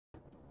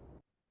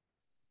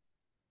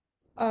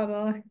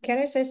Can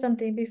I say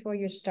something before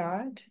you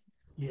start?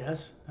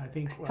 Yes, I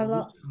think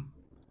Hello,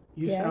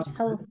 you yes, sound good.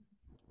 hello,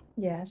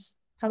 yes.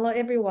 Hello,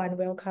 everyone.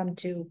 Welcome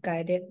to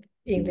Guided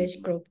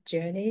English Group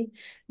Journey.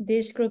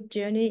 This group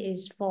journey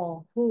is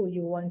for who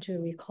you want to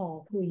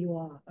recall who you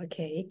are,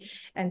 okay?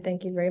 And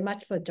thank you very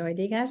much for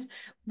joining us.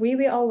 We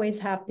will always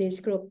have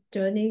this group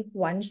journey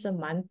once a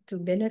month to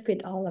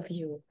benefit all of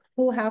you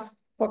who have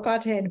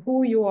forgotten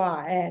who you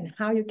are and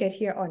how you get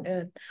here on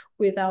earth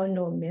without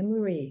no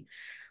memory.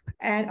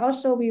 And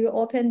also, we will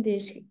open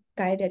this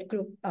guided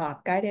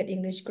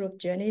English group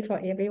journey for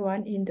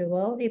everyone in the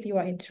world if you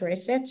are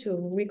interested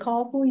to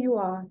recall who you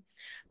are.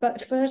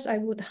 But first, I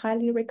would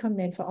highly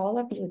recommend for all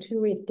of you to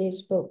read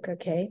this book,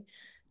 okay?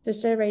 The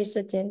Survey's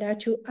Agenda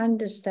to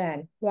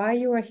Understand Why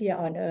You Are Here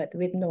on Earth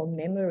with No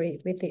Memory,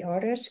 with the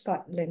author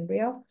Scott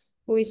Lenbriel,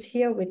 who is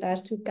here with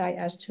us to guide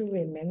us to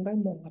remember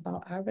more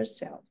about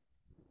ourselves.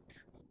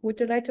 Would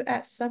you like to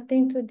add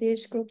something to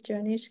this group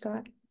journey,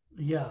 Scott?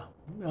 Yeah,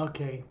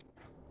 okay.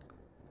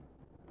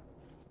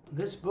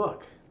 This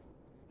book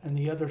and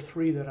the other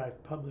three that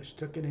I've published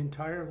took an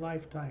entire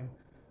lifetime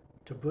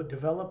to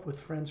develop with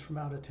friends from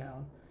out of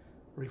town,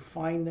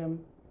 refine them,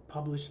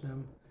 publish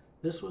them.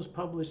 This was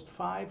published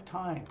 5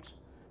 times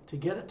to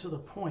get it to the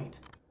point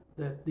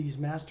that these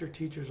master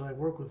teachers I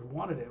work with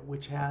wanted it,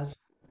 which has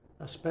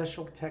a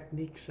special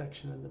technique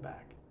section in the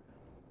back.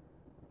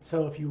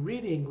 So if you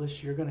read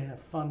English, you're going to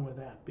have fun with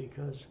that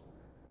because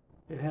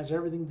it has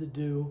everything to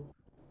do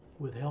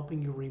with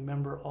helping you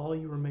remember all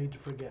you were made to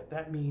forget.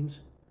 That means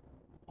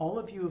all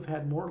of you have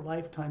had more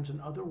lifetimes in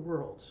other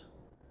worlds,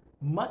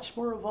 much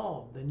more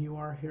evolved than you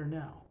are here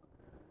now.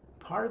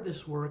 Part of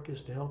this work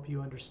is to help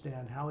you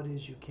understand how it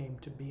is you came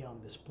to be on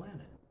this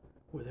planet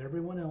with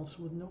everyone else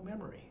with no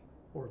memory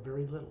or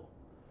very little.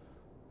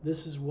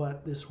 This is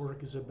what this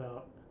work is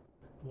about,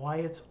 why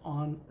it's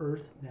on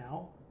Earth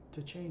now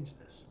to change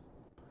this.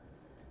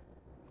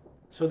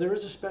 So there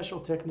is a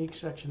special technique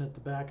section at the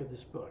back of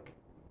this book.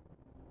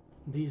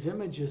 These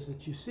images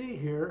that you see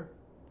here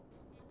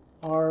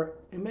are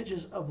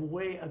images of the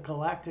way a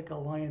Galactic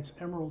Alliance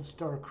Emerald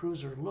Star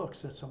cruiser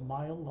looks that's a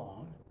mile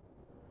long,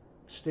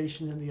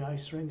 stationed in the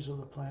ice rings of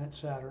the planet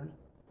Saturn.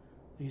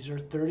 These are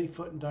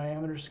 30-foot in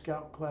diameter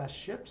Scout class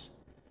ships.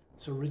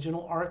 It's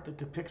original art that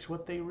depicts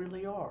what they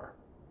really are.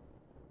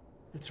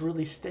 It's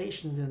really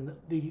stationed in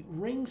the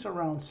rings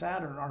around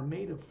Saturn are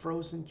made of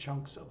frozen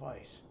chunks of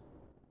ice.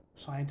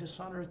 Scientists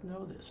on Earth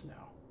know this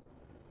now.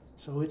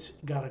 So it's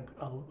got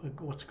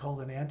what's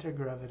called an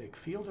anti-gravitic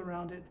field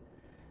around it.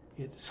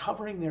 It's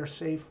hovering there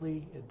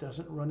safely. It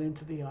doesn't run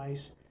into the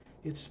ice.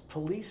 It's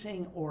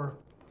policing or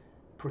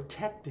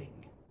protecting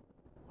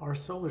our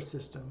solar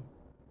system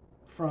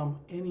from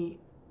any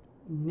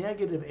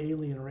negative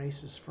alien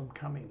races from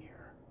coming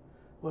here.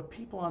 What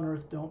people on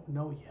Earth don't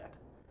know yet,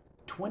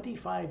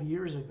 25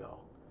 years ago,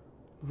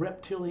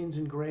 reptilians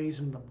and greys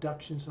and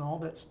abductions and all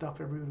that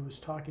stuff everybody was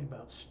talking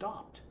about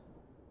stopped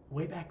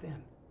way back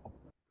then.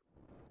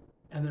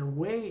 And they're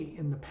way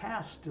in the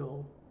past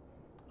still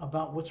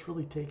about what's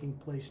really taking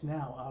place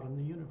now out in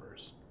the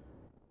universe.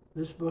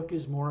 This book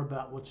is more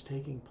about what's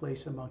taking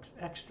place amongst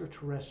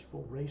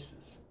extraterrestrial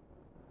races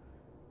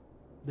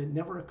that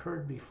never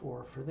occurred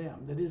before for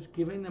them, that is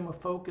giving them a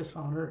focus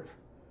on Earth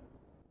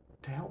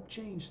to help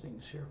change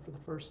things here for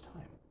the first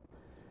time.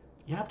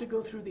 You have to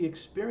go through the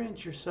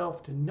experience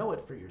yourself to know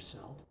it for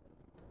yourself.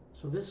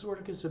 So this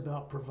work is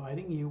about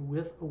providing you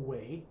with a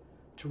way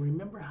to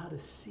remember how to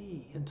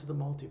see into the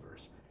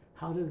multiverse,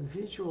 how to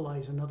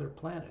visualize another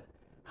planet,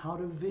 how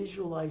to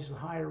visualize the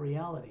higher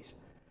realities,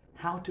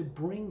 how to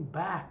bring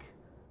back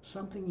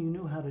something you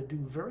knew how to do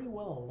very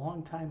well a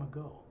long time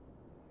ago.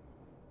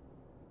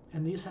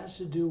 And this has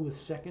to do with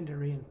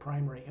secondary and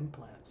primary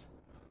implants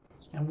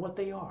and what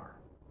they are,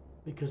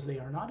 because they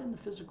are not in the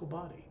physical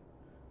body.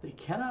 They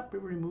cannot be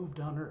removed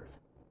on Earth.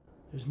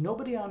 There's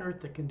nobody on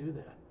Earth that can do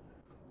that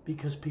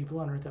because people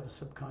on Earth have a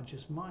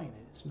subconscious mind.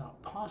 And it's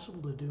not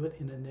possible to do it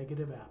in a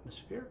negative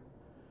atmosphere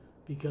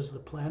because the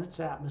planet's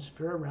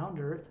atmosphere around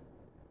Earth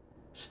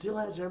still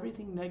has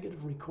everything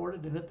negative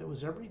recorded in it that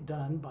was ever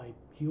done by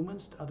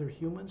humans to other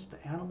humans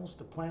to animals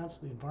to plants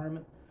to the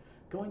environment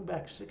going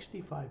back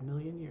 65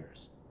 million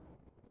years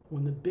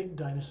when the big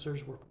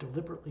dinosaurs were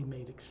deliberately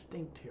made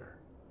extinct here.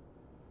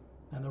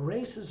 And the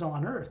races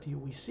on Earth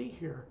we see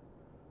here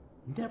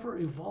never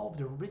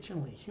evolved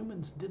originally.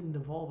 Humans didn't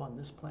evolve on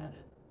this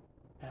planet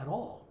at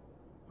all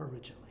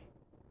originally.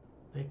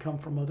 They come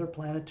from other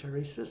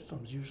planetary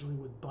systems, usually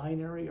with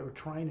binary or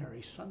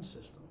trinary sun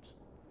systems,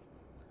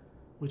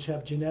 which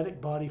have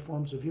genetic body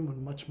forms of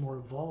human much more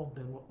evolved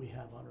than what we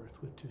have on Earth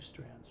with 2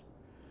 strands.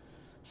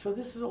 So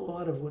this is a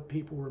lot of what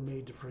people were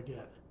made to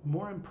forget.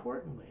 More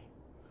importantly,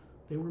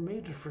 they were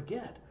made to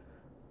forget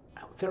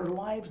their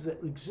lives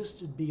that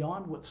existed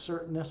beyond what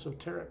certain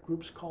esoteric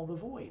groups call the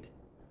void.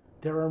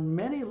 There are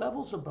many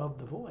levels above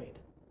the void.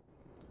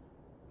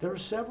 There are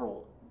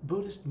several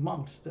Buddhist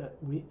monks that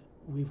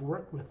we've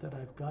worked with that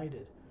I've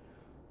guided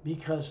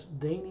because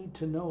they need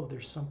to know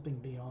there's something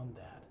beyond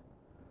that.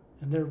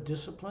 And they're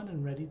disciplined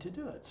and ready to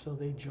do it. So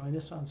they join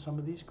us on some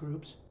of these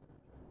groups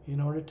in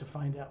order to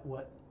find out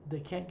what they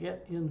can't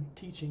get in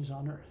teachings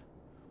on earth,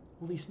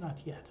 at least not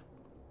yet.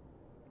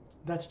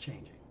 That's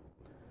changing.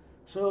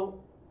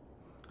 So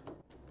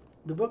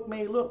the book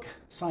may look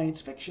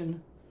science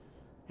fiction,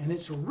 and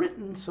it's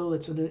written so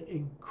it's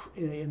an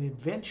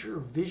adventure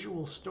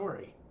visual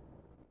story,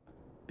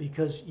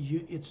 because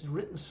it's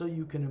written so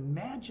you can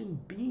imagine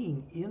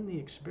being in the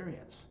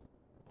experience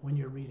when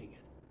you're reading it.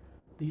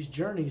 These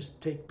journeys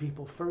take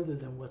people further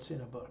than what's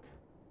in a book.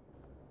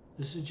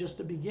 This is just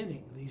the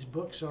beginning. These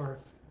books are,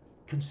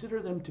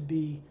 consider them to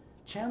be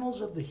channels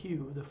of the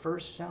hue, the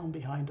first sound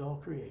behind all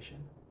creation.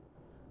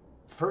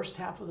 First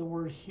half of the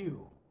word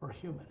hue, or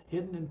human,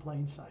 hidden in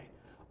plain sight,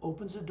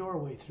 opens a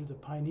doorway through the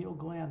pineal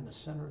gland, the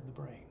center of the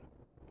brain.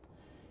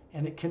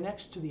 And it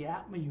connects to the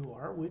Atma you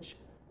are, which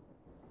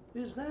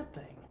is that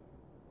thing.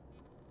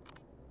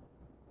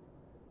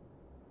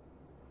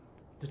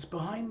 It's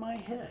behind my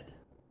head.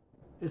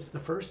 It's the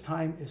first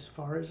time, as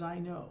far as I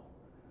know,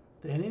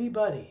 that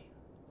anybody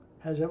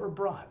has ever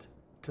brought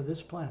to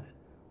this planet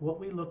what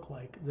we look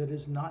like that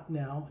is not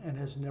now and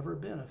has never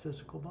been a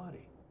physical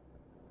body.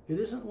 It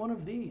isn't one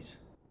of these.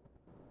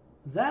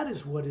 That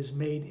is what is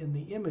made in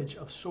the image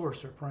of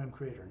Source or Prime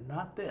Creator,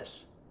 not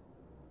this.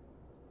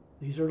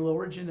 These are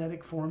lower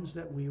genetic forms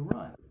that we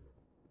run.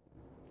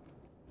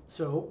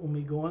 So when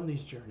we go on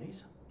these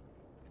journeys,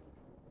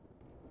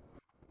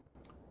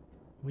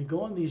 we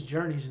go on these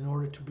journeys in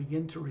order to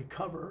begin to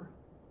recover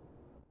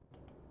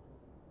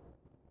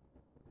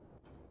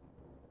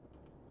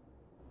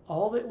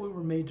all that we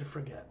were made to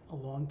forget a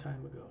long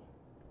time ago.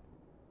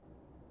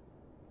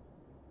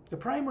 The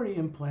primary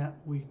implant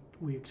we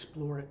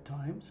explore at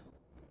times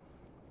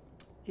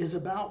is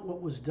about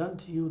what was done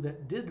to you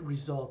that did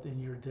result in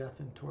your death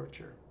and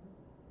torture,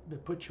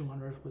 that put you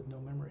on earth with no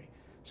memory.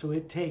 So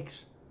it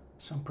takes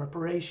some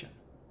preparation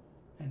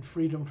and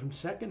freedom from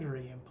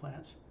secondary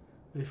implants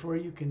before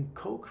you can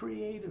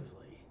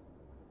co-creatively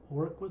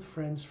work with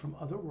friends from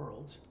other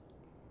worlds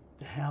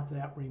to have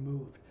that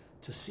removed,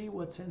 to see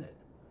what's in it.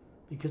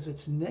 Because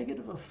its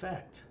negative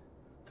effect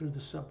through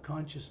the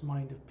subconscious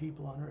mind of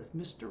people on earth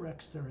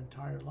misdirects their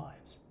entire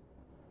lives.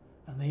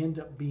 And they end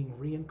up being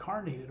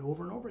reincarnated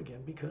over and over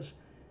again, because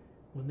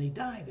when they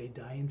die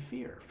in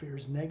fear. Fear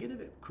is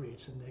negative, it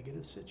creates a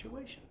negative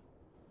situation.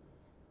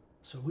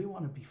 So we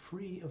want to be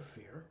free of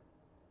fear.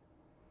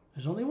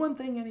 There's only one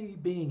thing any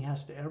being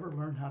has to ever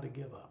learn how to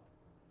give up,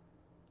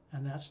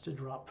 and that's to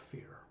drop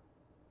fear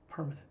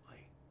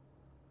permanently.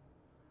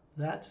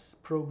 That's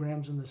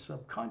programs in the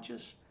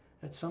subconscious.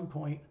 At some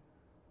point,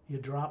 you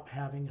drop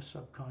having a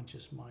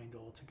subconscious mind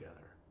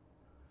altogether.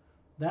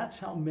 That's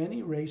how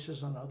many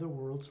races on other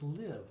worlds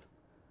live.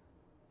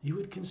 You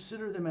would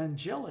consider them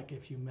angelic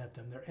if you met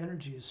them. Their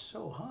energy is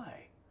so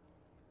high,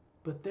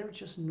 but they're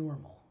just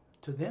normal.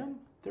 To them,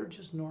 they're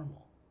just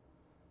normal.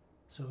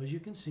 So as you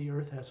can see,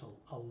 Earth has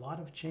a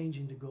lot of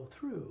changing to go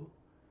through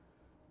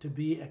to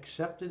be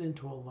accepted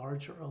into a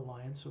larger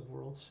alliance of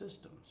world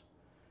systems.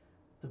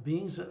 The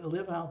beings that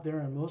live out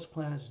there on most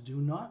planets do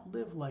not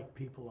live like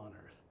people on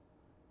Earth.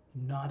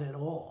 Not at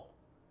all.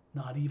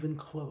 Not even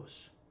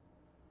close.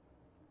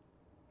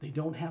 They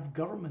don't have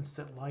governments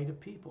that lie to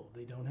people.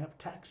 They don't have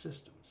tax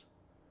systems.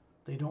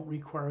 They don't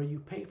require you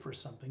pay for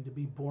something to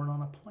be born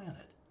on a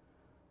planet.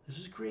 This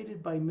is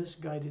created by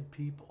misguided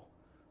people,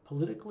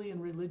 politically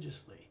and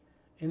religiously,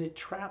 and it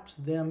traps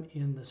them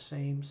in the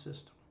same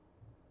system.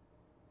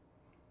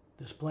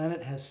 This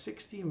planet has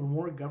 60 or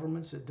more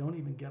governments that don't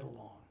even get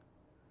along.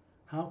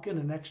 How can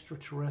an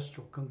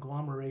extraterrestrial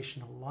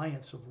conglomeration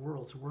alliance of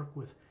worlds work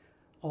with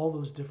all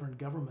those different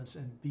governments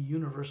and be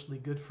universally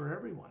good for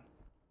everyone?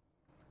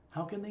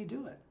 How can they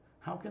do it?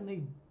 How can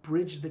they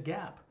bridge the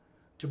gap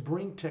to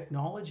bring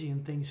technology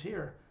and things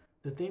here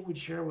that they would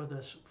share with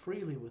us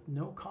freely with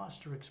no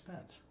cost or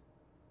expense?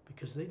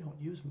 Because they don't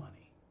use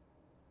money.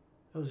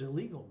 It was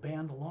illegal,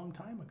 banned a long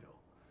time ago.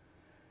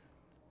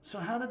 So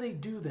how do they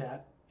do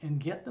that and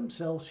get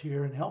themselves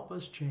here and help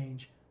us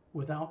change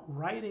without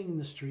rioting in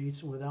the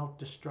streets, without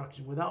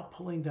destruction, without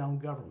pulling down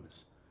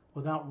governments,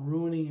 without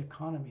ruining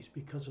economies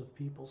because of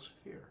people's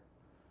fear?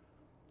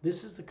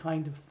 This is the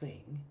kind of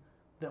thing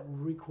that will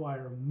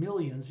require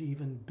millions,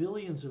 even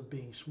billions of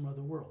beings from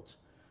other worlds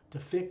to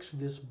fix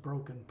this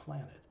broken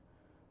planet,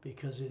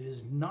 because it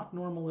is not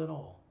normal at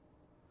all.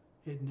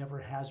 It never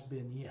has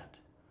been yet.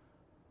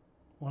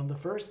 One of the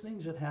first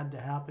things that had to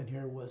happen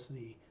here was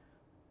the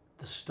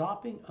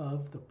stopping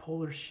of the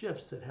polar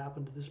shifts that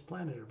happen to this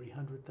planet every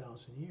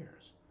 100,000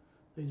 years.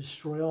 They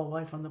destroy all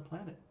life on the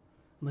planet.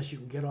 Unless you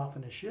can get off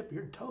in a ship,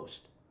 you're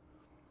toast.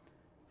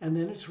 And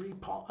then it's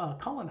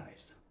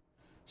colonized.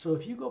 So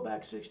if you go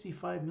back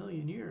 65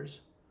 million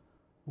years,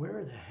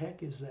 where the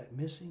heck is that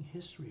missing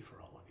history for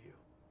all of you?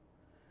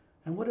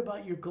 And what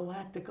about your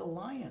galactic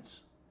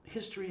alliance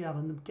history out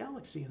in the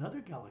galaxy and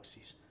other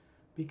galaxies?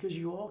 Because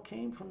you all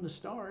came from the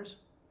stars.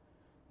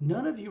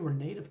 None of you are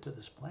native to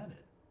this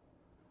planet.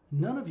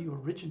 None of you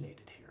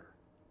originated here.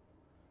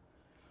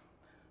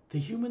 The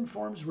human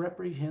forms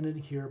represented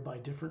here by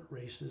different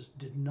races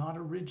did not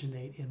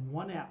originate in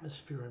one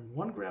atmosphere, in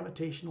one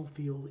gravitational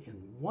field, in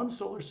one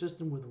solar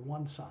system with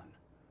one sun.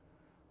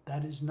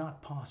 That is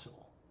not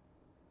possible.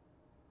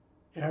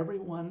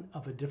 Everyone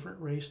of a different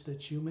race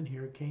that's human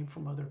here came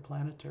from other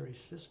planetary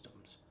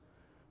systems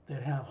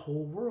that have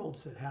whole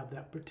worlds that have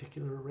that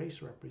particular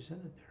race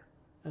represented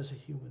there as a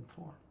human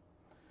form.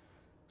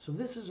 So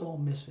this is all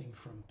missing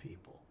from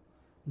people.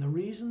 And the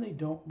reason they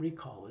don't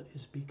recall it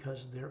is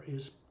because there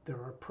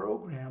are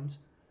programs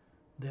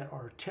that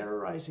are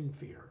terrorizing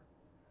fear,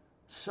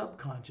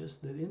 subconscious,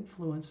 that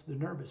influence the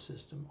nervous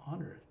system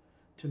on Earth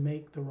to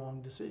make the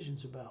wrong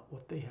decisions about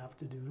what they have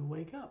to do to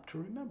wake up, to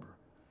remember.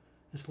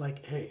 It's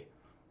like, hey,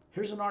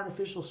 here's an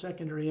artificial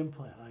secondary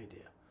implant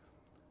idea.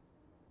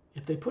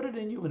 If they put it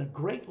in you in a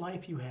great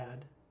life you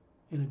had,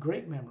 in a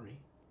great memory,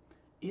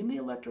 in the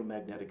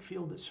electromagnetic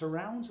field that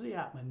surrounds the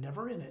Atma,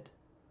 never in it,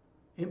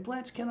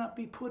 implants cannot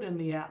be put in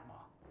the Atma.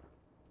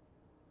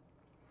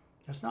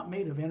 That's not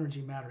made of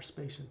energy, matter,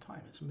 space, and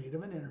time. It's made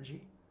of an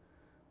energy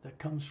that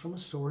comes from a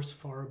source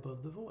far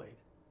above the void.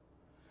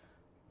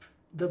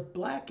 The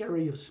black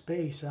area of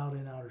space out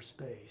in outer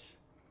space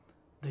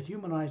that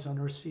human eyes on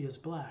Earth see as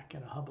black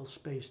in a Hubble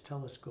Space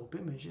Telescope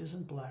image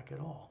isn't black at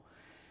all.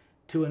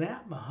 To an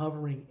Atma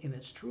hovering in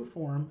its true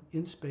form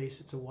in space,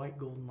 it's a white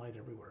golden light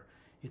everywhere.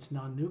 It's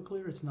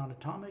non-nuclear, it's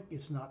non-atomic,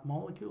 it's not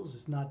molecules,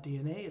 it's not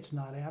DNA, it's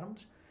not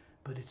atoms,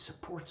 but it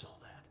supports all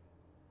that.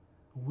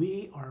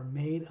 We are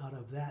made out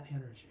of that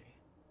energy.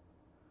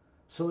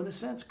 So in a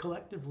sense,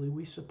 collectively,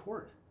 we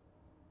support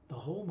the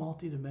whole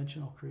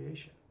multidimensional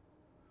creation.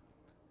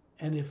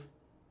 And if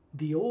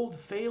the old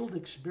failed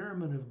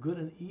experiment of good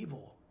and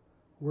evil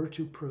were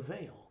to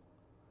prevail,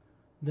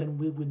 then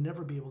we would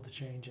never be able to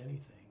change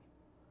anything.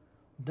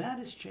 That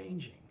is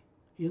changing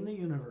in the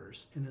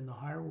universe and in the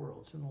higher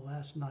worlds in the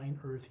last 9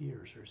 Earth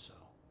years or so.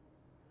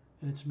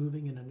 And it's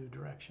moving in a new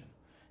direction.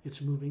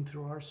 It's moving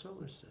through our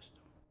solar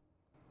system.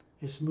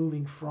 It's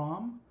moving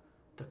from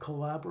the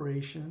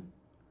collaboration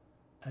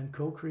and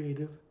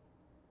co-creative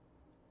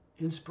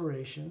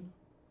inspiration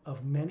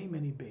of many,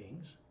 many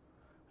beings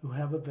who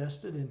have a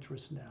vested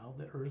interest now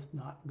that Earth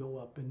not go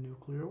up in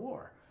nuclear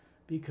war.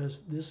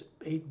 Because this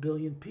 8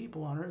 billion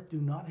people on Earth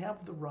do not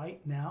have the right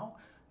now,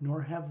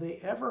 nor have they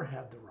ever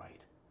had the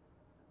right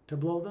to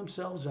blow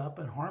themselves up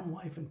and harm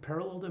life in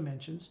parallel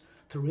dimensions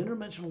through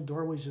interdimensional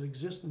doorways that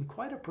exist in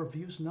quite a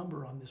profuse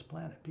number on this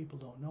planet people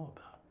don't know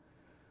about.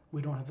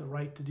 We don't have the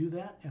right to do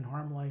that and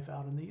harm life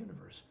out in the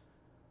universe.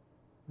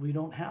 We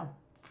don't have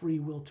free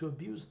will to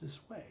abuse this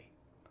way.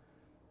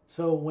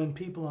 So when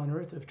people on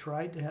Earth have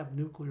tried to have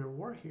nuclear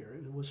war here,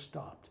 it was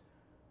stopped.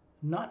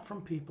 Not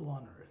from people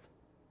on Earth,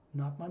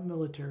 not by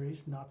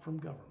militaries, not from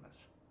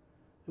governments.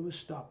 It was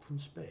stopped from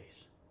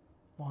space.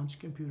 Launch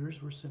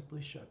computers were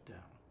simply shut down.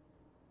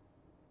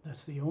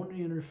 That's the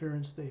only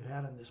interference they've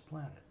had on this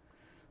planet.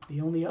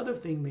 The only other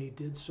thing they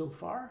did so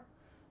far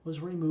was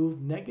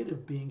remove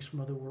negative beings from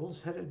other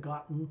worlds that had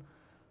gotten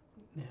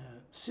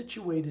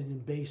situated in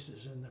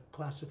bases in the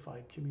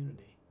classified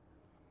community.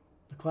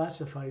 The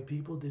classified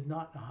people did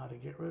not know how to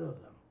get rid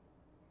of them.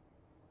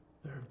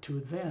 They're too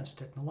advanced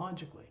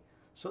technologically.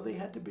 So they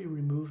had to be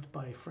removed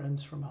by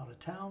friends from out of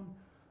town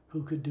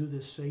who could do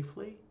this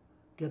safely,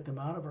 get them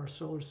out of our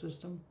solar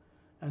system,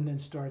 and then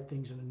start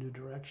things in a new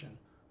direction.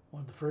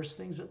 One of the first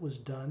things that was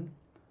done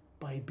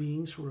by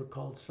beings who are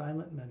called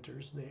silent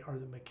mentors, they are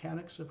the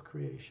mechanics of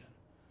creation.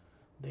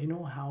 They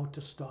know how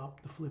to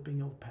stop the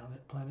flipping of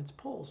planets'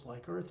 poles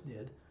like Earth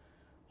did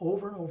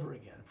over and over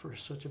again for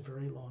such a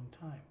very long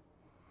time.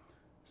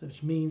 So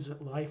which means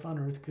that life on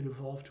Earth could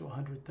evolve to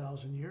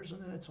 100,000 years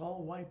and then it's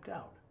all wiped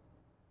out,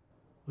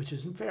 which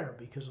isn't fair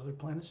because other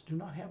planets do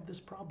not have this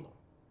problem.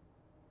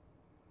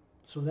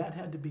 So that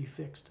had to be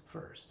fixed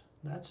first.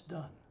 That's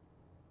done.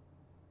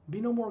 Be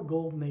no more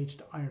golden age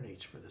to iron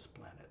age for this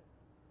planet.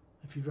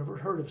 If you've ever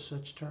heard of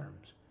such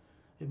terms,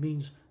 it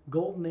means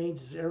golden age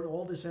is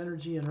all this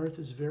energy on Earth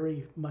is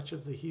very much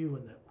of the hue,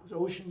 and the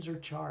oceans are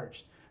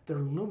charged. They're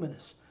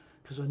luminous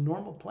because a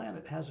normal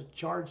planet has a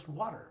charged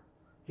water.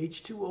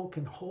 H2O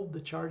can hold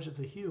the charge of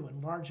the hue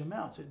in large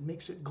amounts. It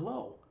makes it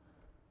glow.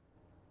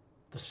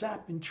 The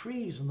sap in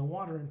trees and the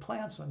water in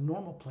plants on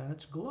normal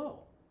planets glow.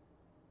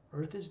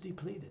 Earth is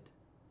depleted.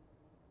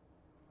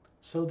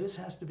 So this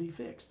has to be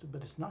fixed,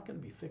 but it's not going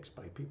to be fixed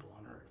by people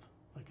on Earth.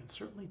 I can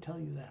certainly tell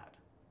you that.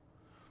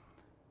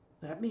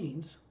 That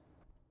means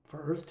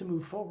for Earth to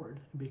move forward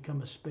and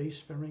become a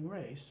spacefaring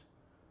race,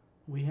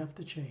 we have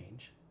to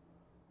change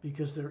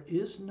because there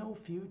is no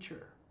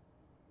future.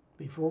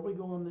 Before we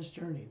go on this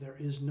journey, there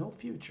is no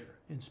future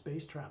in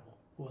space travel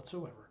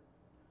whatsoever.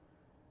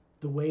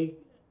 The way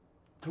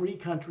 3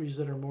 countries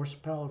that are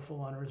most powerful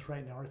on Earth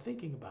right now are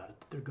thinking about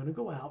it, they're going to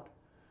go out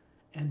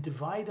and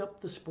divide up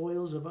the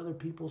spoils of other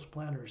people's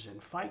planets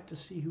and fight to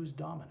see who's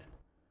dominant.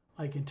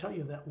 I can tell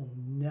you that will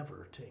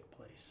never take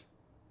place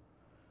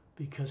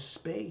because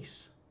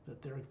space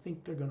that they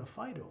think they're going to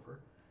fight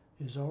over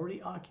is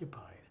already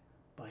occupied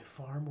by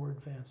far more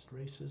advanced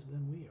races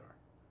than we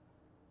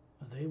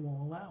are. They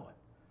won't allow it.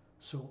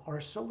 So our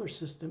solar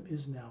system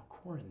is now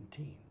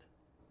quarantined.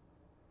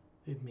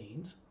 It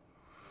means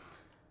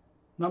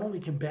not only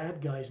can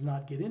bad guys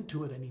not get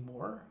into it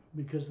anymore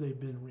because they've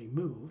been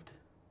removed,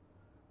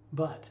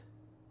 but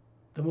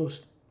the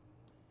most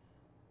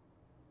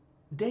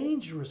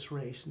dangerous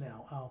race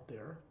now out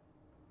there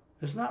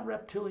is not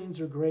reptilians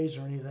or greys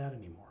or any of that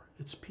anymore.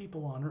 It's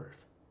people on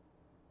Earth.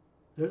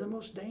 They're the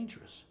most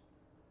dangerous.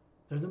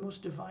 They're the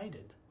most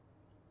divided.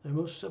 They're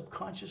most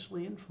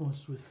subconsciously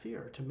influenced with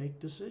fear to make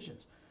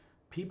decisions.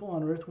 People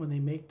on Earth, when they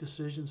make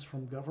decisions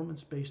from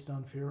governments based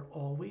on fear,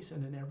 always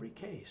and in every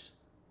case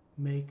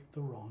make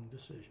the wrong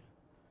decision.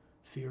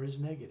 Fear is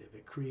negative.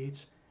 It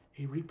creates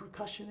a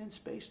repercussion in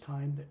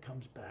space-time that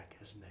comes back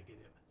as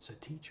negative. It's a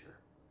teacher.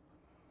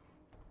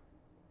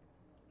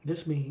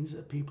 This means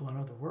that people in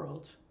other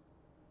worlds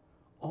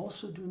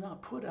also do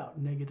not put out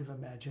negative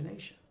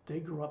imagination. They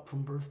grew up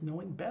from birth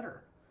knowing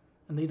better,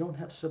 and they don't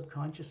have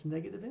subconscious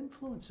negative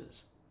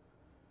influences.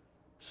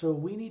 So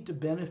we need to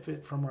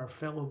benefit from our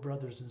fellow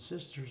brothers and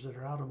sisters that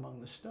are out among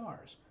the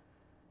stars.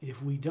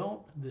 If we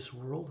don't, this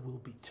world will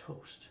be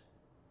toast,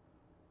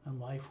 and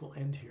life will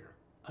end here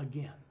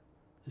again.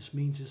 This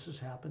means this has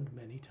happened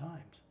many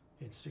times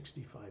in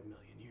 65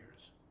 million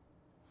years.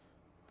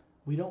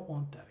 We don't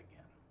want that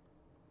again.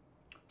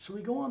 So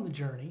we go on the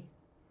journey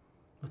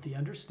with the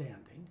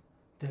understanding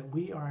that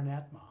we are an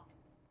Atma.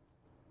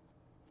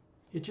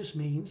 It just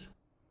means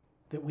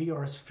that we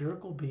are a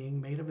spherical being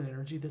made of an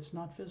energy that's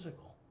not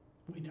physical.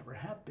 We never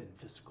have been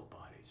physical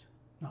bodies,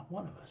 not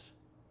one of us.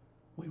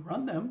 We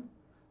run them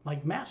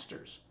like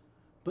masters,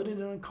 but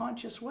in an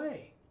unconscious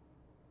way.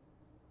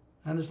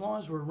 And as long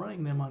as we're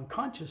running them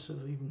unconscious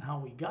of even how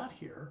we got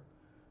here,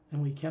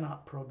 then we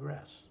cannot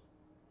progress.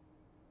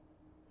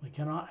 We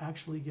cannot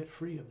actually get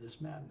free of this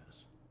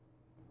madness.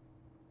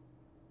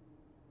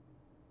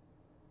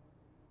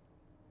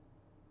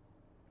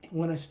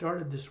 When I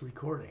started this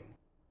recording,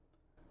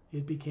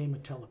 it became a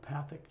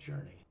telepathic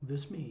journey.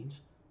 This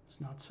means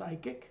it's not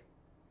psychic.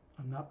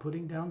 I'm not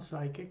putting down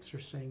psychics or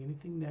saying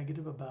anything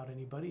negative about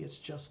anybody. It's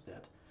just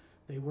that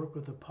they work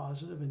with the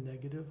positive and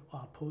negative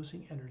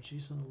opposing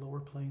energies in the lower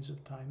planes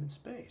of time and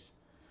space.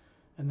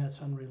 And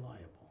that's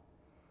unreliable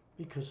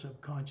because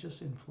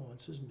subconscious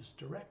influence is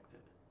misdirected.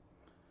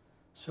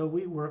 So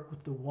we work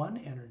with the one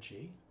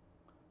energy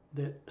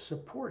that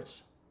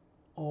supports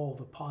all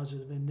the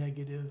positive and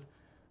negative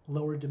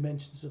lower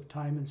dimensions of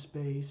time and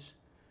space.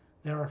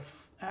 There are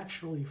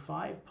actually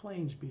 5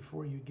 planes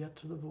before you get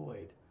to the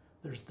void.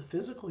 There's the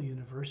physical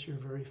universe you're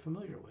very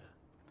familiar with.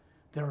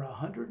 There are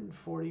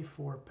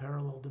 144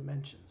 parallel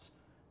dimensions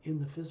in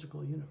the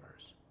physical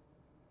universe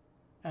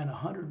and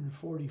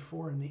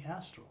 144 in the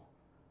astral.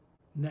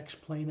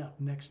 Next plane up,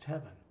 next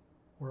heaven,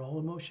 where all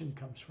emotion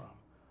comes from.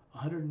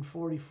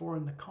 144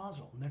 in the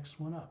causal, next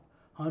one up.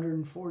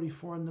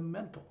 144 in the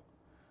mental.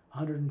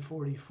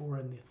 144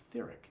 in the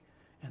etheric.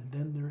 And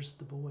then there's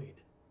the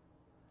void.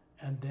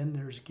 And then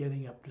there's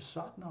getting up to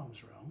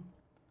Satnam's realm,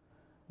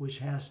 which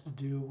has to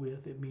do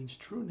with, it means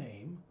true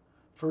name,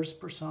 first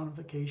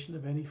personification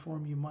of any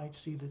form you might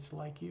see that's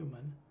like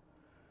human.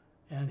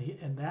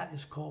 And that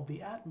is called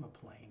the Atma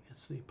plane.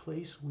 It's the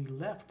place we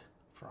left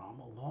from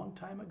a long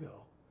time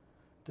ago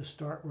to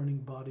start running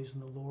bodies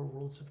in the lower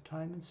worlds of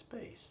time and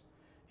space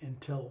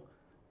until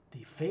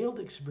the failed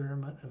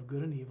experiment of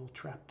good and evil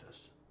trapped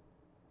us.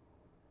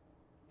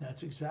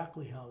 That's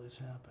exactly how this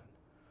happened.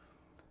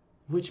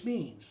 Which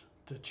means,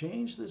 to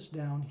change this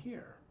down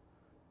here,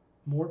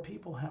 more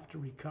people have to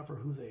recover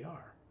who they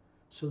are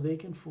so they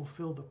can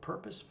fulfill the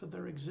purpose for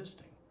their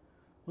existing.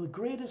 Well, the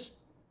greatest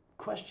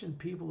question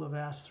people have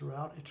asked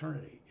throughout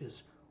eternity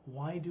is,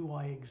 why do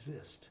I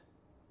exist?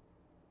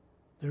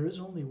 There is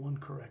only one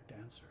correct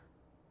answer.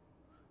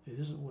 It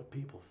isn't what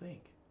people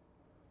think.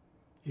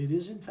 It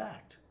is, in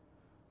fact,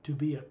 to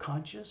be a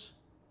conscious,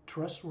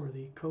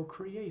 trustworthy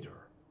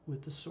co-creator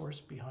with the source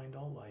behind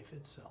all life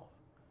itself.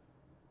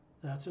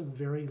 That's a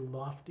very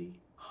lofty,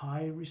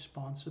 high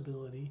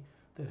responsibility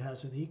that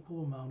has an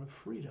equal amount of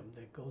freedom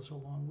that goes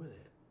along with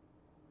it.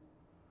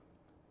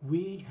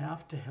 We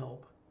have to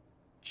help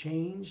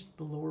change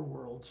the lower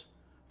worlds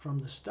from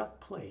the stuck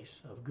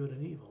place of good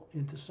and evil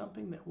into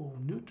something that will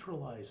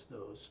neutralize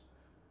those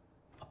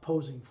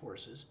opposing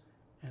forces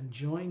and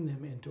join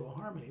them into a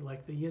harmony,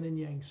 like the yin and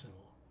yang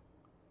symbol.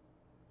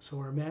 So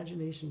our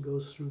imagination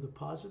goes through the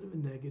positive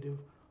and negative,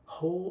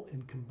 whole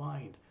and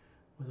combined,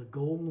 with a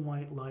golden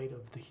white light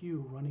of the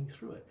hue running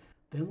through it.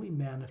 Then we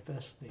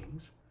manifest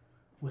things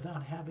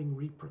without having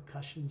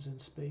repercussions in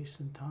space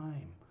and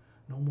time.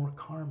 No more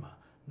karma,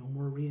 no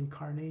more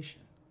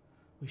reincarnation.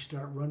 We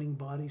start running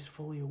bodies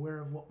fully aware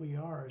of what we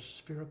are as a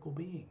spherical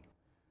being.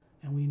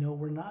 And we know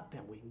we're not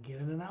them. We can get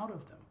in and out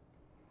of them.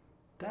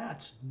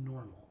 That's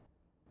normal.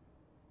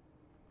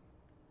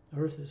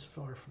 Earth is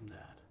far from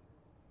that.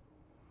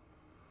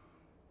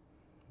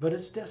 But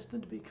it's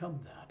destined to become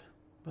that.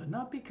 But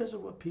not because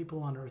of what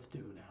people on Earth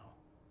do now.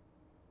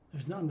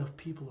 There's not enough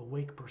people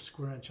awake per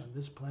square inch on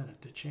this planet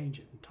to change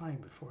it in time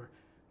before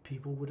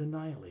people would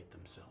annihilate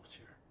themselves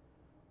here.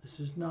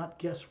 This is not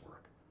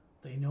guesswork.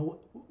 They know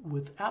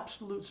with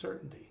absolute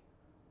certainty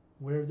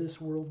where this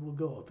world will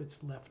go if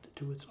it's left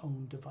to its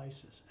own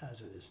devices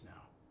as it is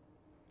now.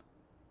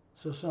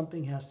 So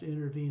something has to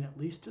intervene, at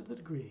least to the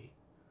degree,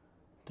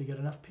 to get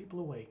enough people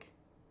awake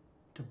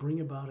to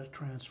bring about a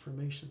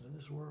transformation in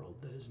this world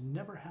that has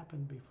never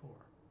happened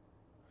before.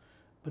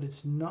 But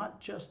it's not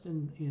just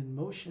in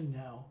motion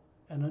now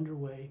and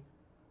underway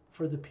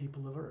for the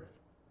people of Earth.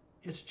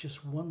 It's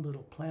just one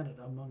little planet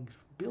among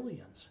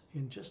billions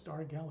in just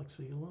our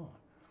galaxy alone.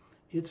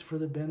 It's for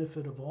the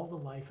benefit of all the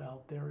life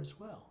out there as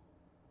well.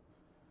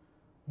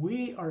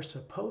 We are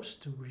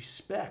supposed to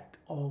respect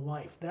all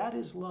life. That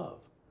is love.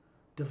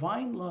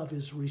 Divine love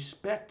is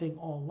respecting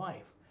all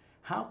life.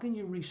 How can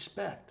you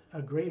respect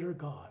a greater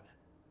God,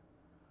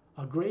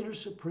 a greater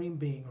supreme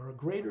being, or a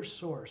greater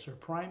source or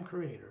prime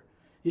creator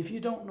if you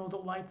don't know the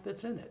life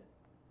that's in it?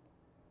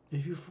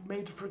 If you're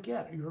made to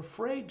forget, you're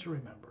afraid to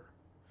remember,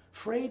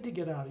 afraid to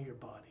get out of your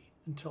body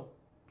until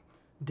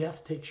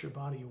death takes your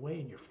body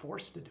away and you're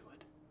forced to do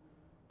it.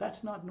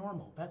 That's not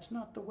normal. That's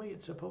not the way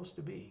it's supposed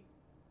to be.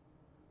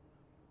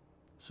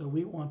 So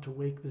we want to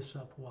wake this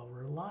up while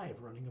we're alive,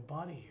 running a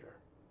body here.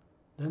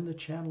 Then the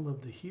channel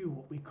of the hue,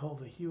 what we call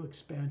the hue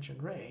expansion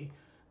ray,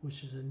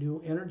 which is a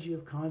new energy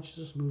of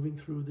consciousness moving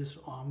through this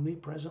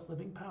omnipresent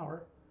living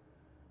power.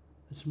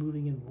 It's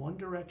moving in one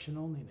direction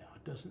only now.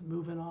 It doesn't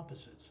move in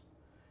opposites.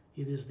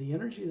 It is the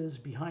energy that is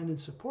behind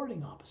and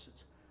supporting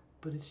opposites,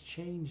 but it's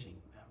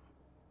changing them.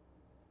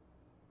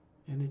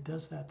 And it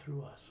does that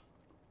through us.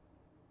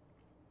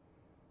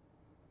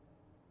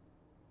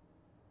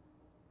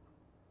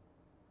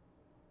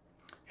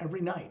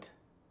 Every night,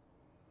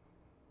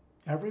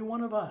 every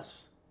one of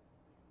us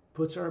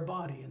puts our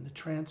body in the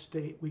trance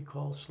state we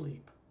call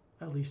sleep.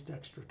 At least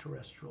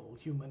extraterrestrial,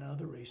 human, and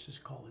other races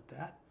call it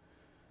that,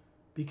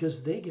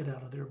 because they get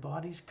out of their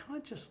bodies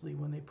consciously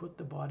when they put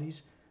the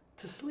bodies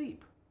to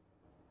sleep,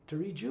 to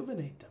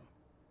rejuvenate them.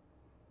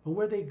 But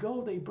where they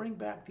go, they bring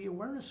back the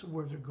awareness of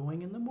where they're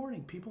going in the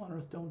morning. People on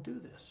Earth don't do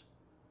this.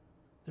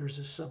 There's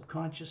a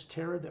subconscious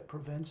terror that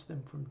prevents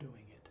them from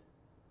doing it.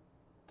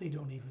 They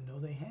don't even know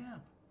they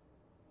have.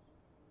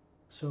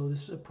 So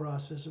this is a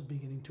process of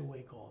beginning to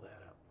wake all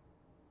that up.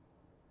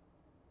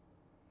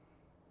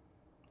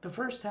 The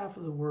first half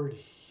of the word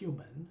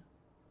human,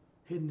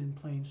 hidden in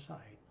plain sight,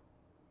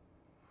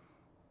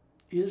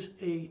 is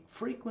a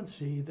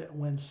frequency that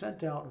when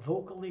sent out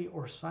vocally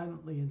or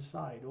silently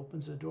inside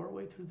opens a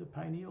doorway through the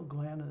pineal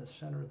gland in the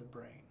center of the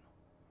brain.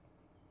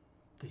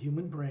 The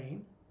human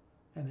brain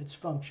and its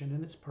function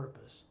and its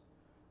purpose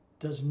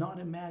does not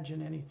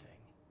imagine anything.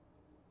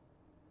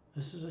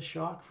 This is a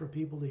shock for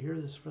people to hear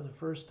this for the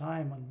first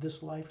time on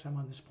this lifetime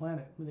on this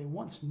planet. They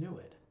once knew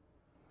it.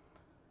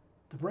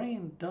 The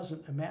brain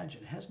doesn't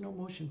imagine. It has no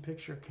motion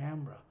picture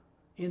camera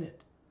in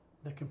it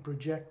that can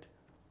project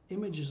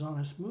images on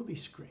a movie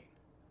screen.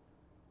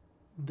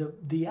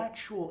 The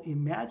actual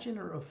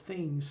imaginer of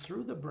things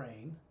through the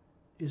brain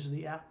is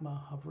the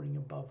Atma hovering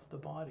above the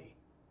body,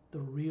 the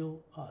real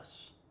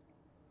us.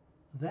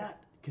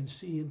 That can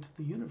see into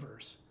the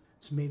universe.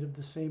 It's made of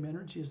the same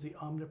energy as the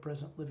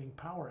omnipresent living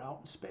power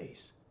out in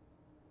space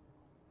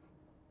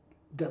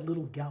that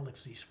little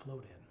galaxies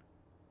float in.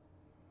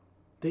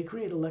 They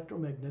create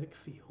electromagnetic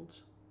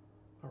fields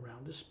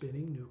around a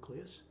spinning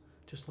nucleus,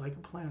 just like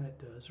a planet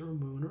does, or a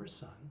moon or a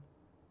sun.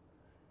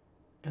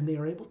 And they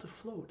are able to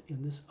float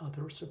in this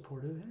other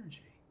supportive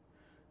energy.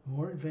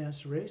 More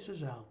advanced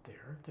races out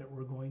there that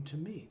we're going to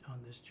meet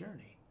on this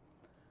journey,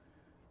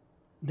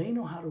 they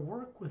know how to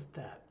work with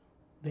that.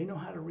 They know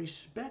how to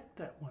respect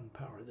that one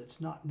power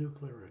that's not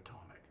nuclear or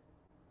atomic.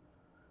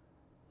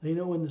 They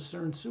know in the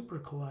CERN super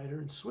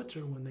collider in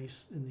Switzerland, when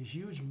in these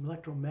huge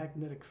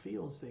electromagnetic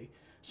fields, they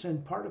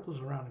send particles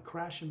around and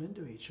crash them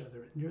into each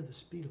other at near the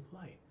speed of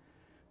light.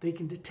 They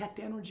can detect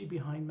energy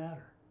behind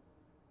matter.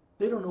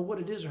 They don't know what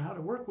it is or how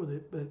to work with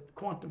it, but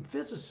quantum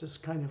physicists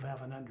kind of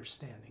have an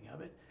understanding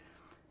of it.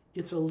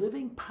 It's a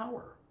living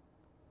power.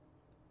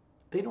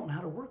 They don't know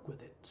how to work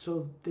with it.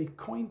 So they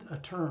coined a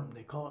term.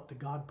 They call it the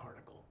God particle.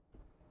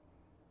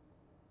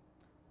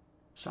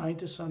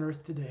 Scientists on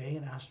Earth today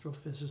and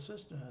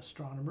astrophysicists and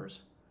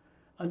astronomers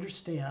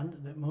understand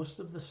that most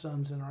of the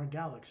suns in our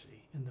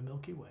galaxy, in the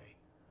Milky Way,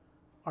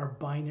 are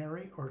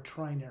binary or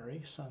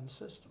trinary sun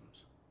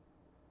systems.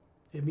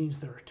 It means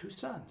there are two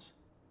suns,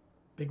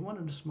 big one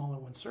and a smaller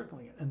one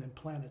circling it, and then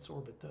planets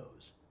orbit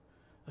those.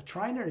 A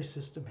trinary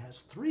system has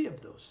three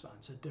of those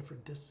suns at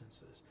different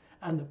distances,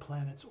 and the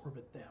planets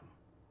orbit them.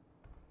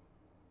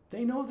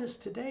 They know this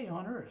today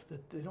on Earth,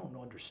 that they don't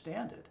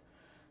understand it.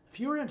 If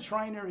you're in a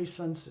trinary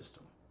sun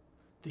system,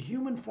 the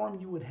human form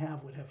you would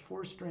have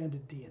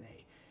four-stranded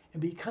DNA.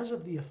 And because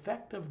of the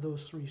effect of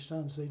those three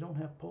suns, they don't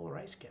have polar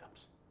ice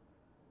caps.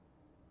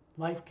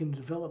 Life can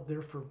develop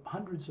there for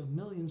hundreds of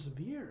millions of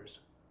years,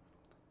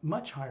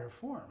 much higher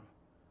form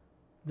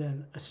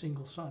than a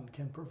single sun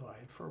can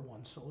provide for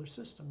one solar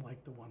system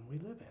like the one we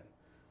live in.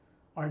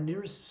 Our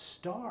nearest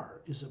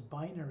star is a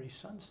binary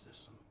sun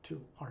system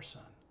to our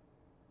sun.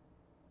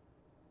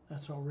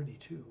 That's already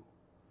two.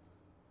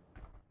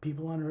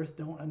 People on Earth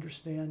don't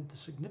understand the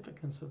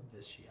significance of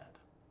this yet,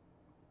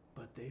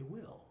 but they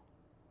will.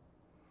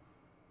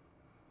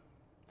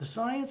 The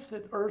science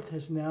that Earth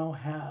has now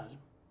had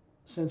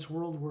since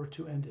World War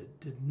II ended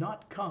did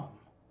not come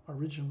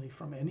originally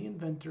from any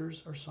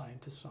inventors or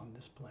scientists on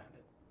this planet.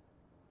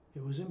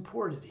 It was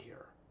imported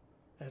here,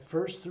 at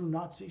first through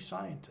Nazi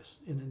scientists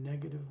in a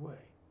negative way.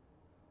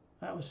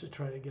 That was to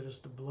try to get us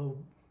to blow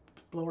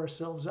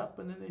ourselves up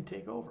and then they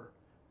take over.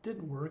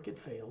 Didn't work, it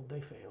failed,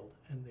 they failed,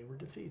 and they were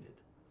defeated.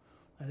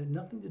 That had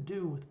nothing to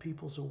do with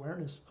people's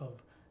awareness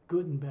of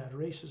good and bad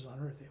races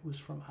on Earth. It was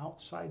from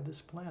outside this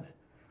planet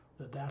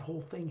that whole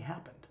thing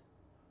happened.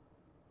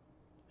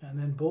 And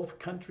then both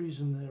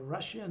countries in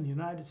Russia and the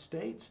United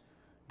States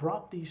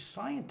brought these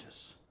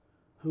scientists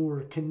who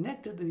were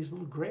connected to these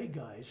little gray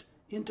guys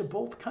into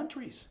both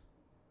countries.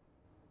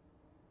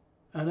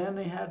 And then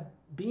they had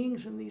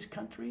beings in these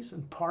countries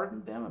and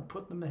pardoned them and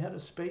put them ahead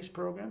of space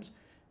programs,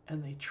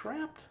 and they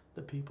trapped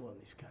the people in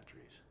these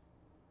countries.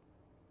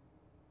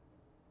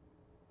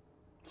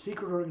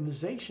 Secret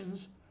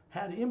organizations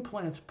had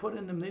implants put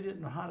in them. They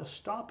didn't know how to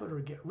stop it or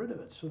get rid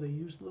of it, so they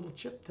used little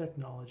chip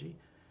technology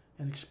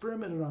and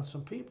experimented on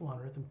some people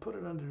on Earth and put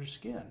it under their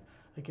skin.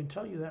 I can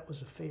tell you that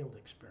was a failed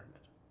experiment.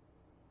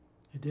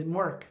 It didn't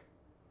work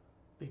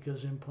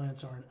because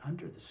implants aren't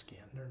under the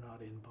skin. They're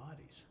not in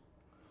bodies.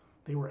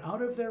 They were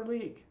out of their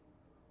league.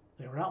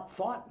 They were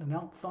out-thought and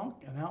out-thunk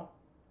and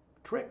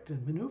out-tricked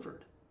and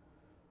maneuvered.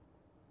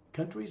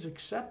 Countries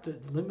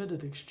accepted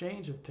limited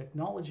exchange of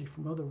technology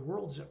from other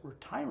worlds that were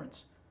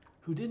tyrants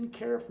who didn't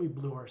care if we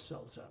blew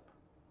ourselves up.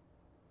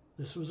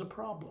 This was a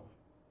problem.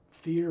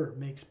 Fear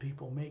makes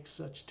people make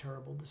such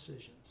terrible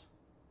decisions.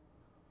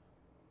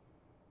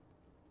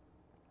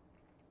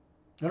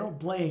 I don't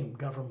blame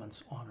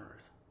governments on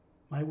Earth.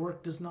 My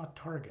work does not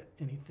target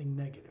anything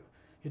negative.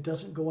 It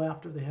doesn't go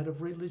after the head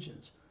of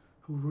religions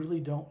who really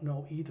don't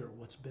know either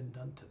what's been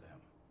done to them.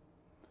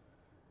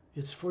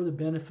 It's for the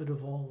benefit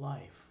of all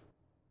life.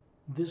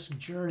 This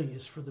journey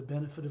is for the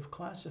benefit of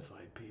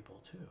classified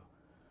people too.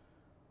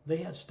 They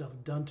had stuff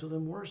done to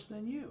them worse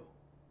than you.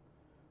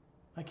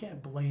 I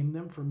can't blame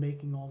them for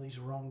making all these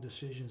wrong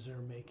decisions they're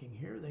making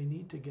here. They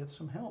need to get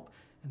some help,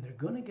 and they're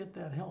going to get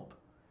that help.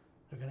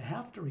 They're going to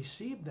have to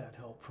receive that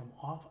help from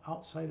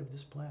outside of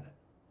this planet,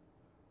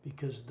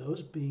 because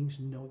those beings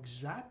know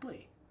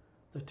exactly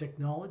the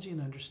technology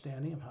and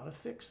understanding of how to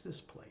fix this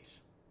place.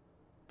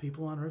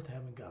 People on Earth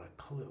haven't got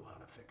a clue how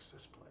to fix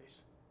this place.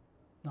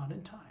 Not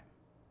in time.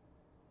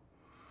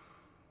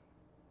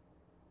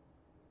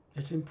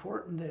 It's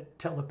important that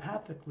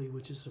telepathically,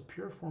 which is a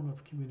pure form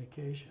of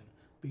communication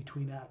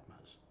between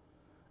atmas,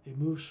 it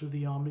moves through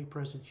the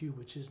omnipresent you,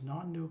 which is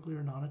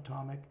non-nuclear,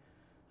 non-atomic.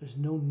 There's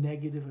no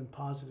negative and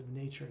positive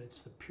nature, and it's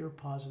the pure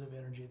positive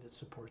energy that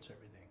supports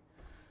everything.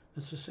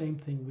 It's the same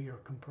thing we are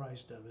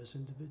comprised of as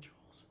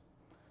individuals.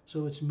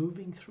 So it's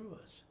moving through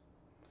us,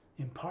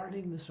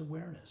 imparting this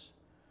awareness.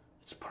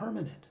 It's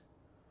permanent.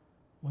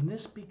 When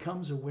this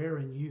becomes aware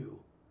in you,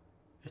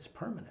 it's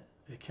permanent.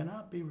 It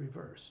cannot be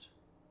reversed.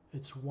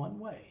 It's one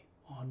way,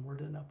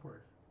 onward and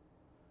upward.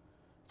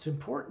 It's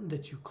important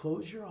that you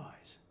close your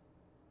eyes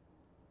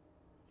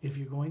if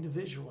you're going to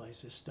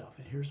visualize this stuff,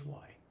 and here's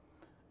why.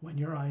 When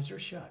your eyes are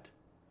shut,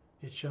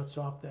 it shuts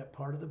off that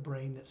part of the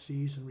brain that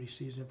sees and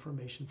receives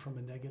information from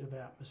a negative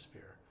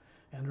atmosphere.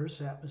 And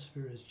Earth's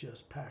atmosphere is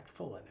just packed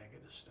full of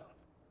negative stuff.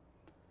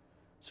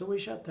 So we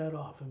shut that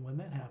off, and when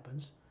that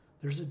happens,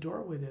 there's a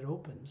doorway that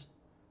opens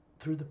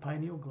through the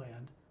pineal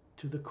gland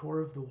to the core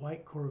of the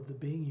white core of the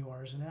being you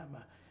are as an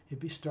atma.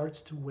 It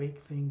starts to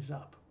wake things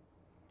up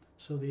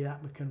so the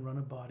atma can run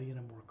a body in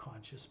a more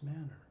conscious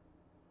manner.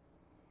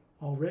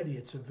 Already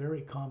it's a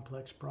very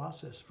complex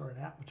process for an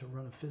atma to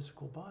run a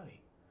physical body.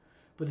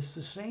 But it's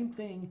the same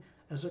thing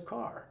as a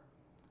car.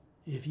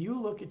 If you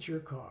look at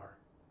your car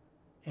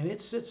and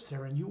it sits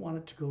there and you want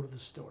it to go to the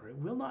store, it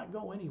will not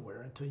go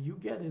anywhere until you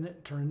get in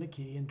it, turn the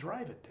key, and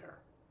drive it there.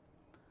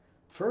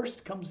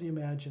 First comes the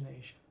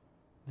imagination.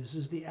 This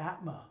is the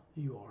atma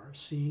you are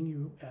seeing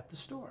you at the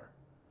store,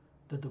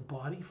 that the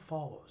body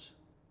follows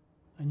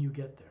and you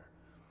get there.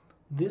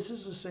 This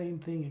is the same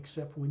thing,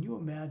 except when you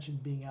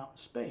imagine being out in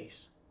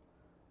space,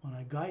 when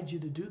I guide you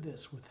to do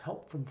this with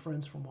help from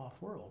friends from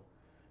off-world,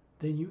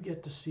 then you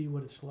get to see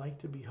what it's like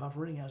to be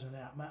hovering as an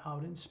atma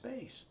out in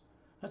space.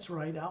 That's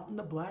right, out in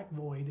the black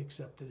void,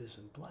 except it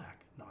isn't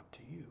black, not to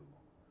you.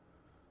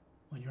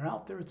 When you're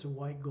out there, it's a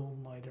white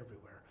golden light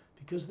everywhere,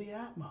 because the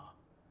atma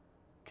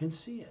can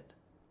see it,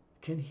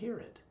 can hear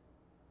it.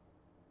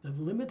 The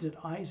limited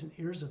eyes and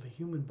ears of a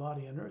human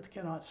body on Earth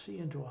cannot see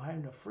into a high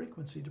enough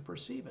frequency to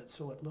perceive it,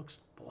 so it looks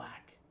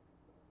black,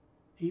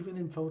 even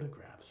in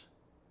photographs.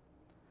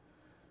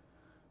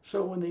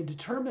 So when they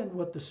determined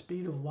what the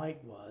speed of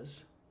light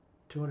was,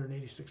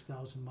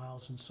 286,000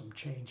 miles and some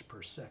change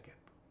per second,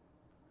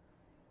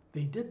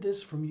 they did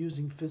this from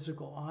using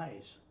physical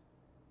eyes,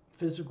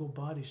 physical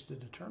bodies to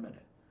determine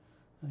it.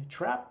 And they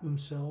trapped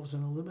themselves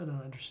in a limited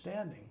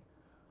understanding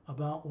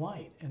about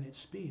light and its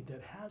speed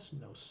that has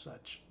no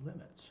such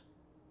limits.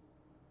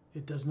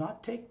 It does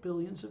not take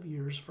billions of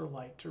years for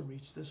light to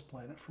reach this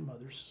planet from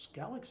other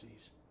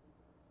galaxies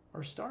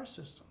or star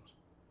systems.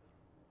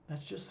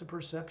 That's just the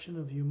perception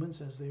of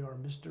humans as they are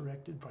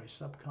misdirected by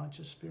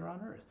subconscious sphere on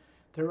Earth.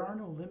 There are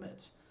no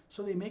limits.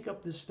 So they make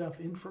up this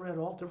stuff, infrared,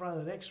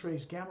 ultraviolet,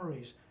 X-rays, gamma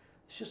rays.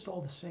 It's just all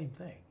the same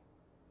thing.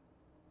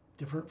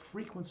 Different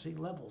frequency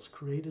levels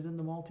created in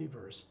the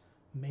multiverse,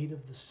 made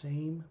of the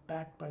same,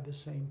 backed by the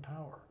same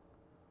power.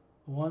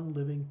 One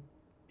living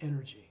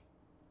energy.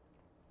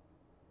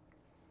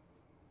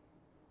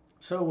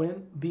 So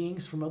when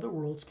beings from other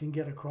worlds can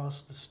get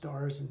across the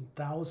stars in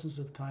thousands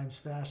of times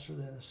faster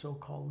than the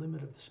so-called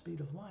limit of the speed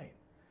of light,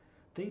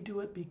 they do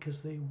it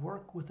because they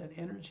work with an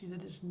energy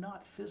that is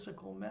not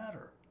physical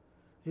matter.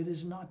 It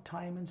is not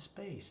time and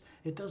space.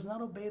 It does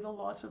not obey the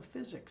laws of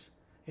physics.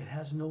 It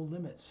has no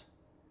limits,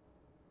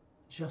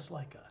 just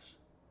like us.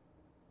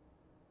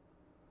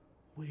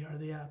 We are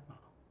the Atma.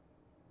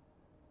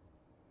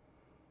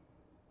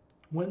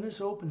 When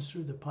this opens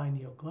through the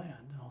pineal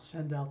gland, I'll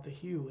send out the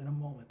hue in a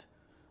moment,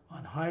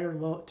 on higher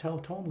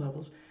tone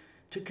levels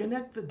to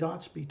connect the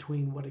dots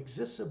between what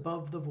exists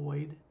above the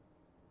void,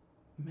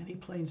 many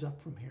planes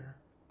up from here,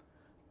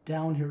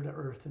 down here to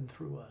Earth and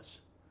through us.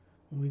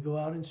 When we go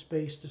out in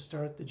space to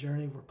start the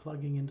journey, we're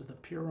plugging into the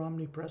pure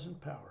omnipresent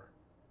power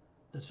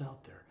that's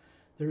out there.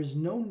 There is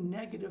no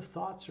negative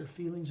thoughts or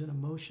feelings and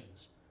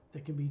emotions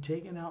that can be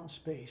taken out in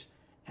space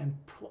and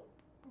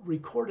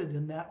recorded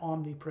in that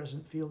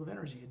omnipresent field of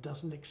energy. It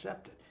doesn't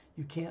accept it.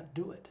 You can't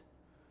do it.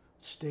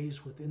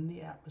 Stays within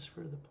the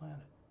atmosphere of the planet.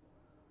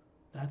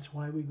 That's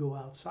why we go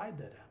outside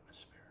that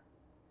atmosphere.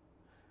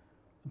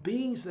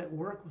 Beings that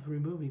work with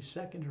removing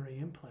secondary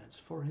implants,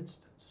 for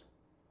instance,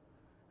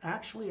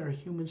 actually are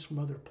humans from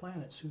other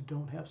planets who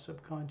don't have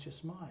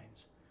subconscious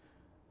minds.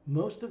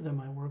 Most of them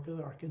I work with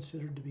are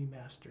considered to be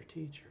master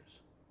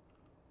teachers.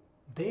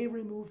 They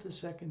remove the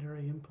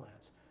secondary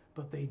implants,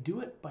 but they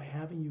do it by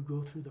having you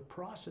go through the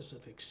process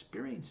of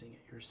experiencing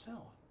it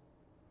yourself.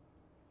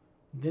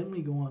 Then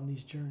we go on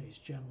these journeys,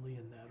 generally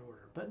in that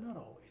order, but not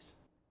always.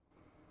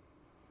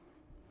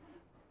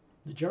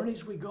 The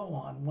journeys we go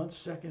on, once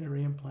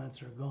secondary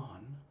implants are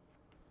gone,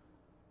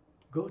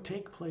 go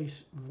take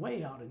place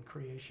way out in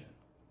creation,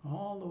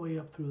 all the way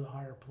up through the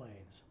higher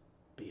planes,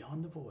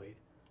 beyond the void,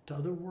 to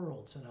other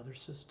worlds and other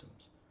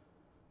systems.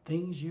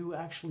 Things you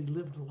actually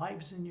lived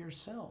lives in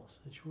yourselves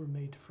that you were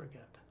made to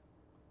forget.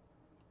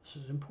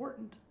 This is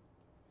important.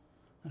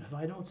 And if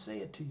I don't say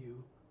it to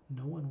you,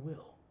 no one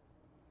will.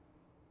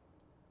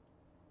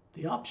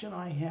 The option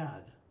I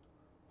had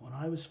when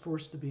I was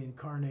forced to be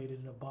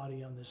incarnated in a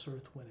body on this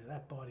earth when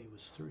that body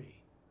was 3,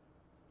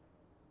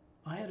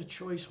 I had a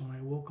choice when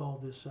I woke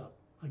all this up,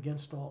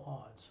 against all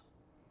odds,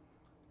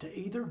 to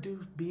either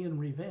be in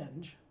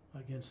revenge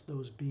against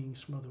those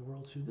beings from other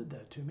worlds who did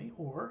that to me,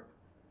 or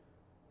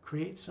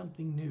create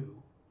something new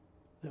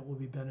that will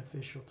be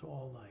beneficial to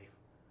all life.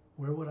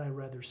 Where would I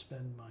rather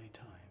spend my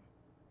time?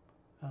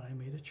 And I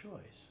made a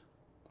choice.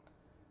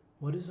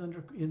 What is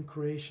in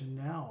creation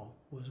now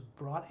was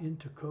brought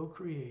into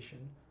co-creation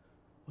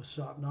with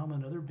Satnam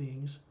and other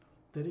beings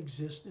that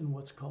exist in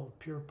what's called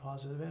pure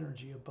positive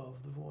energy above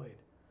the void,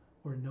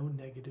 where no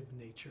negative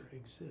nature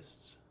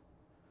exists.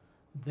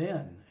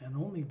 Then, and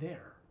only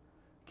there,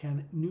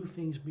 can new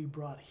things be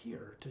brought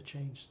here to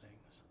change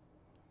things.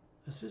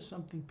 This is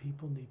something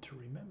people need to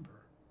remember.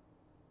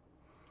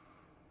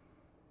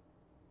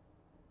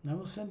 Now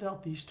we'll send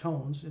out these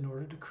tones in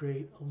order to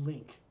create a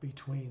link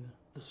between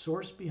the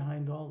source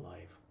behind all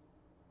life,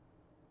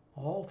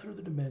 all through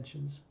the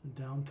dimensions and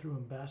down through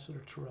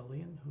Ambassador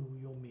Torellian, who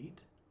you'll meet,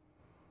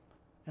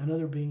 and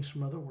other beings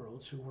from other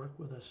worlds who work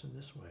with us in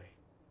this way.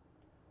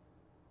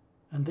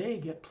 And they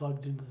get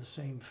plugged into the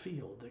same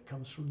field that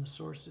comes from the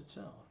source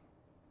itself.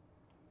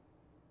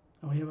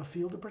 And we have a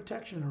field of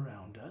protection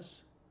around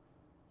us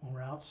when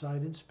we're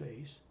outside in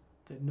space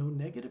that no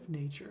negative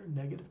nature,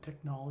 negative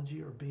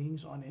technology, or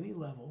beings on any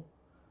level,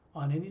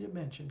 on any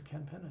dimension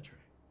can penetrate,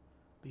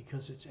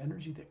 because it's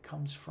energy that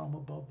comes from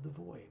above the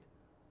void.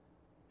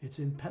 It's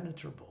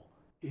impenetrable.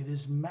 It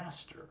is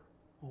master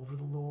over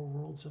the lower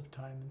worlds of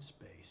time and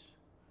space.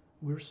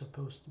 We're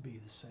supposed to be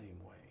the same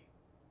way.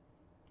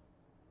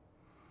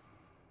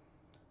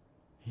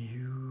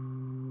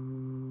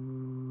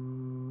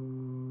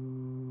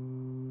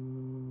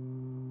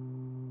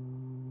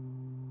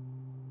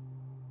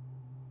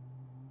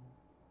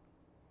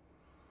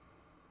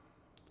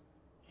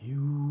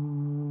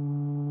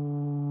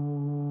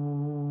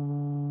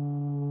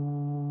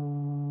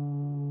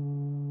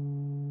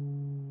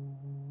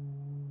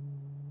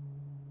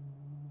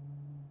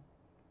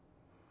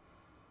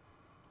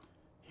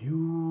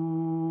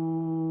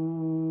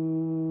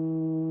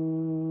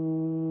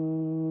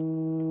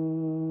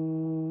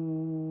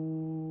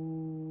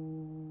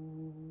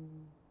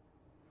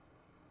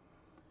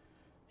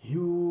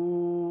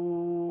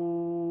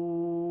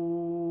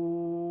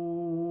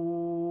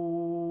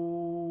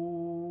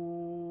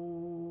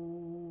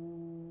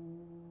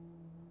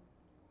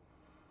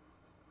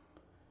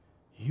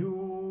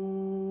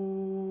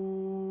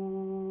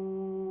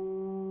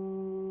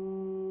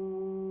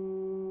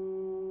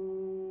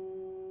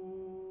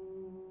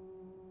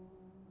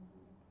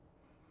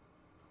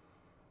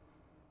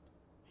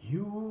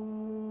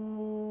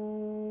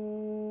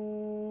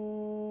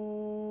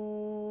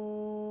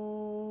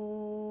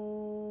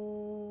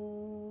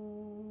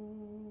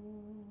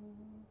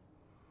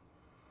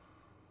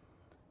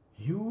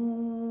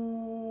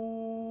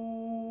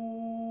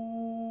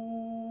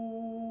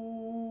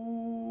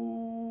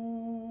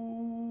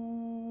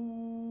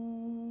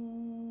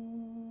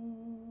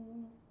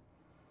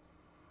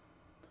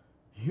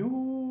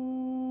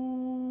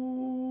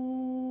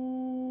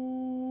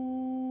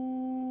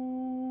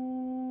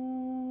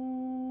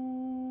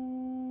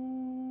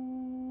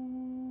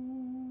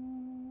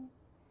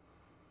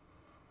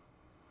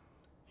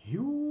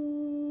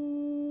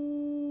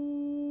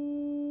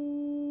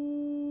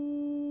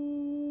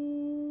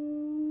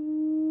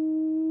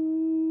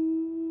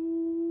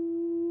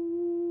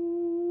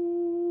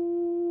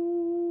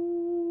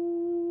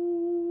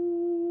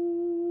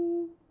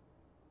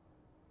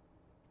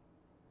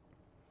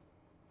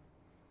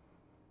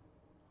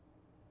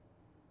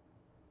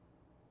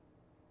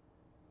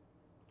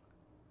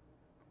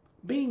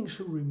 Beings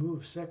who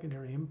remove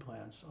secondary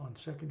implants on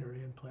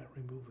secondary implant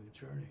removing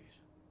journeys,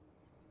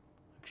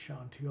 like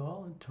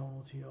Shantial and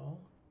Tonaltial,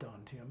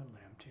 Dantium and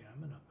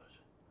Lamtium and others,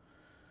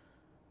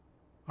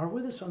 are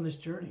with us on this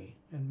journey,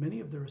 and many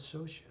of their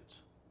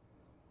associates,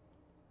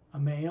 a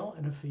male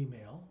and a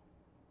female,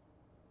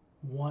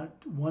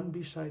 one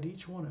beside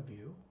each one of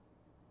you,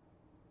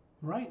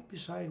 right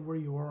beside where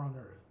you are on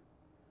Earth.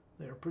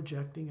 They're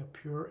projecting a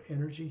pure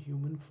energy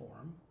human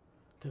form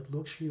that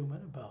looks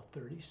human, about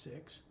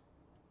 36,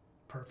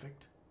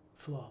 perfect,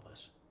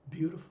 flawless,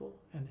 beautiful,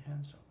 and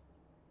handsome.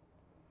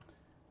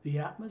 The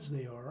atmas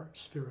they are,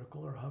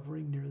 spherical, are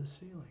hovering near the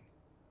ceiling.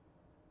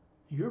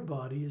 Your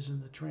body is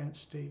in the trance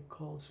state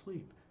called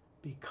sleep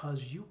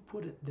because you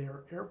put it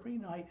there every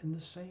night in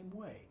the same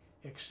way,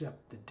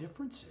 except the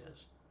difference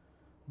is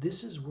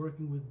this is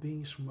working with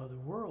beings from other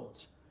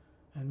worlds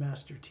and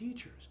master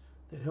teachers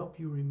that help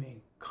you remain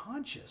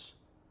conscious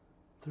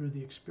through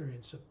the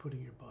experience of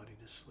putting your body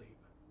to sleep.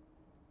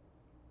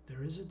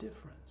 There is a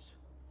difference.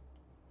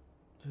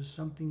 This is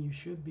something you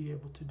should be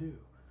able to do.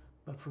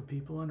 But for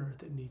people on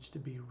Earth, it needs to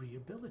be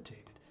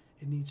rehabilitated.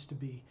 It needs to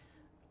be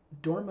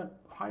dormant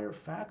higher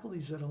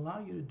faculties that allow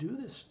you to do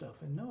this stuff.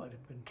 And no, it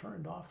had been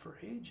turned off for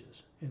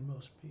ages in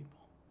most people.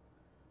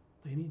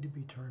 They need to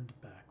be turned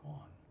back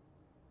on.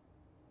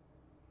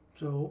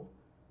 So,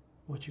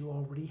 what you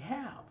already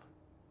have,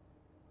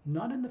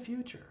 not in the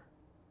future,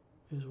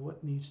 is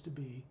what needs to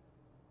be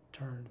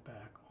turned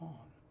back on.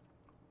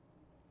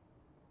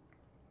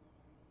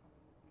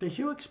 The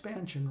hue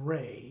expansion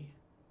ray,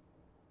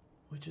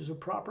 which is a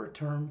proper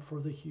term for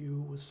the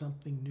hue with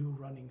something new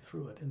running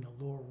through it in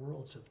the lower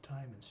worlds of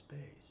time and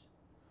space,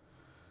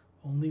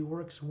 only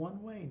works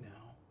one way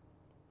now.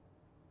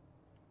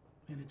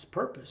 And its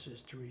purpose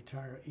is to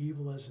retire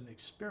evil as an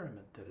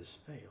experiment that has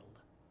failed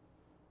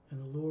in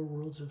the lower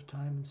worlds of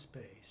time and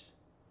space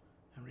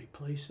and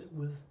replace it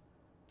with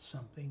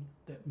something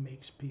that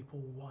makes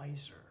people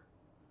wiser,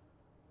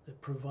 that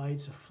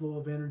provides a flow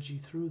of energy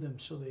through them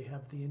so they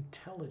have the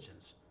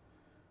intelligence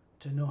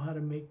to know how to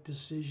make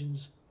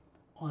decisions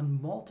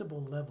on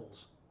multiple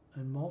levels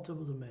and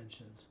multiple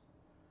dimensions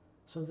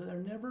so that they'll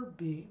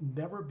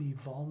never be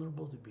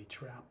vulnerable to be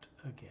trapped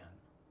again.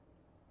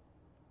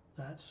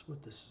 That's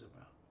what this is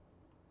about.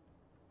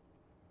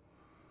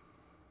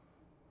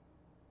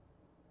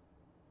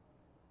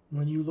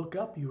 When you look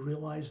up, you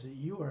realize that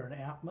you are an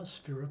atma,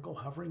 spherical,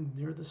 hovering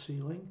near the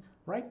ceiling,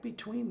 right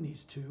between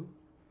these two.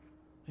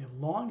 They have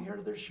long hair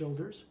to their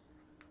shoulders.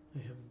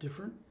 They have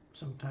different,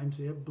 sometimes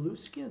they have blue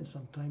skin,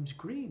 sometimes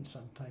green,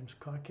 sometimes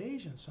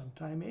Caucasian,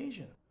 sometimes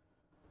Asian.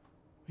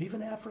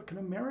 Even African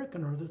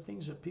American are the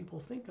things that people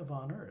think of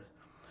on Earth.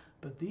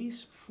 But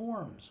these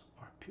forms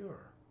are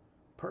pure,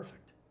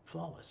 perfect,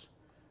 flawless.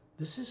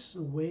 This is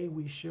the way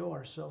we show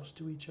ourselves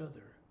to each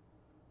other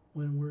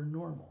when we're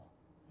normal,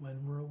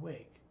 when we're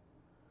awake.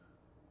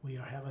 We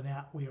are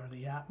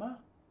the Atma.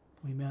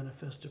 We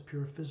manifest a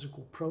pure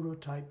physical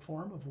prototype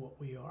form of what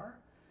we are,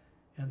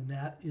 and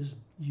that is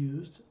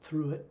used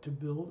through it to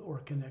build or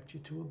connect you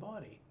to a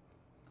body.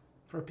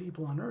 For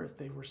people on Earth,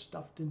 they were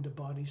stuffed into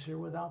bodies here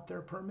without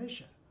their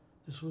permission.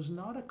 This was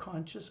not a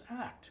conscious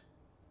act.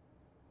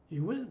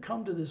 You wouldn't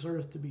come to this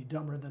earth to be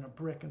dumber than a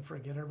brick and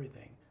forget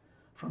everything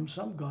from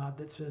some God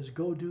that says,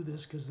 go do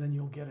this because then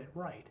you'll get it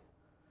right.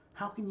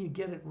 How can you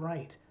get it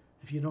right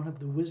if you don't have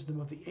the wisdom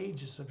of the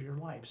ages of your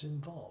lives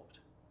involved?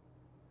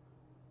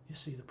 You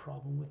see the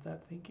problem with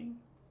that thinking?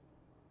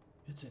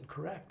 It's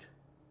incorrect.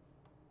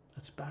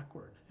 It's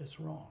backward. It's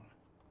wrong.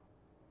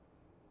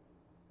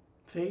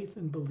 Faith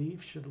and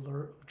belief should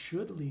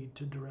lead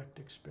to direct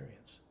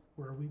experience,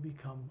 where we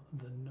become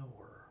the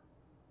knower.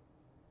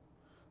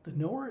 The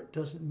knower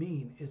doesn't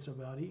mean it's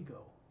about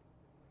ego.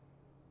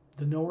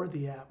 The knower,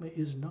 the Atma,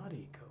 is not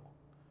ego.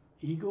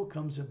 Ego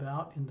comes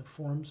about in the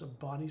forms of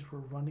bodies we're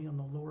running on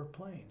the lower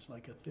planes,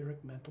 like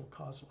etheric, mental,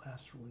 causal,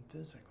 astral, and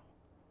physical.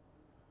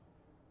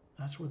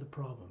 That's where the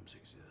problems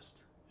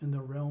exist, in the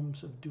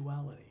realms of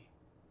duality.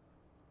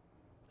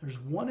 There's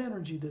one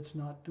energy that's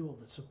not dual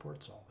that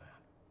supports all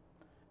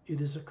that. It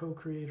is a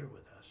co-creator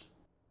with us,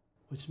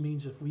 which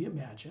means if we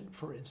imagine,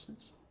 for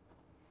instance,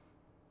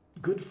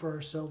 good for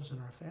ourselves and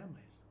our families,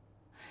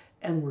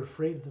 and we're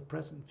afraid of the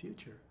present and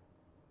future,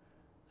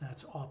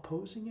 that's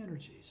opposing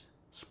energies,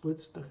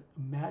 splits the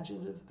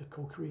imaginative, the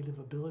co-creative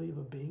ability of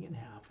a being in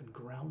half and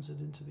grounds it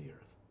into the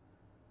earth.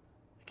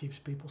 It keeps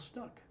people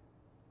stuck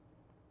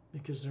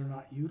because they're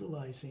not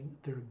utilizing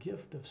their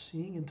gift of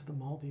seeing into the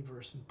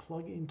multiverse and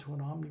plugging into an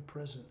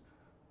omnipresent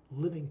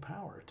living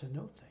power to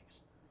know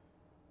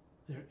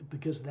things.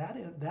 Because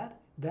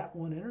that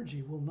one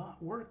energy will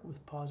not work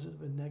with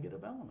positive and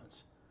negative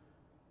elements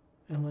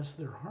unless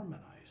they're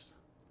harmonized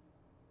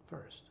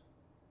first.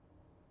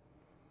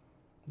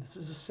 This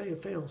is a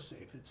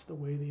fail-safe. It's the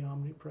way the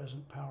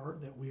omnipresent power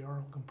that we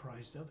are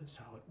comprised of is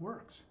how it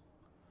works.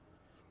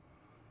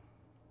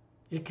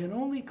 It can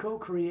only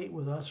co-create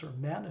with us or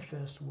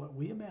manifest what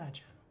we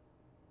imagine,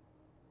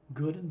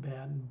 good and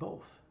bad and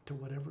both, to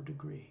whatever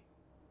degree.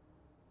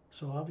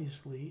 So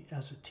obviously,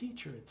 as a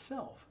teacher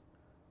itself,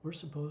 we're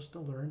supposed to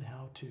learn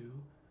how to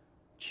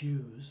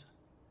choose,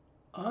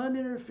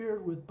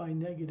 uninterfered with by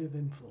negative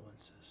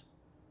influences,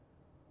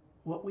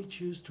 what we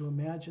choose to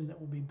imagine that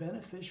will be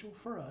beneficial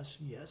for us,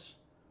 yes,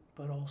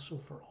 but also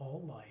for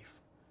all life,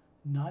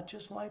 not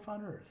just life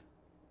on Earth,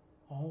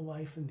 all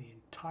life in the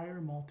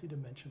entire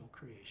multidimensional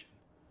creation,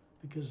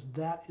 because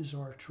that is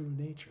our true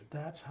nature.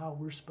 That's how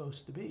we're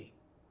supposed to be.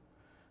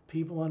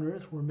 People on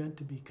Earth were meant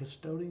to be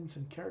custodians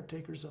and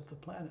caretakers of the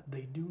planet.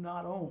 They do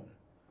not own.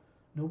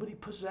 Nobody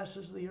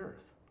possesses the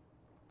Earth.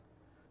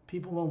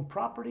 People own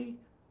property,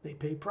 they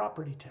pay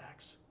property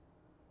tax.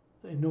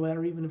 And no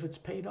matter even if it's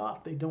paid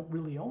off, they don't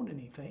really own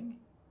anything.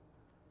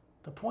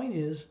 The point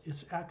is,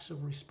 it's acts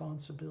of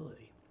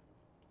responsibility.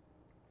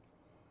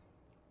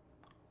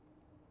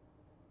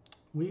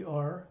 We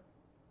are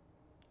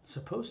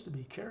supposed to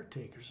be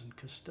caretakers and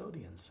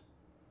custodians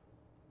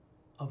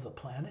of the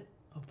planet,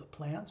 of the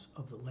plants,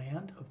 of the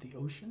land, of the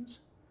oceans.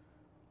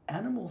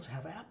 Animals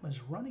have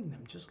atmas running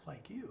them just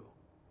like you.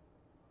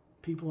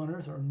 People on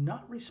Earth are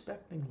not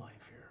respecting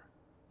life here.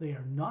 They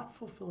are not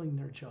fulfilling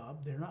their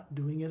job. They're not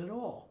doing it at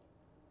all.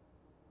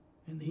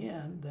 In the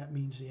end, that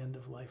means the end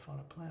of life on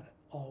a planet,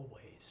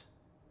 always.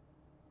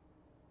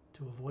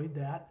 To avoid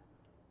that,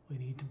 we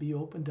need to be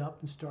opened up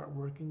and start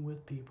working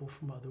with people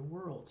from other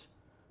worlds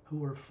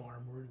who are far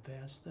more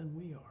advanced than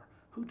we are,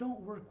 who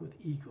don't work with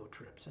ego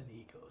trips and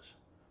egos.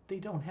 They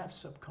don't have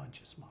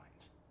subconscious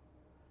minds.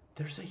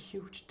 There's a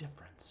huge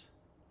difference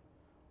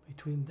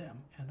between them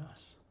and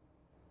us.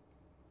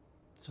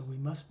 So we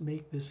must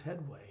make this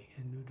headway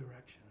in new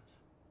directions.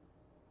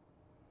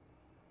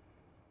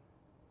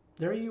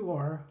 There you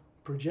are,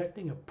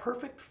 projecting a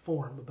perfect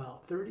form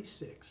about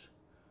 36.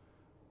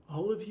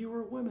 All of you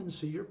are women,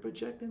 so you're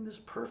projecting this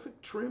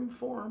perfect trim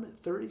form at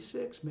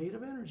 36, made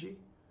of energy.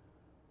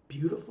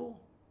 Beautiful,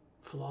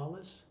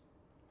 flawless.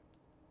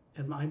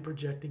 And I'm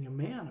projecting a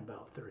man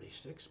about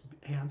 36,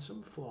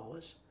 handsome,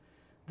 flawless.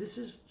 This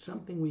is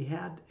something we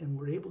had and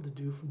were able to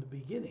do from the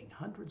beginning,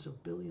 hundreds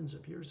of billions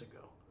of years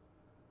ago,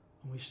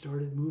 when we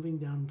started moving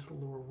down into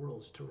the lower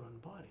worlds to run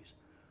bodies.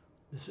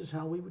 This is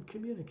how we would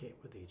communicate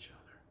with each other.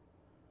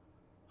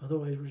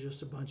 Otherwise, we're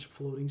just a bunch of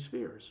floating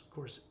spheres. Of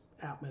course,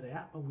 Atma to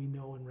Atma, we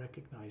know and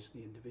recognize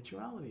the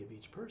individuality of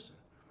each person.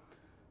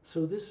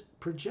 So this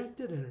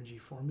projected energy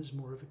form is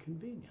more of a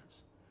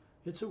convenience.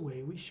 It's a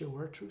way we show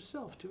our true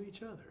self to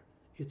each other.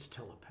 It's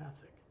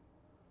telepathic.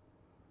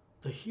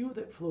 The hue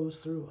that flows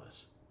through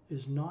us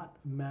is not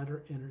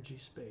matter, energy,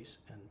 space,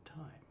 and time.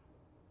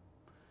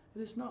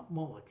 It is not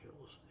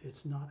molecules.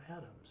 It's not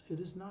atoms. It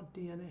is not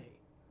DNA.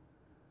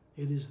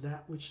 It is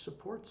that which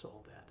supports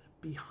all that,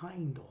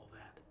 behind all that.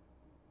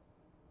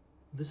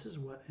 This is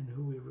what and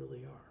who we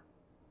really are.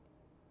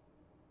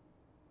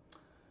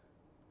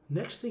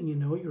 Next thing you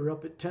know, you're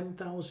up at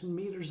 10,000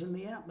 meters in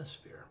the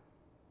atmosphere.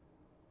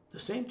 The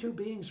same two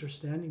beings are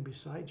standing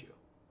beside you.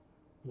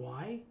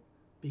 Why?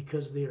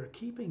 Because they are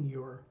keeping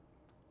your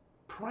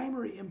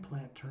primary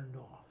implant turned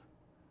off.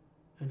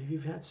 And if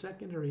you've had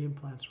secondary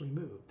implants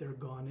removed, they're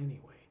gone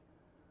anyway.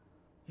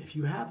 If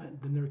you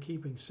haven't, then they're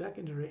keeping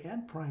secondary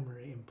and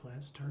primary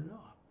implants turned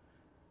off.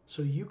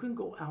 So you can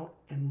go out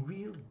and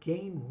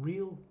gain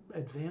real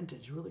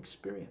advantage, real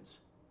experience.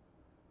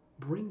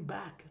 Bring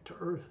back to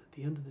Earth at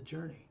the end of the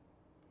journey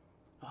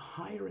a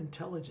higher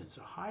intelligence,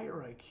 a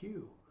higher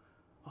IQ,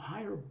 a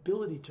higher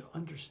ability to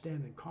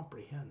understand and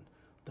comprehend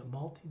the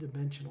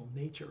multidimensional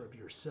nature of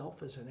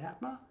yourself as an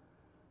Atma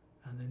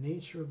and the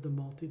nature of the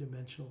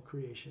multidimensional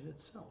creation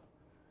itself.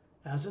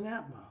 As an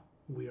Atma,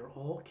 we are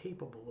all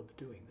capable of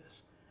doing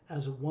this.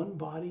 As a one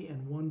body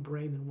and one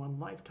brain in one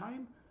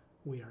lifetime,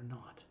 we are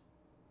not.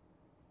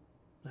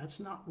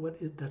 That's not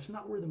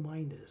where the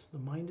mind is. The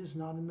mind is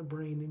not in the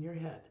brain in your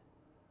head.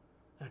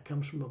 That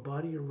comes from a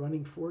body you're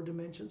running 4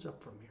 dimensions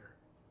up from here.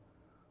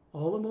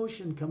 All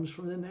emotion comes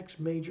from the next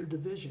major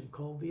division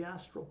called the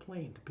astral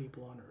plane to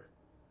people on Earth,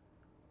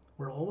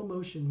 where all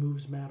emotion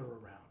moves matter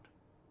around,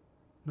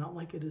 not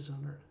like it is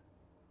on Earth.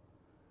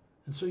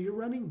 And so you're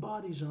running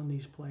bodies on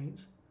these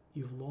planes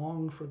you've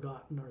long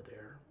forgotten are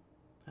there,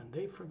 and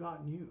they've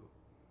forgotten you.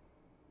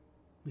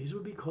 These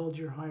would be called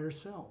your higher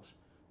selves.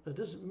 That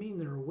doesn't mean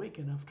they're awake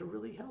enough to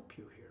really help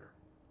you here.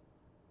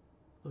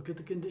 Look at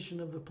the condition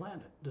of the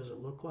planet. Does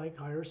it look like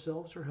higher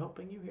selves are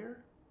helping you here?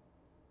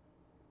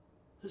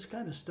 This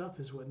kind of stuff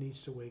is what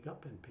needs to wake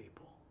up in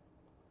people.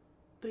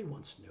 They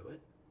once knew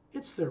it.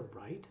 It's their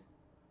right.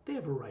 They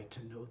have a right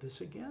to know this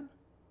again.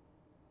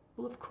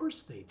 Well, of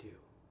course they do.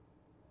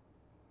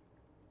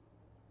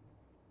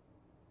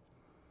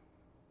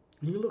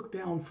 When you look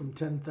down from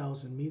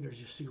 10,000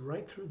 meters, you see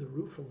right through the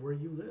roof of where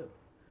you live.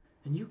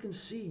 And you can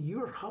see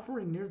you're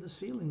hovering near the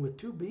ceiling with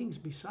 2 beings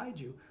beside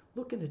you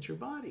looking at your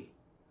body.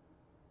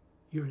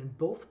 You're in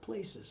both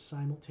places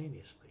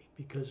simultaneously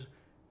because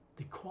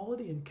the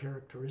quality and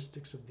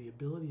characteristics of the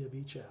ability of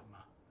each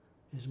Atma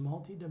is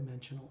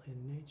multidimensional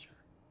in nature.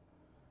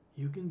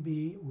 You can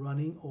be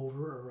running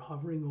over or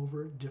hovering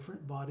over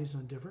different bodies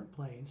on different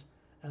planes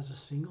as a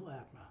single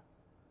Atma,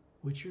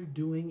 which you're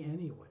doing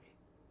anyway.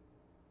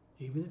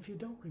 Even if you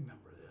don't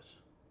remember this,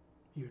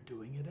 you're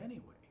doing it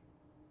anyway.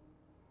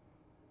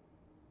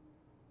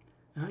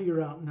 Now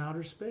you're out in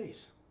outer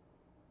space.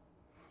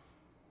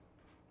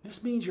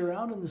 This means you're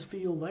out in this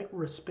field like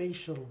where a space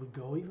shuttle would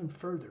go, even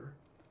further.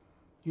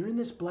 You're in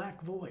this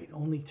black void,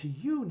 only to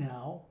you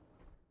now,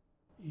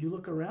 you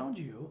look around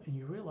you and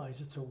you realize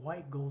it's a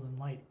white golden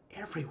light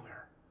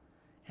everywhere.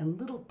 And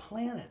little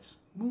planets,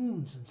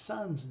 moons and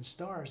suns and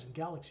stars and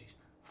galaxies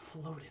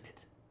float in it.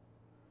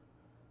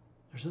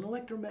 There's an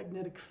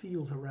electromagnetic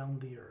field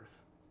around the Earth.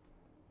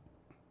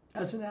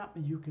 As an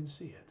atma, you can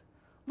see it.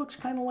 Looks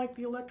kind of like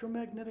the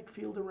electromagnetic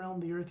field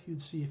around the Earth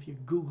you'd see if you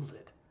Googled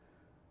it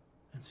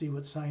and see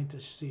what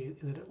scientists see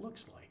that it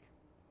looks like.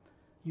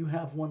 You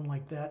have one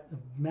like that,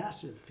 a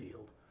massive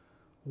field,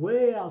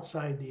 way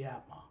outside the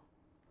atma.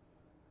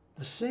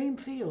 The same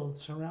field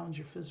surrounds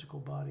your physical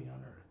body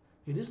on Earth.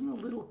 It isn't a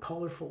little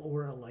colorful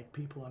aura like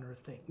people on Earth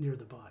think near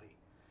the body.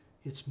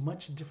 It's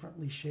much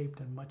differently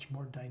shaped and much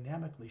more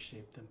dynamically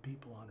shaped than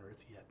people on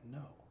Earth yet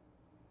know.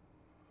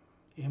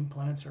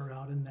 Implants are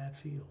out in that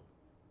field,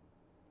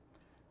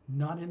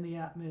 not in the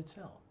atma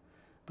itself.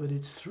 But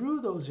it's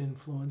through those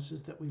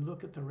influences that we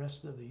look at the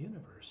rest of the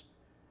universe.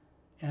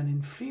 And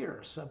in fear,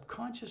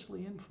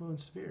 subconsciously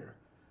influenced fear,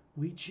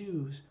 we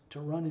choose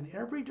to run in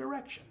every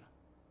direction,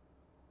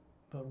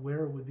 but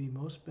where it would be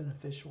most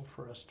beneficial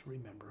for us to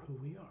remember who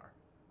we are.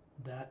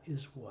 That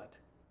is what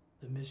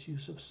the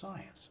misuse of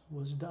science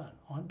was done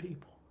on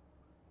people.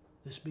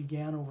 This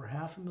began over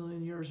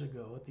 500,000 years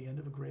ago at the end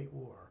of a great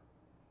war.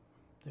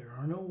 There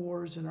are no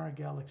wars in our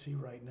galaxy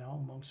right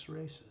now amongst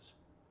races.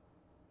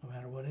 No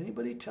matter what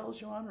anybody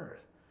tells you on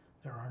Earth,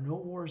 there are no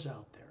wars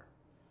out there.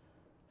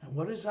 And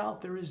what is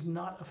out there is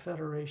not a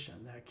federation.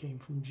 That came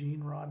from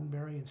Gene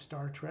Roddenberry and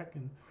Star Trek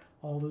and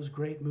all those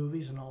great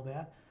movies and all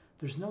that.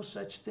 There's no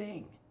such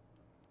thing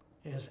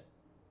as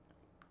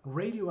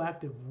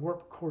radioactive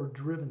warp core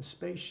driven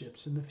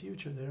spaceships in the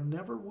future. There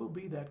never will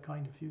be that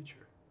kind of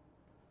future.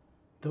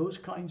 Those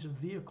kinds of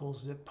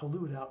vehicles that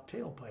pollute out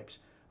tailpipes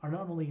are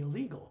not only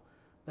illegal,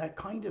 that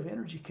kind of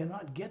energy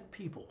cannot get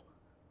people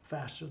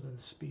faster than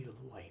the speed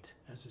of light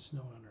as it's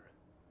known on Earth.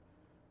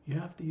 You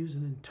have to use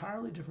an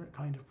entirely different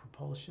kind of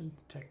propulsion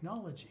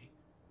technology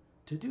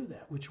to do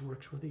that, which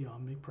works with the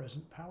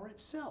omnipresent power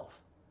itself.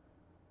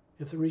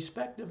 If the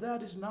respect of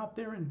that is not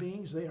there in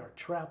beings, they are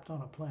trapped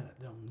on a planet.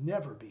 They'll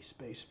never be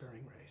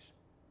spacefaring race,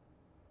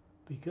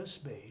 because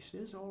space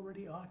is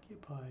already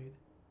occupied.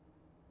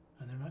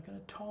 And they're not going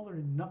to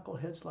tolerate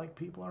knuckleheads like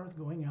people on Earth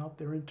going out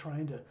there and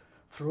trying to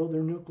throw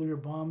their nuclear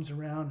bombs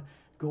around,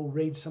 go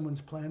raid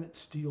someone's planet,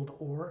 steal the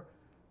ore.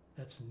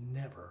 That's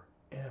never,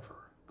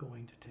 ever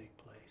going to take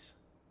place.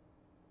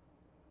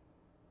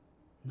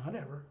 Not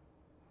ever.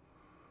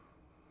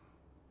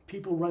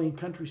 People running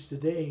countries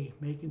today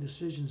making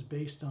decisions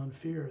based on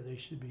fear they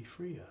should be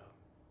free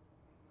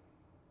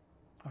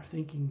of are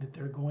thinking that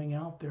they're going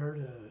out there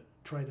to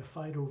try to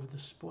fight over the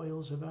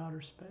spoils of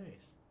outer space.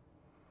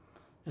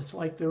 It's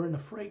like they're in a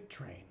freight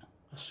train,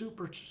 a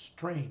super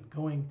train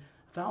going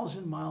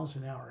 1,000 miles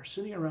an hour,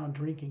 sitting around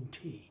drinking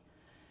tea.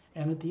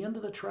 And at the end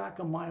of the track,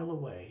 a mile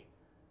away,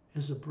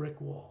 is a brick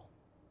wall.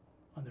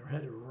 And they're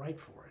headed right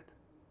for it.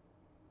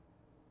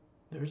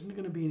 There isn't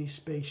going to be any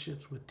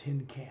spaceships with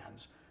tin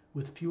cans,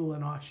 with fuel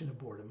and oxygen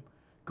aboard them,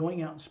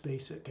 going out in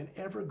space that can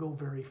ever go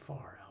very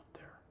far out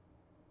there.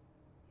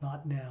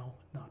 Not now,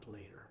 not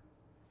later.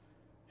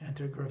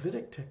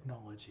 Antigravitic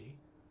technology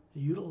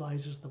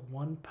utilizes the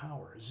one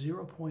power,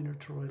 zero-point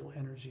toroidal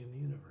energy in the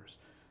universe.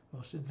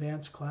 Most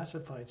advanced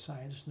classified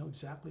scientists know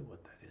exactly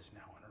what that is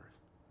now on Earth.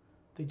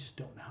 They just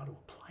don't know how to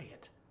apply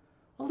it.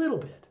 A little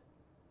bit.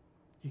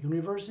 You can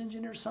reverse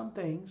engineer some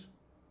things,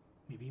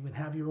 maybe even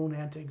have your own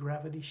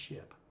anti-gravity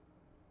ship.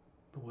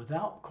 But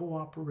without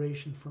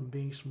cooperation from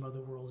beings from other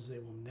worlds, they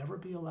will never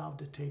be allowed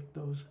to take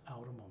those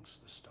out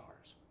amongst the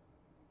stars.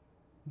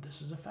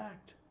 This is a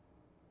fact.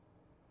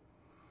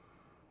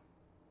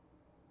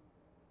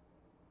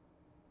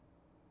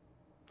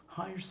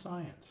 Higher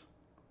science,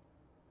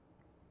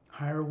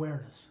 higher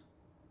awareness,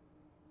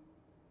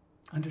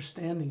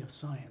 understanding of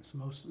science.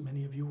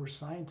 Many of you were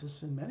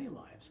scientists in many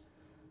lives.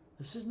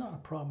 This is not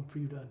a problem for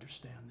you to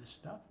understand this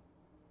stuff,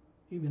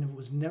 even if it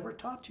was never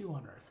taught to you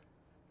on Earth,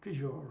 because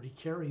you already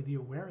carry the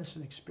awareness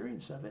and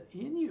experience of it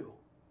in you.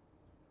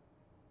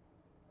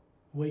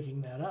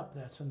 Waking that up,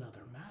 that's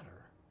another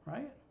matter,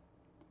 right?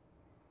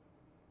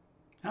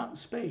 Out in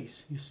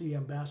space, you see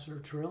Ambassador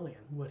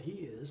Trillian. What he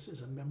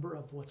is a member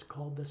of what's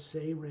called the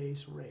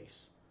Say-Rays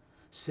race.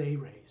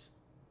 Say-Rays.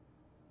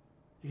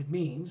 It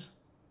means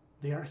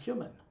they are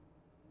human.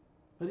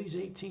 But he's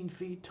 18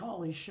 feet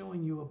tall. He's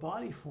showing you a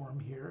body form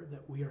here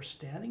that we are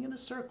standing in a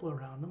circle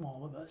around him,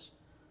 all of us,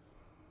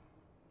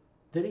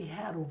 that he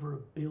had over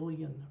 1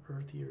 billion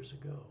Earth years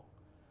ago.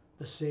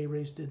 The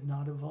Say-Rays did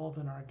not evolve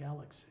in our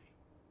galaxy.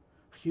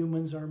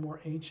 Humans are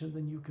more ancient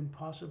than you can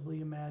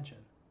possibly imagine.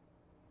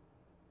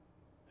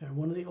 They're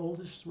one of the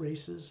oldest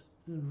races,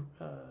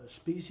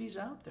 species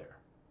out there.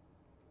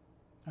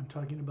 I'm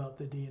talking about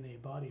the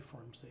DNA body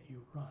forms that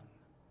you run.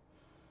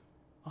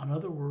 On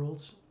other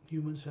worlds,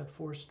 humans have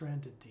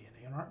 4-stranded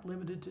DNA and aren't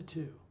limited to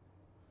 2.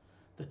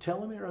 The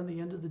telomere on the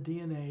end of the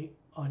DNA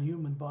on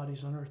human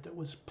bodies on Earth that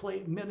was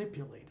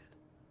manipulated.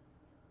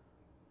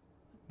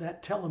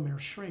 That telomere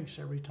shrinks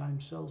every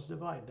time cells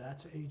divide.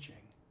 That's aging.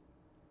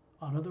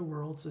 On other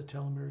worlds, the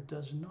telomere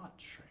does not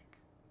shrink.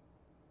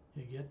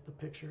 You get the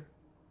picture?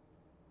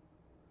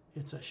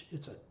 It's a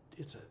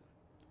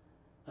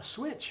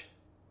switch.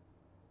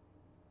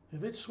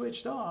 If it's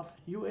switched off,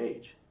 you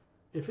age.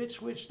 If it's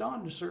switched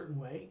on a certain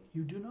way,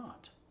 you do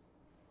not.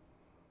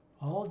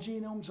 All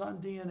genomes on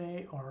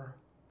DNA are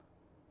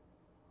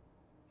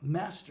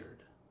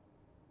mastered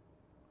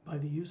by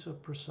the use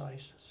of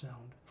precise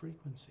sound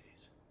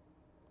frequencies.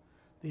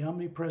 The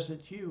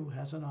omnipresent you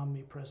has an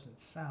omnipresent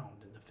sound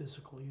in the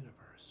physical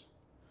universe.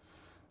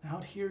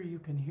 Out here you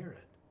can hear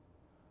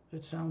it.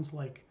 It sounds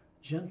like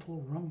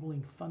gentle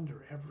rumbling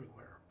thunder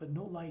everywhere, but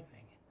no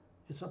lightning.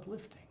 It's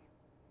uplifting,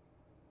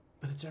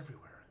 but it's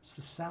everywhere. It's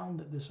the sound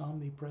that this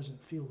omnipresent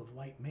field of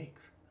light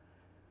makes.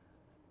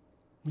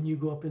 When you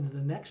go up into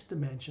the next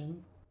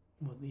dimension,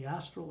 the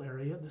astral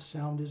area, the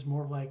sound is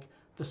more like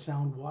the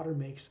sound water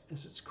makes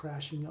as it's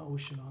crashing the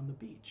ocean on the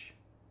beach.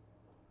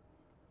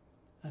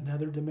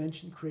 Another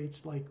dimension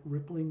creates like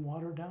rippling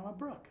water down a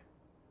brook.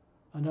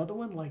 Another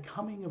one like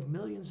humming of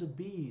millions of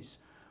bees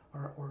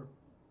or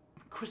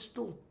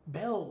crystal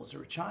bells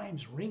or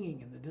chimes ringing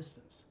in the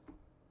distance.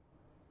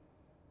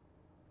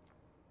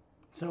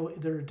 So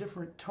there are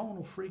different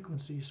tonal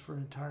frequencies for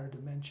entire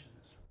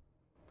dimensions.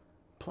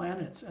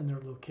 Planets and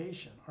their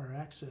location are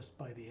accessed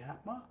by the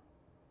Atma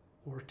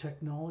or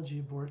technology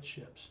aboard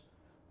ships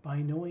by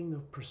knowing the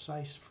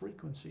precise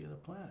frequency of the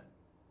planet.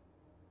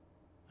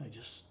 They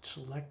just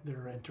select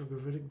their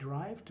antigravitic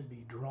drive to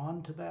be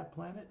drawn to that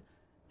planet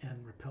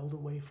and repelled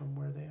away from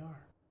where they are.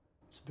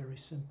 It's very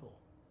simple.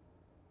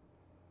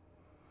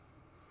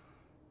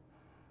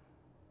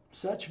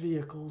 Such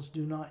vehicles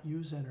do not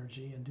use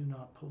energy and do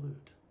not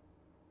pollute.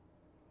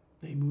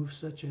 They move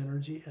such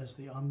energy as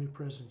the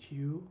omnipresent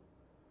hue,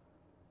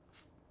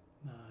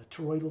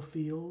 toroidal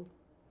field,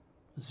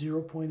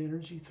 0-point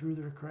energy through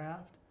their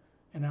craft,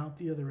 and out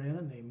the other end,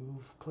 and they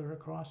move clear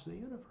across the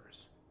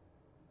universe.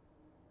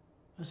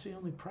 That's the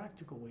only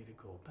practical way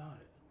to go about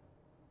it.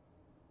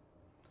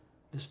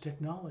 This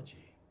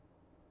technology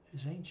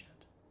is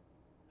ancient.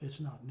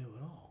 It's not new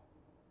at all.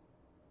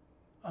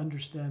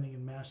 Understanding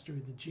and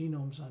mastering the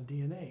genomes on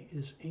DNA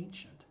is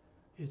ancient.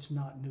 It's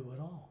not new at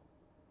all.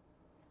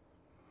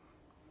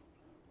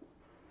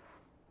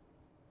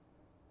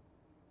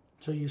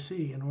 So you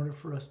see, in order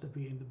for us to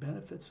be in the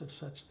benefits of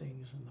such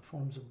things in the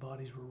forms of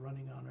bodies we're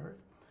running on Earth,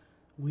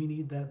 we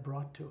need that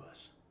brought to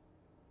us.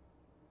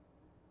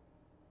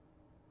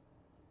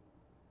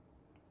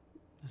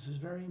 This is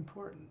very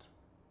important.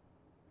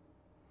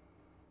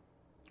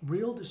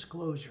 Real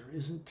disclosure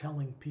isn't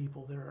telling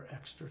people there are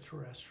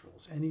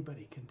extraterrestrials.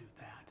 Anybody can do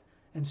that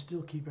and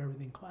still keep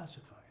everything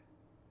classified.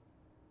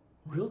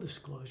 Real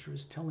disclosure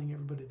is telling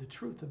everybody the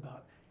truth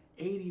about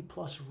 80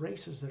 plus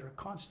races that are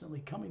constantly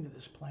coming to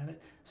this planet.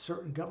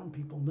 Certain government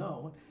people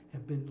know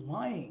have been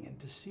lying and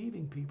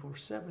deceiving people for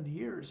 70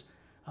 years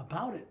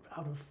about it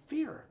out of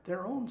fear,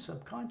 their own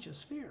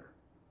subconscious fear.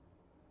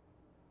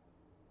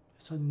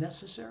 It's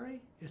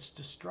unnecessary, it's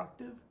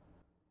destructive,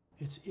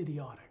 it's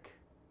idiotic.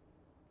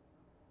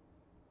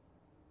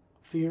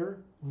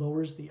 Fear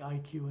lowers the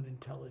IQ and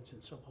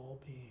intelligence of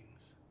all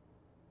beings.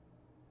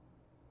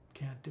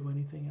 Can't do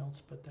anything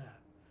else but that.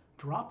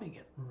 Dropping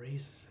it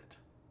raises it.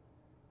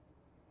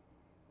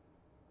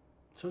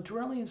 So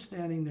Turellian's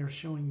standing there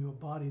showing you a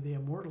body they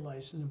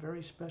immortalized in a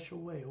very special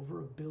way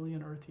over 1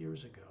 billion Earth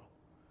years ago.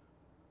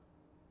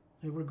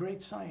 They were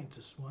great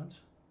scientists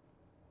once.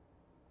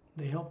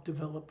 They helped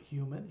develop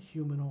human,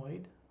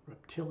 humanoid,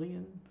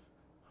 reptilian,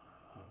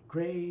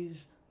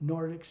 grays,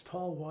 Nordics,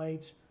 tall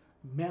whites,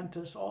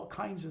 mantis, all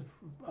kinds of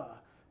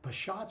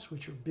Pashats,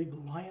 which are big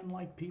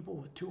lion-like people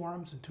with 2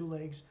 arms and 2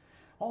 legs.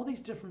 All these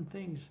different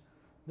things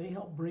they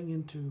helped bring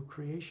into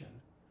creation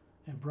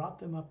and brought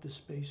them up to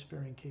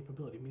spacefaring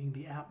capability, meaning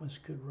the Atmas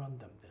could run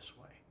them this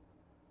way.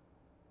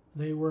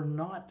 They were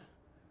not,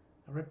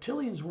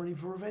 reptilians weren't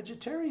even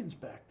vegetarians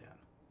back then.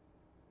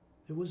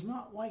 It was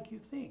not like you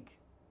think.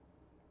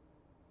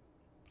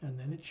 And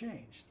then it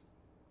changed.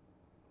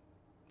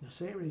 The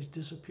Sayres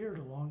disappeared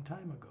a long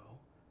time ago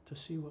to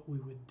see what we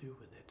would do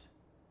with it.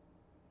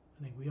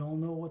 I think we all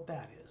know what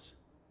that is.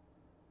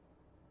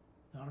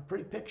 Not a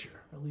pretty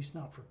picture, at least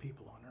not for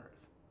people on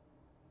Earth.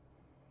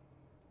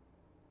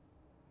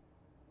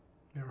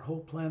 There are whole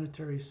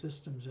planetary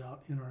systems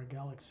out in our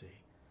galaxy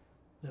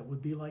that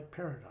would be like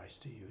paradise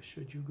to you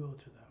should you go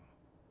to them.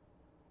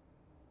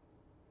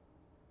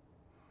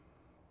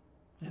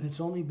 And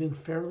it's only been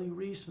fairly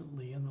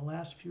recently, in the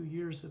last few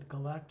years, that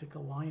Galactic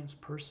Alliance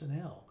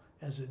personnel,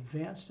 as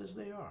advanced as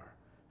they are,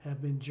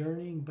 have been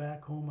journeying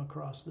back home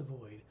across the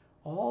void,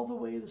 all the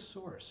way to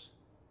Source,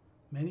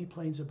 many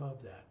planes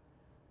above that,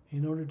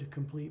 in order to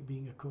complete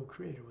being a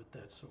co-creator with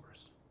that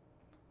Source.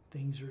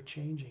 Things are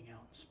changing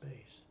out in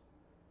space.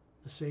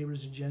 The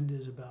Saber's agenda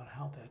is about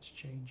how that's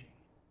changing.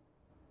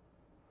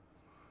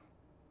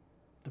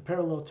 The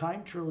Parallel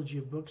Time trilogy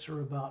of books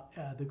are about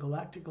the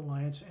Galactic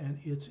Alliance and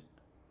its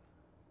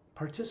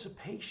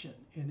participation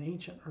in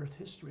ancient Earth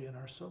history in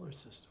our solar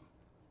system.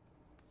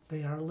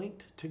 They are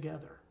linked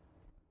together.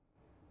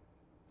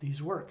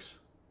 These works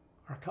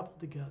are coupled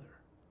together.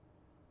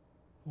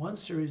 One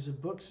series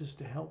of books is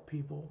to help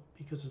people,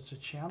 because it's a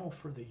channel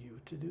for the you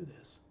to do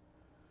this,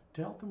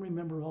 to help them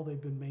remember all they've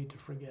been made to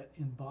forget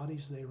in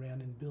bodies they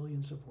ran in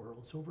billions of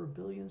worlds over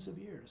billions of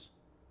years.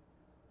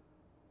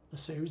 The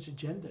series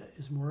agenda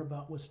is more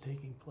about what's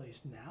taking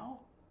place now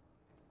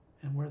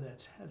and where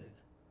that's headed.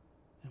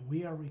 And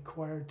we are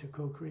required to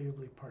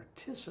co-creatively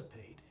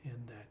participate in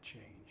that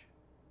change.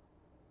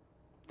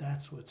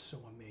 That's what's so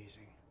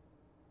amazing.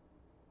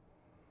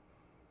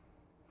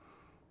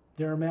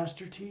 There are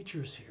master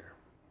teachers here.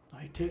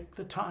 I take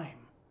the time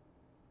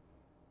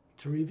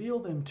to reveal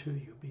them to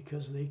you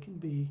because they can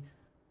be,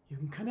 you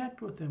can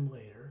connect with them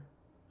later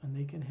and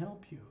they can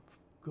help you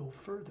go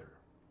further.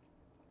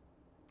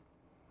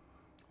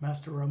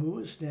 Master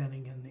Ramu is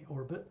standing in the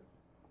orbit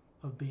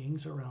of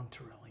beings around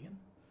Tyrellian.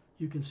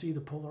 You can see the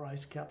polar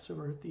ice caps of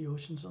Earth, the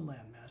oceans and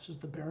land masses,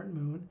 the barren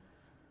moon,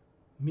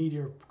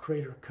 meteor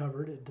crater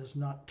covered. It does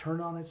not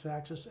turn on its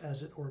axis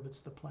as it orbits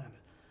the planet.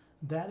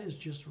 That is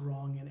just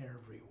wrong in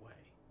every way.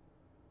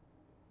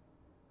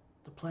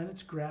 The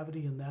planet's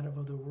gravity and that of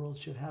other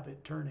worlds should have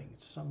it turning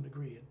to some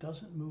degree. It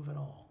doesn't move at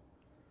all.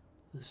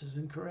 This is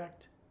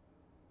incorrect.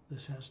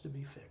 This has to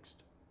be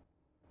fixed.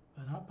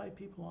 But not by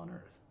people on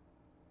Earth.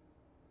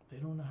 They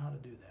don't know how to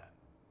do that.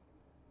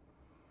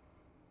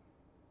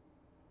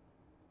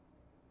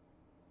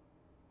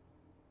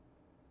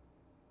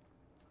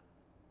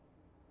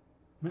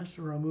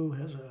 Master Ramu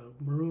has a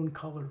maroon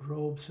colored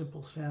robe,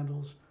 simple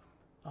sandals,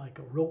 like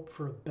a rope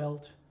for a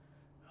belt,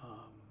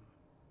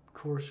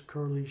 coarse,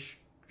 curly,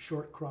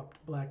 short cropped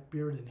black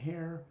beard and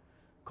hair,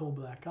 coal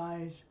black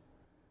eyes.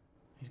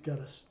 He's got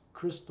a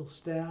crystal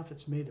staff.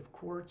 It's made of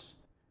quartz.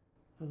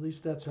 At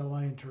least that's how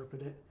I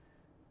interpret it.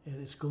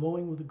 And it's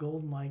glowing with a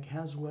golden light,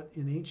 has what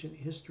in ancient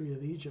history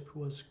of Egypt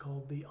was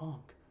called the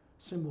Ankh,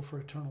 symbol for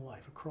eternal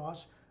life, a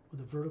cross with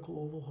a vertical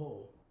oval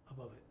hole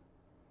above it.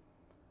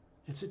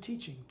 It's a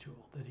teaching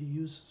tool that he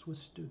uses with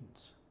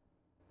students.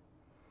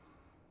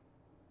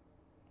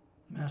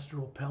 Master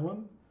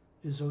Opelum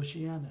is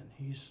Oceanan.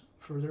 He's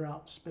further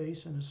out in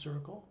space in a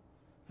circle,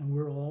 and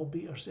we're all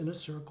in a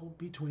circle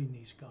between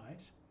these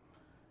guys.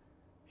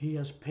 He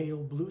has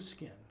pale blue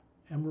skin,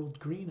 emerald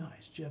green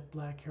eyes, jet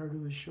black hair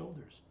to his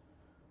shoulders,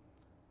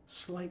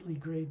 slightly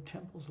grayed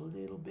temples a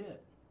little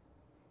bit.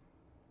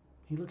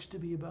 He looks to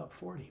be about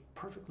 40,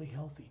 perfectly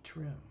healthy,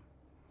 trim.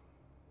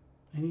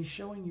 And he's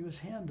showing you his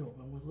hand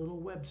open with little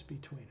webs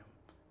between them.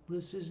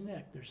 Lifts his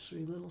neck. There's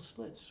 3 little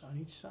slits on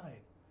each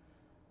side.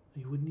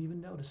 You wouldn't even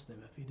notice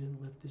them if he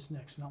didn't lift his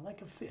neck. It's not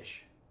like a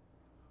fish.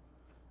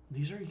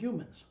 These are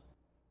humans.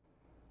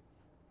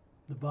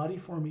 The body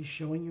form he's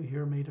showing you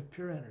here, made of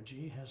pure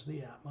energy, has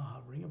the Atma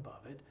hovering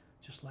above it,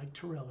 just like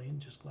Tyrellian,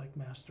 just like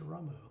Master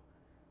Ramu,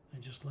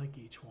 and just like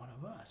each one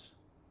of us.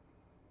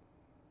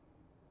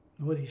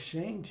 What he's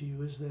saying to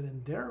you is that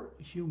in their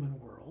human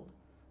world,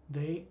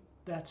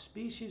 that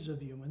species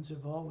of humans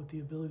evolved with the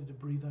ability to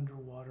breathe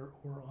underwater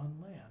or on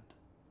land.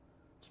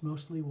 It's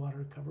mostly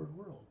water-covered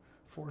world,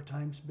 4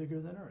 times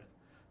bigger than Earth.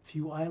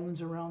 Few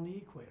islands around the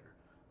equator,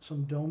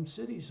 some domed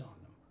cities on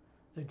them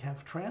that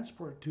have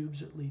transport tubes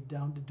that lead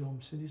down to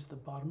domed cities at the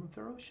bottom of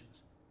their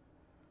oceans.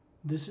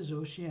 This is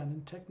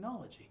Oceanian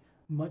technology.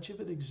 Much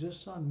of it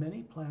exists on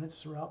many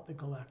planets throughout the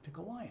Galactic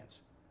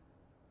Alliance.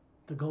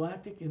 The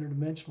Galactic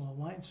Interdimensional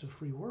Alliance of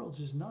Free Worlds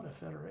is not a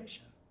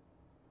federation.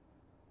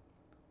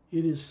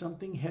 It is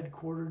something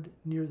headquartered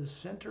near the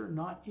center,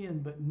 not in,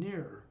 but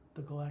near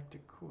the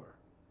galactic core,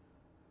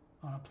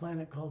 on a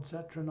planet called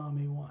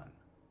Zetranami 1.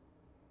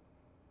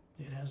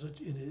 It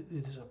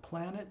is a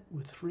planet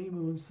with 3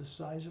 moons the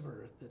size of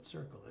Earth that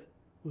circle it,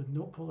 with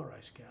no polar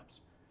ice caps,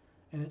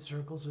 and it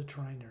circles a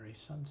trinary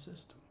sun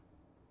system.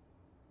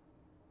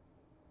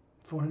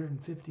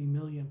 450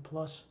 million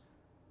plus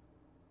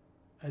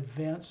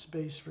advanced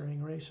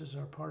spacefaring races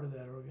are part of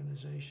that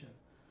organization,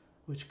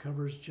 which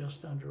covers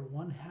just under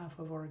 1/2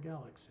 of our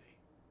galaxy.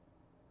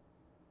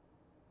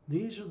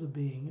 These are the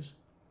beings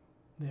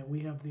that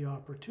we have the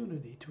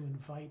opportunity to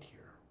invite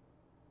here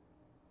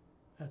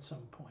at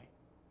some point.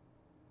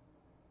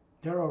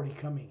 They're already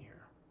coming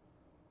here.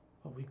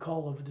 What we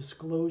call of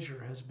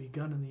disclosure has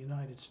begun in the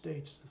United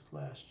States this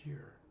last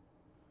year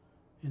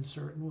in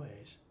certain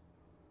ways,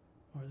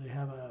 where they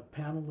have a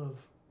panel of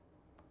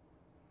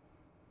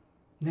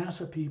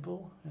NASA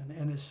people and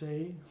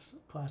NSA,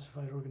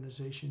 classified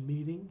organization,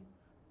 meeting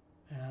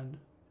and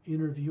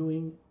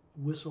interviewing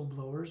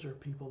whistleblowers or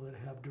people that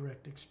have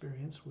direct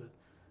experience with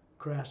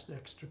crashed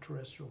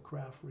extraterrestrial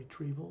craft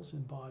retrievals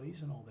in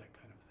bodies and all that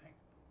kind of thing.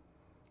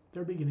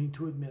 They're beginning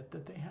to admit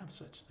that they have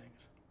such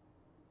things.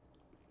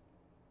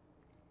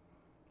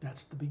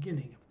 That's the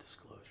beginning of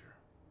disclosure.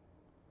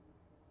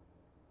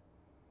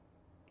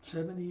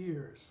 70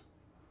 years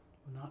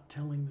of not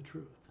telling the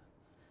truth.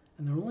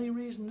 And the only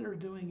reason they're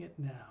doing it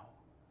now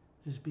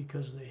is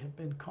because they have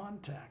been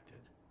contacted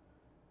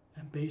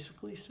and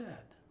basically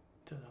said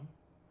to them,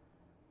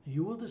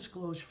 You will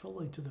disclose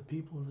fully to the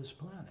people of this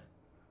planet.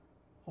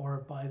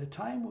 Or by the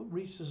time it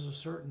reaches a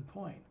certain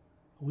point,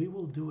 we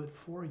will do it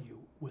for you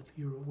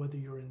whether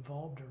you're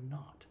involved or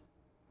not.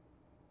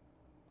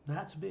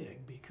 That's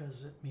big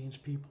because it means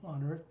people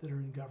on Earth that are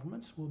in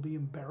governments will be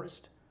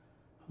embarrassed.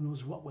 Who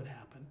knows what would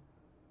happen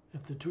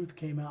if the truth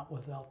came out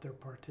without their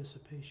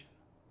participation.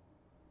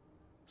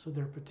 So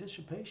their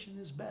participation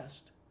is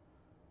best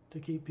to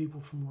keep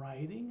people from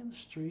rioting in the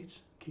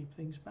streets, keep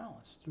things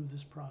balanced through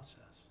this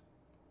process.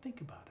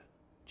 Think about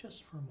it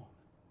just for a moment.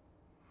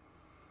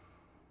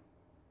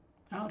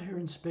 Out here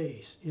in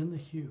space, in the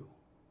hue,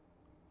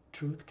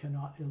 truth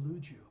cannot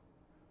elude you.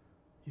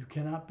 You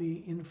cannot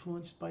be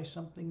influenced by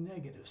something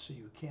negative, so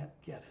you can't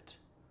get it.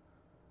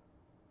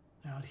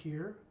 Out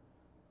here,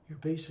 you're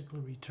basically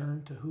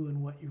returned to who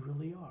and what you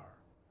really are.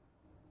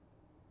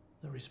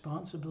 The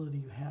responsibility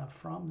you have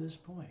from this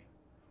point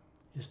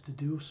is to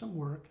do some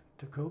work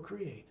to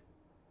co-create,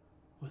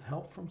 with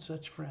help from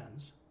such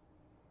friends,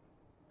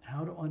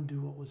 how to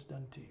undo what was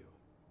done to you.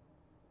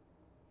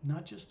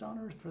 Not just on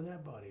Earth for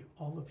that body,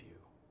 all of you.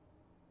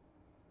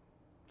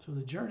 So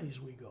the journeys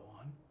we go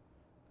on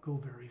go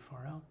very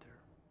far out there.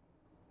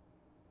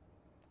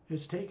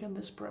 It's taken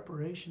this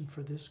preparation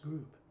for this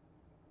group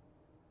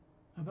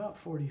about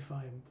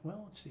 45,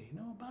 well, let's see,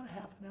 no, about a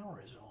half an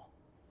hour is all.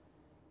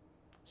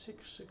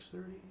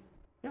 6:30,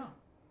 yeah,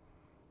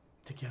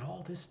 to get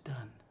all this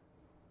done.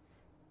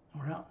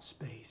 We're out in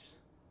space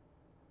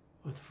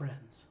with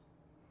friends,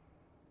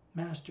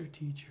 master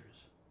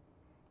teachers,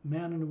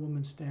 man and a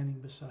woman standing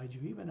beside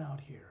you, even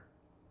out here.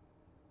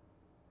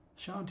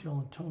 Chantal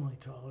and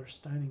Tonital are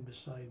standing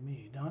beside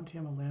me.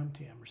 Dantiam and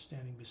Lamtiam are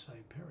standing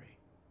beside Perry.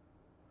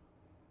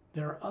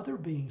 There are other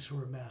beings who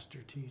are master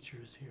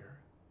teachers here.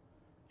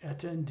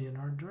 Etta and Din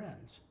are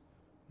Drens.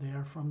 They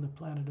are from the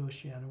planet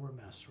Oceania where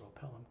Master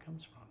Opelum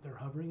comes from. They're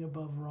hovering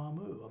above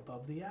Ramu,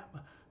 above the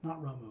Atma,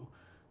 not Ramu,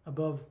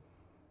 above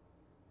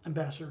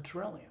Ambassador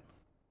Terrellian,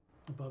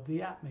 above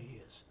the Atma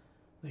he is.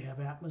 They have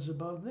Atmas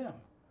above them.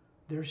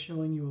 They're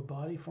showing you a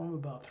body form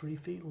about 3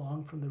 feet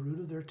long from the root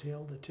of their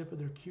tail, the tip of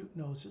their cute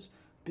noses,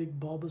 big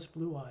bulbous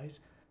blue eyes,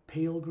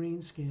 pale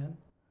green skin,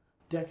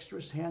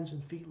 dexterous hands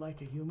and feet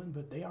like a human,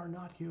 but they are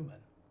not human.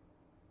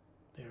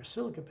 They are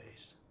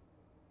silica-based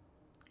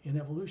in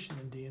evolution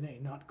and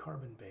DNA, not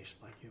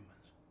carbon-based like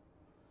humans.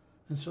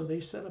 And so they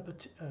set up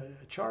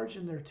a charge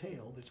in their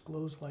tail that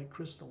glows like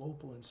crystal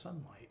opal in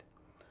sunlight.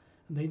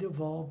 And they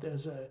evolved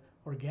as an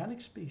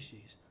organic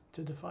species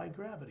to defy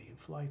gravity and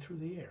fly through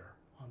the air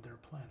on their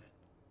planet.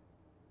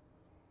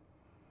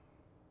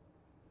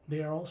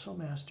 They are also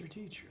master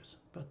teachers,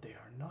 but they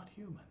are not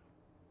human.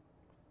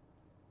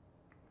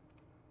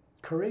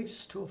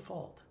 Courageous to a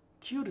fault,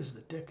 cute as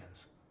the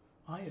dickens.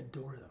 I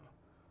adore them.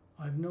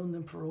 I've known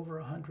them for over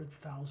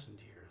 100,000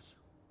 years.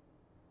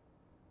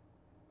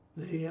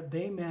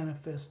 They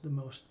manifest the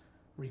most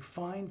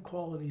refined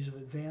qualities of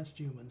advanced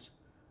humans,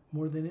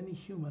 more than any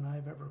human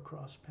I've ever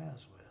crossed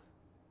paths with.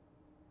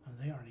 And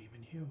they aren't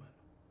even human.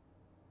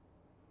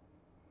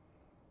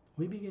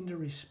 We begin to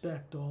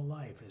respect all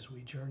life as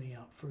we journey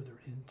out further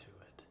into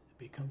it. It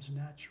becomes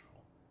natural.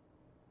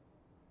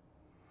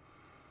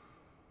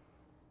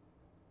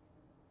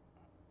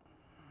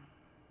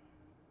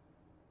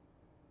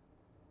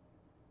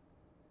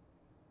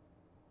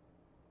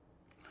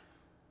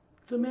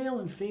 The male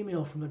and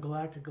female from the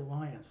Galactic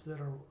Alliance that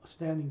are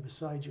standing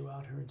beside you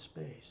out here in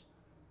space,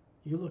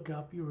 you look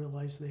up, you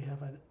realize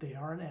they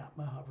are an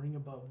Atma hovering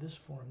above this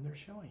form they're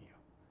showing you.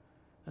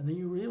 And then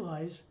you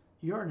realize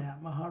you're an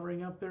Atma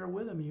hovering up there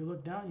with them. You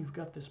look down, you've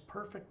got this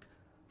perfect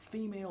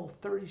female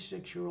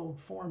 36-year-old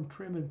form,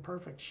 trim and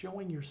perfect,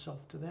 showing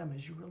yourself to them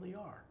as you really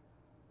are.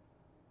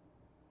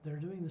 They're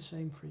doing the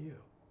same for you.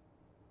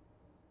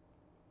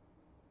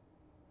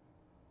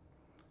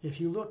 If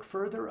you look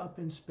further up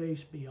in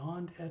space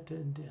beyond Etta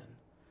and Din,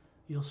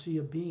 you'll see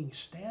a being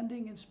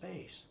standing in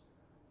space,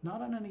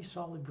 not on any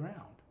solid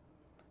ground.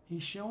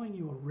 He's showing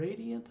you a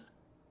radiant,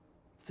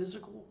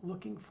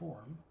 physical-looking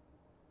form,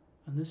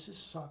 and this is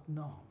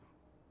Satnam.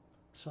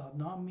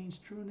 Satnam means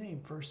true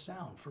name, first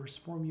sound, first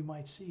form you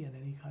might see in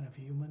any kind of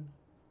human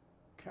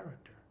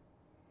character.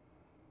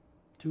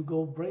 2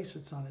 gold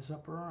bracelets on his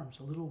upper arms,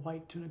 a little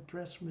white tunic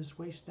dress from his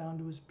waist down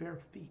to his bare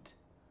feet,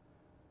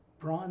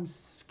 bronze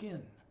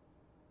skin,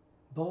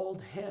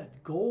 bald head,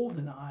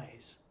 golden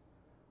eyes.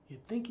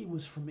 You'd think he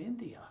was from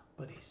India,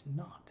 but he's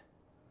not.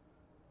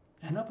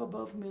 And up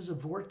above him is a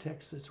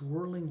vortex that's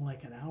whirling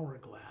like an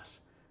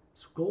hourglass.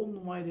 It's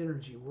golden white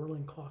energy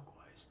whirling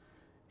clockwise.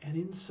 And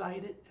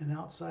inside it and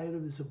outside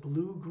of it is a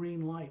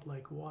blue-green light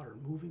like water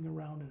moving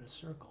around in a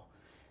circle.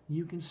 And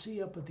you can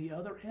see up at the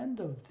other end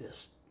of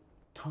this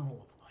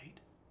tunnel of light,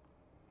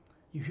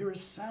 you hear a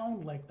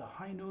sound like the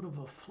high note of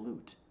a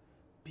flute,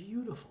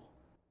 beautiful,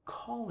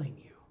 calling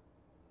you,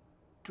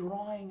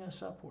 drawing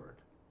us upward.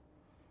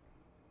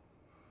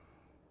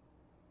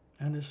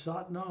 And as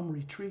Satnam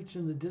retreats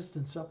in the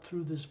distance up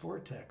through this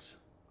vortex,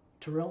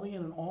 Terrellian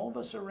and all of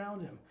us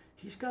around him,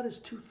 he's got his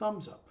 2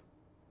 thumbs up.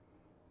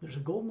 There's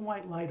a golden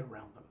white light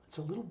around them. It's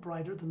a little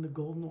brighter than the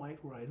golden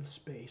white light of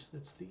space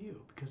that's the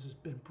you, because it's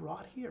been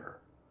brought here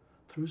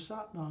through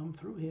Satnam,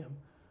 through him,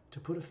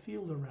 to put a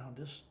field around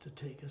us to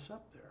take us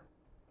up there.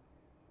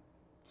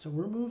 So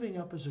we're moving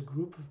up as a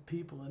group of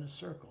people in a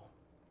circle,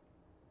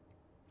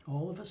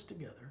 all of us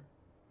together,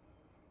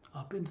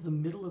 up into the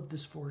middle of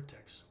this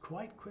vortex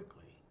quite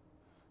quickly.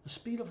 The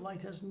speed of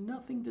light has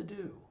nothing to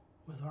do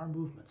with our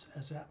movements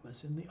as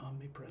Atmas in the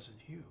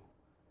omnipresent hue.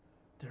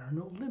 There are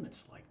no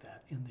limits like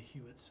that in the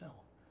hue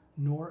itself,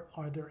 nor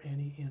are there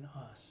any in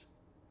us.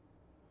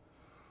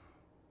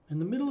 In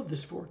the middle of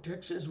this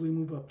vortex, as we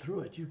move up through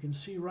it, you can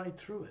see right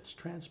through it. It's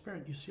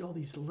transparent. You see all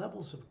these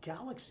levels of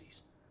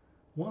galaxies,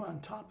 one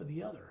on top of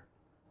the other,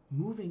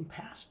 moving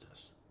past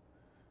us.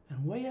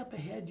 And way up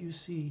ahead, you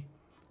see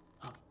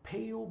a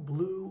pale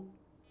blue,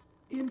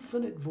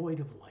 infinite void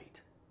of light.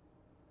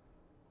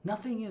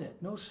 Nothing in it,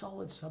 no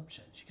solid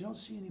substance. You don't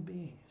see any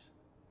beings.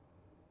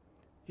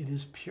 It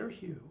is pure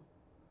hue.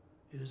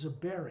 It is a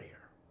barrier.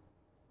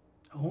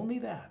 Only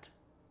that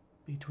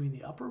between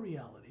the upper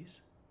realities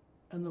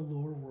and the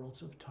lower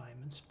worlds of time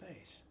and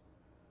space.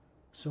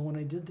 So when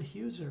I did the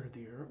hues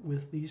earlier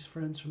with these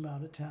friends from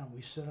out of town,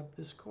 we set up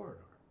this corridor.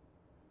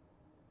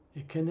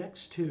 It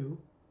connects to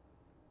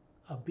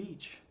a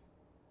beach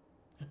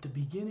at the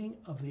beginning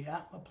of the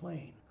Atma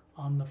plane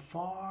on the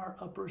far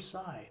upper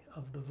side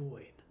of the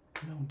void,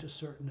 known to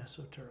certain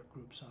esoteric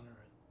groups on Earth.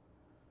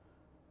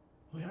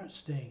 We aren't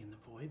staying in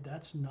the void.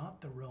 That's not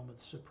the realm of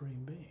the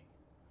Supreme Being.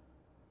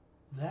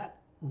 That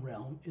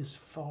realm is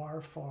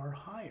far, far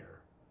higher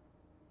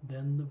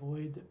than the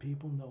void that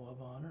people know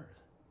of on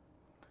Earth.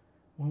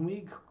 When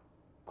we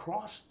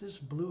cross this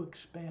blue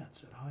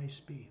expanse at high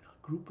speed,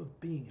 a group of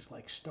beings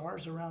like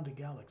stars around a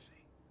galaxy,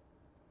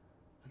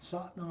 and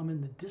Satnam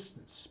in the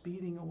distance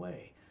speeding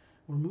away,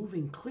 we're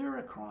moving clear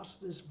across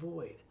this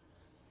void,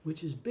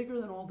 which is bigger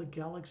than all the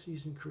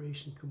galaxies in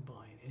creation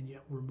combined, and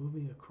yet we're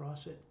moving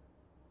across it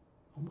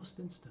almost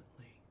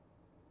instantly,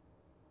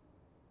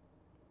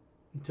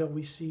 until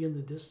we see in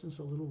the distance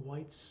a little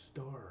white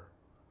star.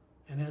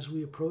 And as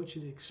we approach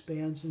it, it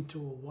expands into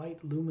a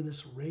white,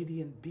 luminous,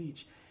 radiant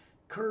beach,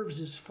 curves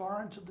as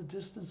far into the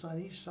distance on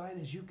each side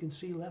as you can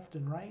see left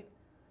and right,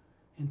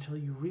 until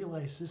you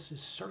realize this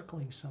is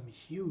circling some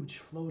huge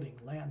floating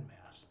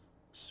landmass,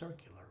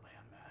 circular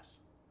landmass.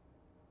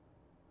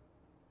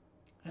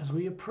 As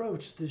we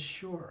approach this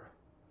shore,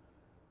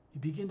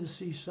 you begin to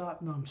see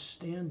Satnam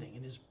standing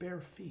in his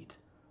bare feet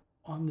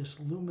on this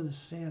luminous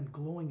sand,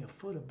 glowing a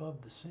foot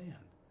above the sand.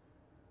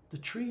 The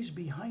trees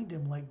behind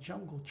him, like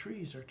jungle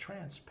trees, are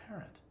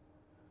transparent.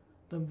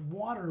 The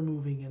water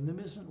moving in them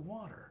isn't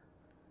water,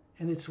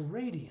 and it's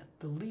radiant.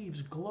 The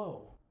leaves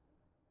glow.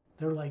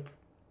 They're like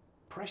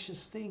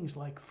precious things,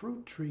 like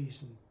fruit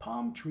trees and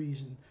palm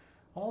trees and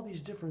all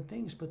these different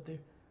things, but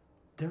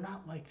they're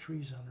not like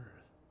trees on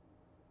Earth.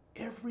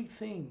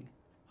 Everything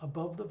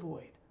above the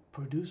void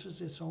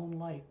produces its own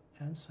light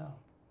and sound.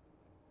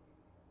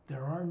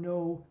 There are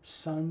no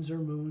suns or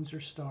moons or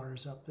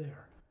stars up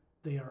there.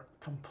 They are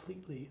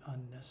completely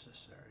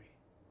unnecessary.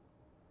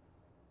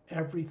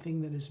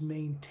 Everything that is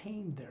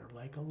maintained there,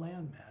 like a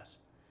landmass,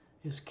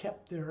 is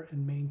kept there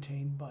and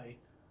maintained by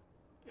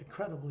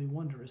incredibly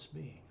wondrous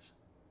beings.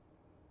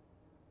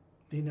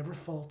 They never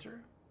falter.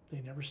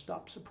 They never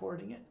stop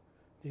supporting it.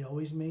 They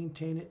always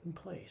maintain it in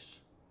place.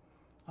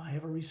 I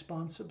have a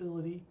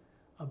responsibility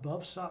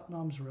above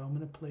Satnam's realm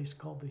in a place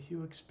called the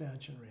Hue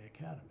Expansion Ray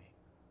Academy.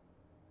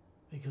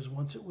 Because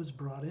once it was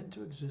brought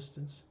into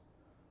existence,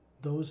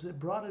 those that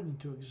brought it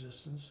into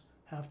existence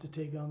have to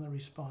take on the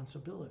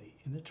responsibility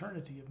in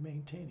eternity of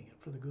maintaining it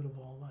for the good of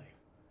all life.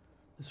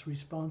 This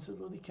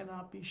responsibility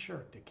cannot be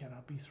shirked. It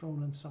cannot be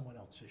thrown on someone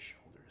else's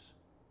shoulders.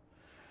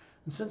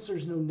 And since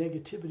there's no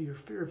negativity or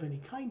fear of any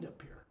kind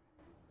up here,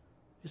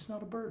 it's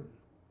not a burden.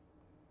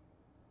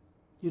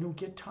 You don't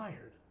get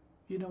tired.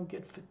 You don't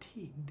get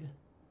fatigued.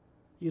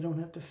 You don't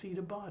have to feed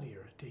a body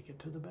or take it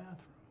to the bathroom.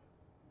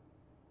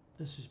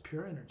 This is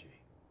pure energy.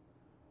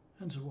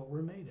 And this is what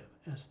we're made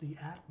of as the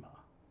Atma.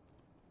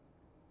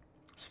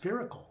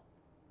 Spherical.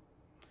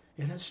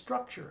 It has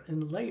structure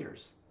and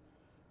layers.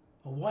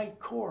 A white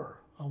core,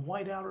 a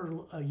white outer,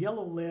 a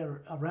yellow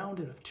layer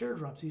around it of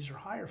teardrops. These are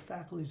higher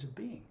faculties of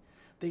being.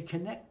 They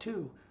connect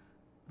to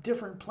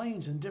different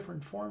planes and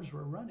different forms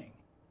we're running.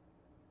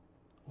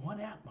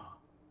 One Atma.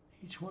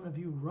 Each one of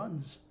you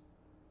runs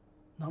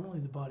not only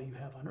the body you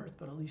have on Earth,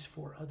 but at least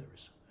 4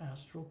 others.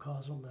 Astral,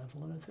 causal,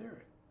 mental, and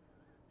etheric.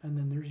 And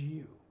then there's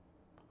you,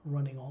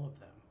 running all of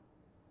them.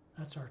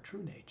 That's our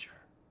true nature.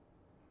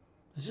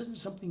 This isn't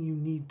something you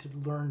need to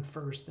learn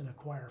first and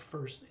acquire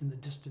first in the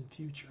distant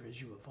future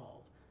as you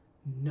evolve.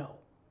 No.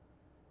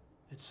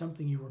 It's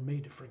something you were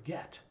made to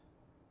forget.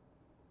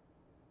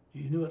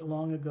 You knew it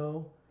long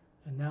ago,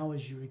 and now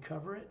as you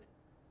recover it,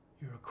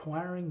 you're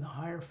acquiring the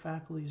higher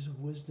faculties of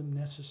wisdom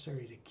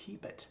necessary to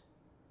keep it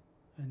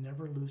and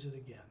never lose it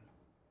again.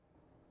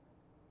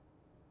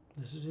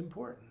 This is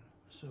important.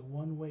 It's a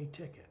one-way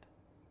ticket.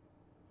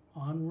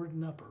 Onward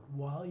and upward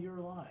while you're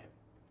alive.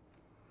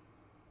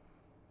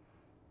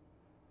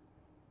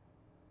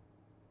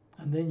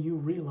 And then you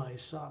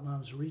realize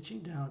Satnam's reaching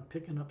down,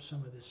 picking up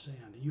some of this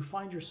sand. You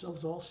find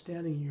yourselves all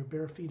standing in your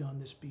bare feet on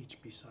this beach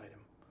beside him,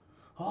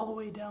 all the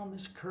way down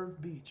this curved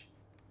beach.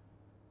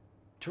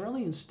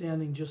 Turlian's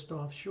standing just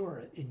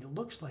offshore, and it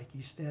looks like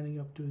he's standing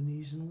up to his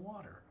knees in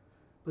water.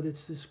 But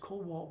it's this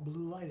cobalt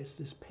blue light. It's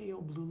this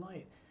pale blue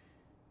light.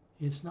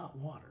 It's not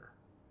water,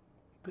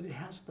 but it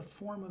has the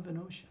form of an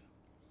ocean,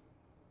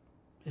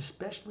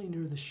 especially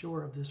near the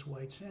shore of this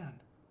white sand,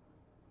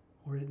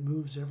 where it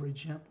moves ever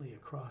gently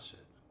across it,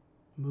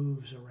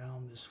 moves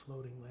around this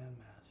floating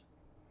landmass.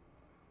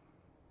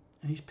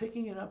 And he's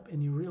picking it up,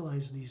 and you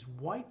realize these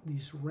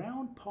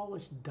round,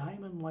 polished,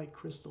 diamond-like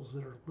crystals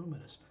that are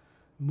luminous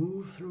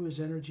move through his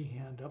energy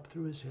hand, up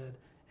through his head,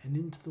 and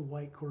into the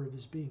white core of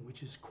his being,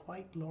 which is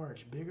quite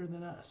large, bigger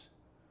than us.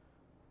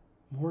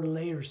 More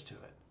layers to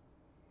it.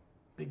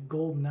 Big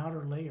golden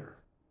outer layer.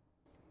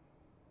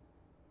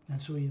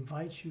 And so he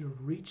invites you to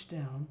reach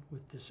down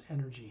with this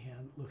energy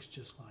hand, looks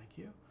just like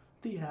you.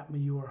 The Atma,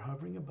 you are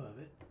hovering above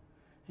it,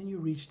 and you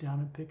reach down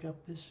and pick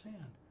up this sand.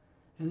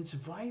 And it's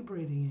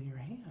vibrating in your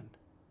hand.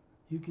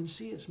 You can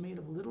see it's made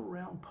of little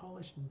round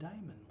polished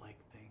diamond-like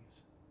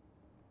things.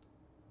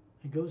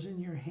 It goes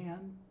in your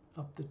hand,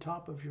 up the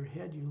top of your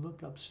head. You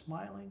look up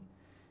smiling.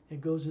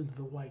 It goes into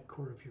the white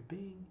core of your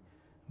being,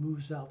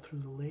 moves out through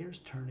the layers,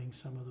 turning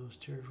some of those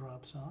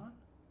teardrops on,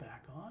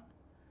 back on,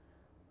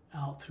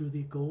 out through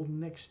the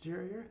golden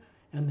exterior,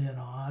 and then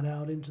on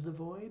out into the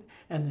void,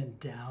 and then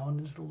down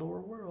into the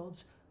lower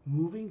worlds,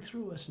 moving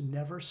through us,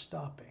 never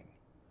stopping.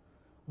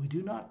 We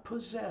do not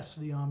possess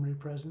the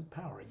omnipresent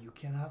power. You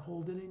cannot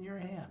hold it in your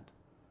hand.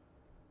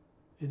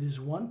 It is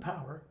one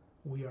power.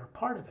 We are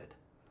part of it,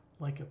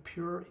 like a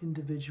pure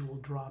individual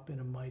drop in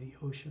a mighty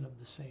ocean of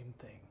the same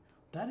thing.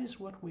 That is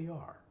what we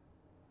are.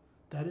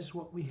 That is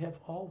what we have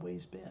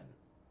always been.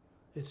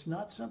 It's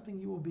not something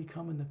you will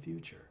become in the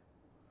future.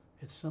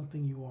 It's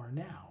something you are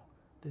now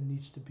that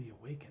needs to be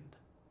awakened.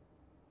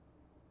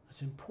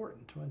 It's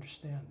important to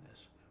understand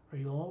this, or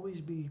you'll always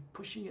be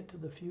pushing it to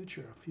the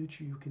future, a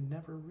future you can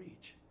never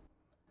reach.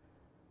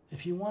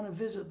 If you want to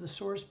visit the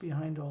source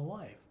behind all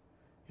life,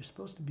 you're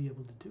supposed to be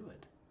able to do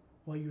it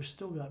while you've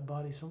still got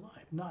bodies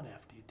alive, not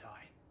after you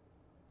die.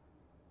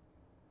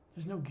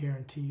 There's no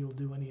guarantee you'll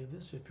do any of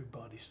this if your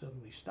body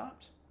suddenly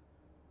stops,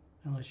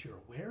 unless you're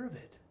aware of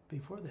it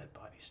before that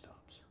body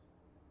stops.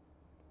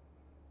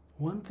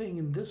 One thing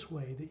in this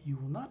way that you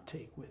will not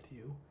take with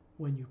you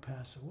when you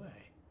pass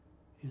away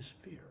is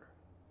fear.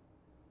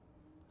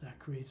 That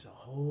creates a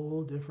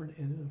whole different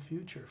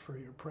future for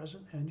your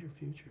present and your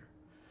future.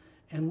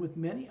 And with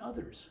many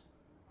others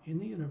in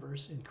the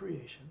universe, in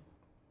creation,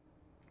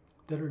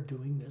 that are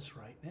doing this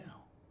right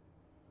now.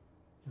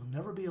 You'll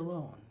never be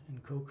alone in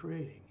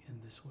co-creating in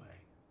this way.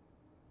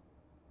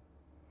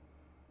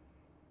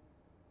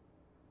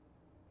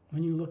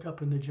 When you look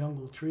up in the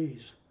jungle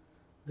trees,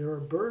 there are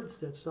birds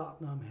that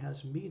Satnam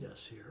has meet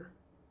us here.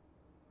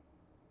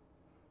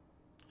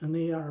 And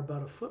they are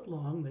about a foot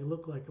long. They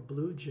look like a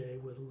blue jay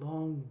with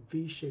long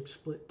V-shaped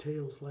split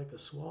tails like a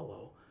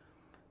swallow,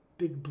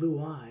 big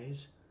blue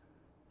eyes,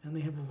 and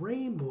they have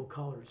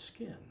rainbow-colored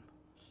skin.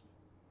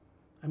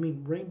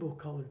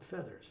 Rainbow-colored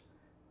feathers,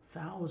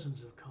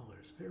 thousands of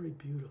colors, very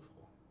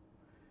beautiful.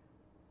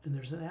 And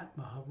there's an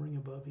Atma hovering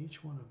above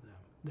each one of them.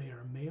 They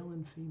are male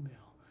and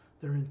female.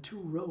 They're in 2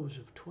 rows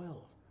of 12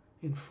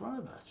 in front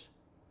of us.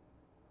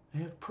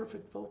 They have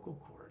perfect vocal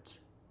cords.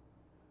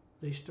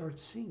 They start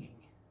singing.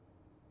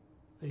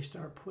 They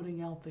start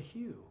putting out the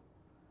hue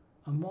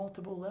on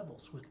multiple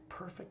levels with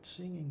perfect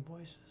singing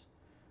voices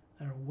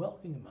that are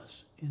welcoming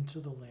us into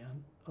the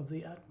land of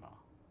the Atma.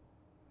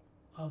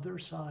 Other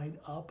side,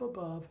 up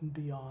above and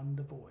beyond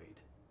the void.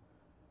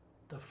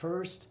 The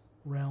first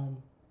realm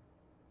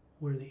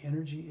where the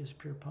energy is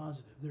pure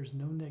positive. There's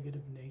no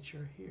negative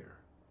nature here.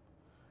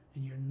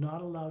 And you're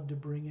not allowed to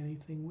bring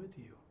anything with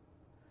you.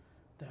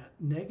 That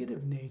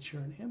negative nature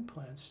and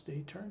implants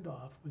stay turned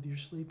off with your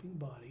sleeping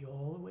body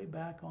all the way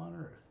back on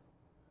Earth.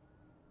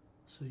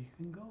 So you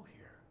can go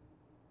here,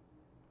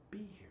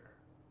 be here,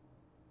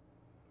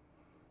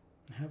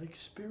 and have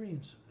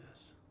experience of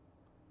this.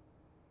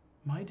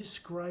 My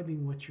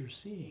describing what you're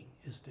seeing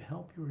is to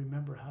help you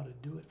remember how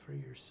to do it for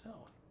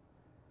yourself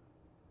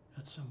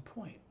at some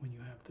point when you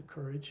have the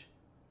courage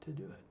to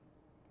do it.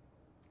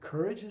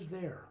 Courage is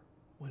there.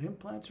 When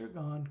implants are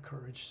gone,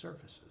 courage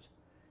surfaces.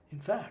 In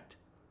fact,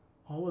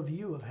 all of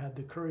you have had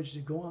the courage to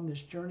go on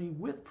this journey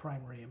with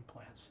primary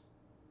implants,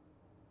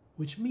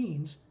 which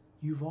means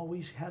you've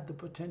always had the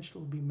potential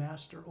to be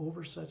master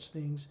over such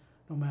things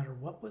no matter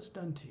what was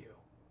done to you.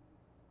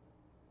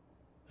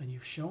 And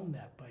you've shown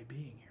that by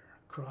being here,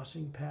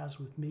 crossing paths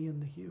with me and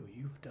the Hue.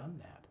 You've done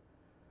that.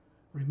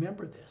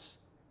 Remember this.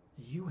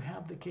 You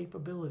have the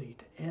capability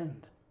to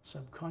end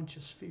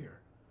subconscious fear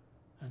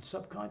and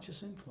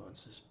subconscious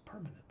influences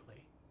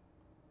permanently.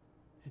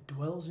 It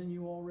dwells in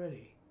you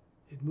already.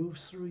 It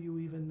moves through you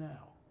even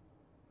now.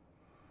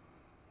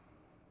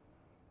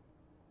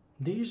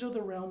 These are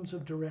the realms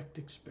of direct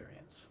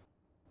experience.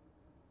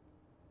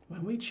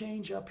 When we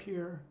change up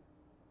here,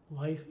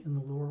 life in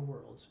the lower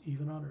worlds,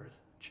 even on Earth,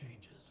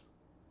 changes.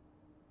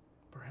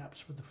 perhaps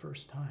for the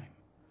first time,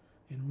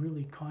 in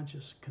really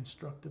conscious,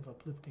 constructive,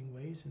 uplifting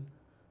ways in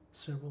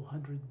several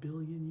 100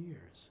 billion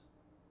years.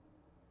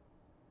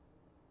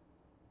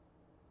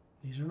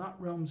 These are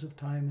not realms of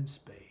time and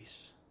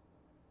space.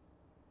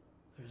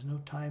 There's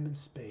no time and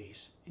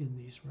space in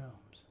these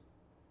realms.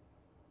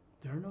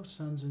 There are no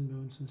suns and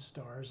moons and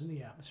stars in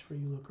the atmosphere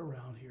you look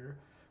around here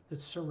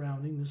that's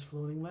surrounding this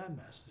floating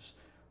landmass, this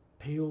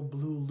pale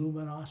blue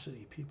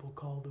luminosity people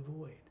call the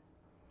void.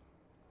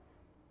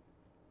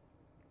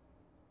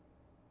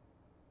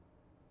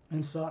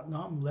 And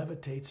Satnam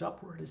levitates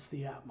upward. It's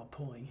the Atma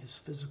pulling his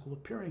physical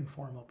appearing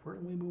form upward,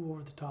 and we move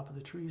over the top of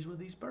the trees with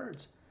these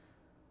birds.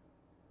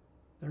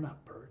 They're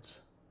not birds.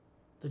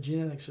 The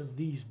genetics of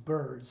these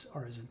birds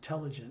are as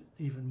intelligent,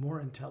 even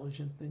more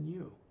intelligent than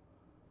you.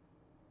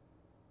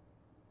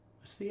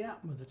 It's the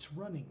Atma that's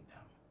running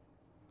them.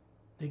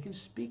 They can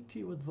speak to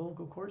you with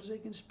vocal cords. They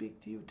can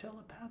speak to you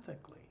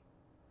telepathically.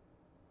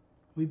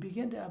 We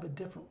begin to have a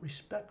different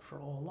respect for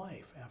all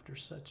life after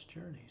such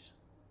journeys.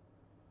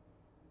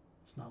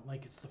 It's not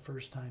like it's the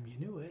first time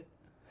you knew it.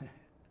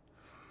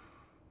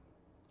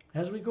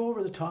 As we go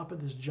over the top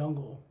of this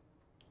jungle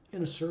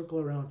in a circle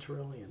around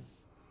Trillian,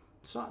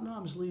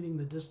 Satnam's leading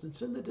the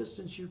distance. In the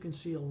distance, you can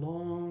see a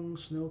long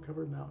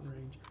snow-covered mountain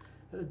range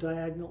at a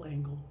diagonal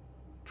angle,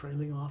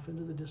 trailing off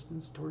into the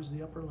distance towards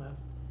the upper left.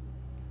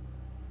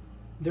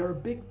 There are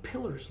big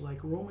pillars, like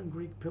Roman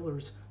Greek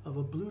pillars, of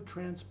a blue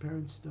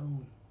transparent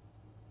stone.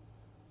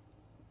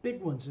 Big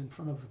ones in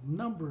front of a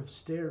number of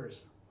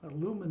stairs,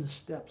 luminous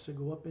steps that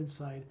go up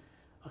inside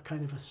a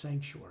kind of a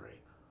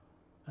sanctuary.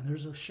 And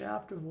there's a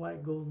shaft of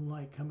white golden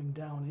light coming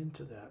down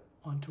into that,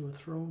 onto a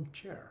throne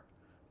chair.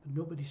 But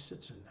nobody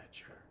sits in that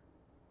chair.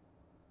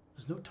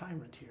 There's no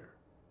tyrant here.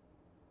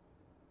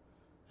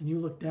 And you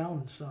look down,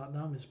 and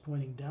Satnam is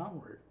pointing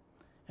downward,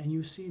 and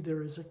you see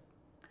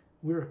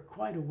we're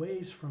quite a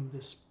ways from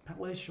this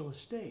palatial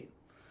estate.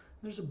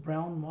 There's a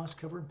brown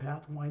moss-covered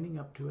path winding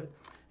up to it,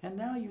 and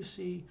now you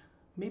see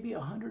maybe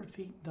 100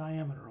 feet in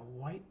diameter, a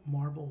white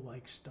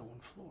marble-like stone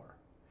floor.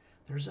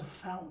 There's a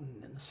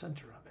fountain in the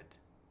center of it,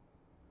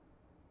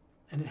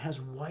 and it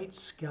has white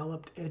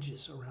scalloped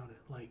edges around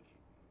it, like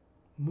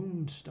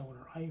moonstone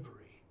or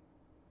ivory.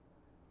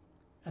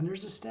 And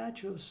there's a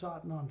statue of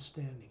Satnam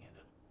standing in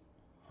it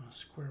on a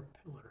square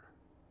pillar.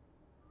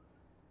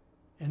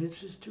 And it's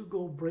his 2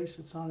 gold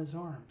bracelets on his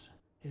arms.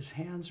 His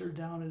hands are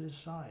down at his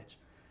sides.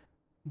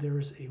 There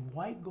is a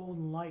white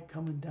golden light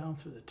coming down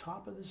through the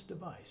top of this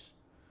device,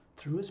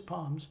 through his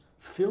palms,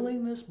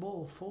 filling this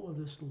bowl full of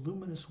this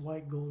luminous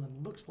white gold,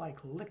 and looks like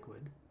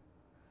liquid,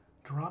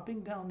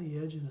 dropping down the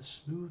edge in a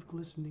smooth,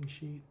 glistening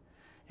sheet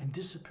and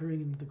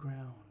disappearing into the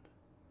ground.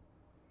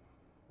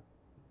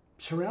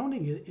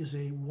 Surrounding it is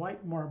a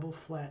white marble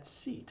flat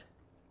seat,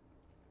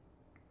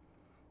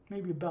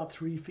 maybe about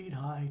 3 feet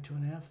high,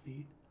 2.5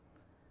 feet.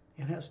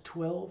 It has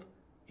 12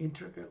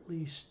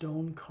 intricately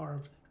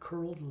stone-carved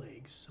curled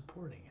legs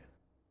supporting it.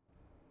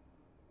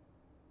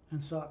 And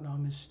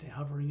Satnam is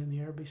hovering in the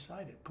air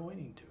beside it,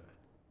 pointing to it.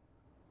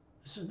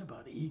 This isn't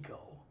about ego.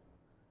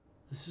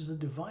 This is a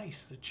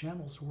device that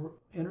channels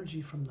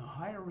energy from the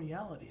higher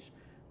realities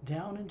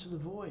down into the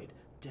void,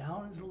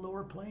 down into the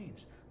lower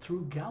planes,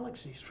 through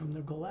galaxies from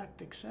the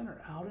galactic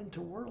center, out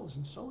into worlds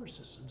and solar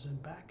systems,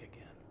 and back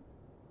again.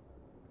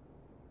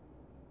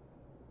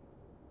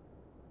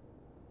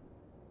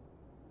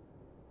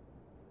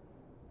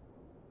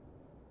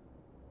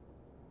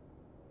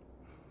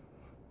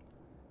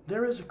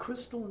 There is a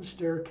crystalline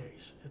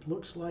staircase. It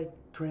looks like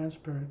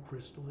transparent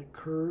crystal. It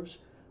curves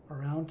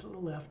around to the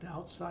left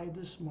outside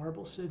this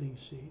marble sitting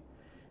seat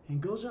and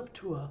goes up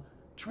to a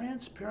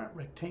transparent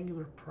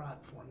rectangular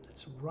platform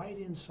that's right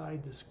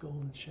inside this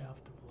golden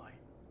shaft of light.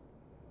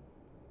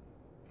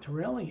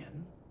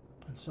 Trillian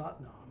and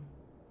Satnam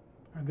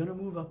are going to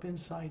move up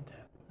inside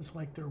that. It's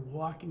like they're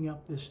walking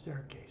up this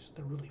staircase.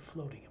 They're really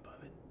floating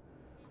above it.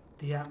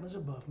 The Atma's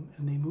above them,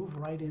 and they move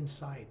right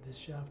inside this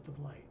shaft of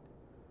light.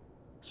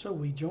 So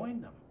we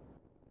join them.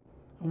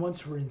 And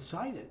once we're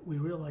inside it, we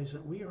realize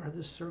that we are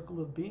this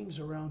circle of beings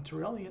around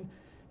Trillian,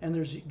 and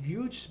there's a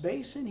huge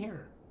space in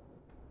here.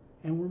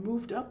 And we're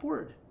moved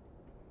upward.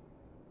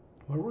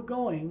 Where we're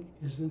going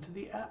is into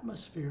the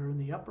atmosphere, in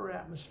the upper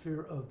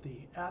atmosphere of the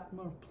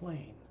Atma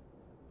plane,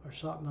 or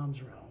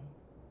Satnam's realm.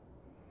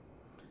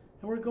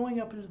 And we're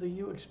going up into the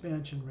U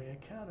Expansion Ray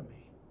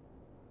Academy.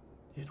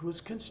 It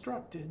was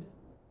constructed,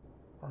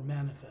 or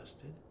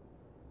manifested,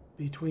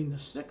 between the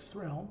 6th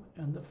realm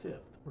and the 5th,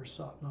 where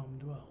Satnam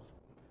dwells,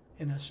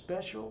 in a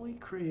specially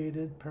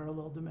created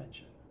parallel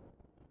dimension.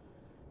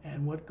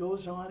 And what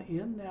goes on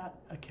in that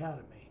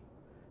academy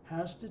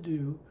has to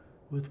do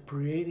with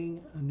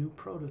creating a new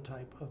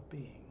prototype of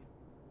being.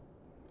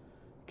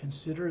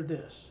 Consider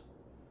this.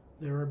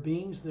 There are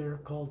beings there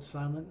called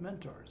silent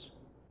mentors.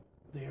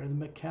 They are the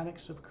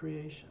mechanics of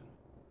creation.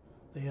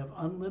 They have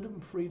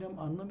unlimited freedom,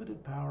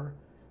 unlimited power.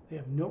 They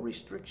have no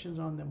restrictions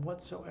on them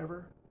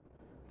whatsoever.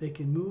 They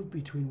can move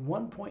between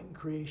one point in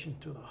creation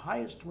to the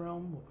highest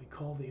realm, what we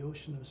call the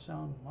ocean of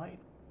sound and light,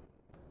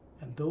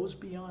 and those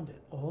beyond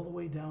it, all the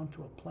way down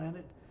to a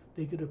planet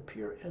They could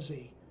appear as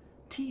a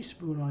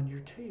teaspoon on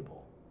your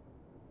table,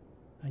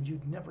 and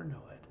you'd never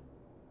know it,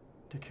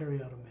 to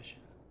carry out a mission.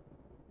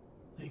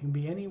 They can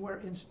be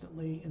anywhere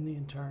instantly in the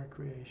entire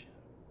creation.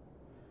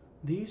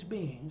 These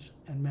beings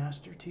and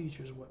master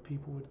teachers, what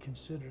people would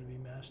consider to be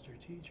master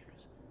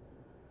teachers,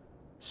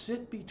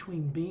 sit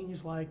between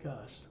beings like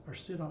us, or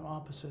sit on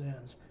opposite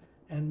ends,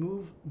 and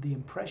move the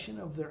impression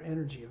of their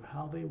energy of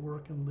how they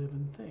work and live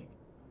and think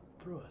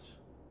through us.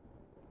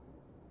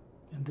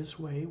 In this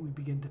way, we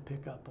begin to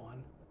pick up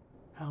on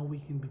how we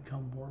can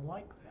become more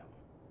like them.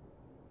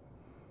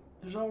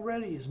 There's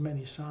already as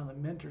many silent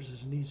mentors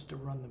as needs to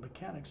run the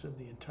mechanics of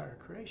the entire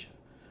creation.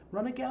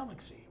 Run a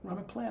galaxy, run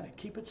a planet,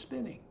 keep it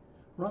spinning,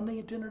 run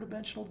the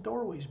interdimensional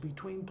doorways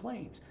between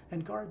planes,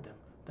 and guard them.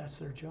 That's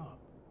their job.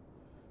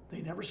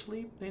 They never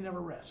sleep, they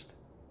never rest.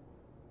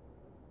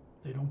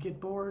 They don't get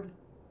bored,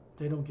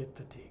 they don't get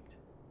fatigued.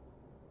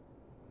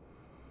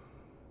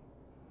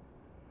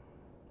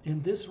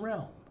 In this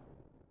realm,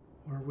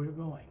 where we're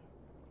going,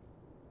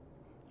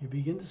 you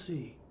begin to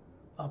see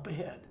up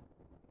ahead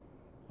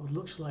what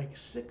looks like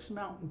 6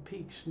 mountain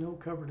peaks, snow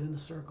covered in a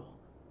circle,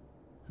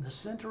 in the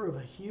center of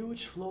a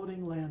huge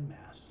floating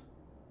landmass,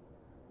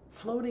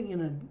 floating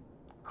in an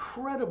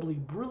incredibly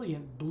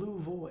brilliant blue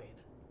void.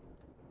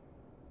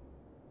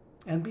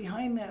 And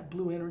behind that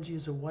blue energy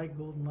is a white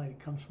golden light. It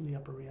comes from the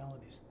upper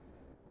realities.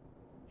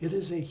 It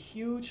is a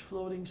huge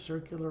floating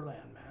circular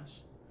landmass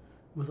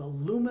with a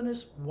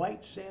luminous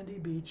white sandy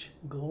beach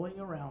glowing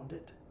around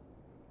it,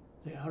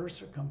 the outer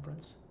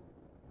circumference,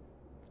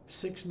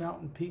 6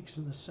 mountain peaks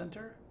in the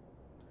center.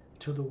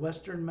 To the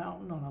western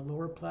mountain on a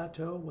lower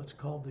plateau, what's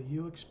called the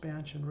U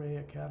Expansion Ray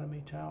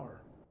Academy Tower.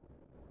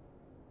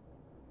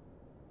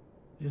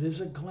 It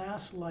is a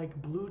glass-like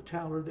blue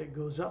tower that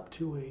goes up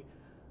to a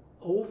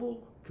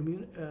oval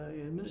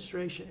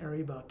administration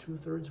area about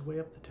 2/3 way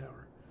up the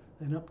tower,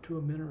 then up to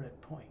a minaret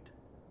point.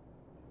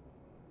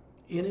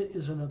 In it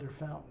is another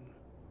fountain.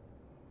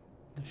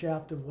 The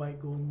shaft of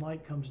white golden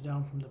light comes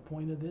down from the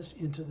point of this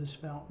into this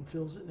fountain,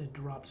 fills it, and it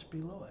drops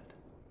below it,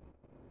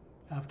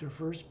 after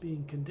first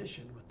being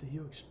conditioned with the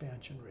U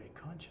Expansion Ray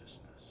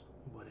consciousness,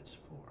 what it's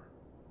for.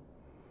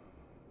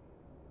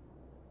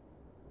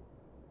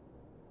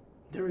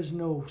 There is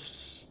no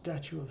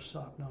statue of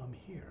Satnam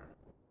here.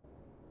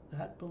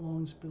 That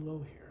belongs below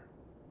here.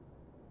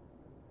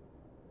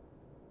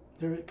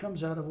 There it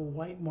comes out of a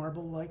white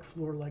marble-like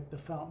floor like the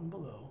fountain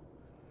below,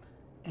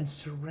 and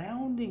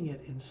surrounding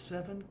it in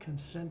 7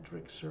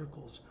 concentric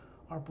circles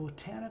are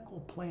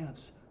botanical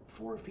plants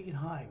 4 feet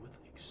high with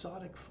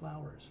exotic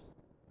flowers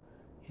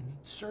in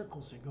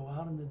circles that go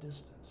out in the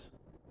distance.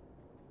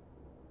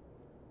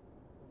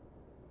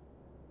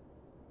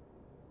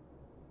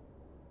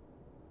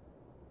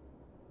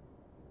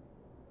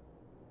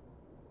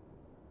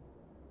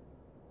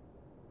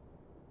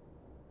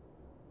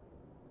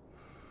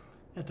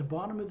 At the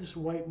bottom of this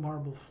white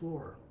marble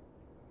floor,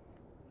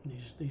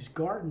 these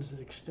gardens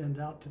that extend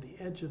out to the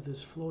edge of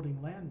this floating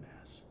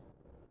landmass,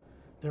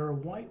 there are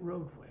white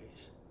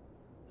roadways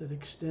that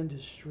extend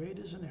as straight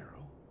as an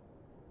arrow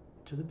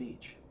to the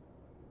beach,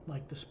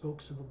 like the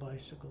spokes of a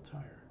bicycle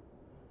tire,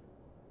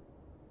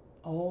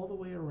 all the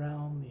way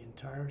around the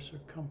entire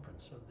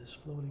circumference of this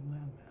floating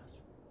landmass.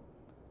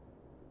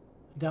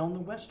 Down the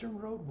western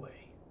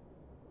roadway,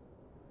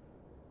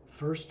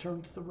 first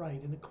turn to the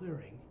right in a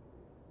clearing,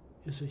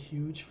 is a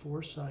huge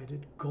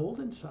 4-sided,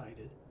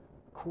 golden-sided,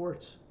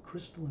 quartz,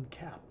 crystalline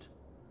capped,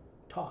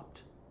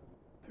 topped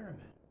pyramid.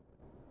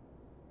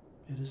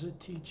 It is a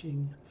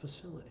teaching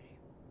facility.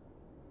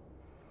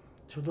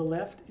 To the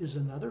left is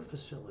another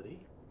facility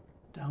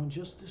down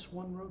just this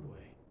one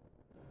roadway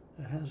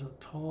that has a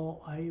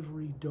tall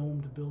ivory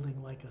domed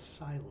building like a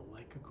silo,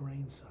 like a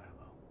grain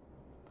silo.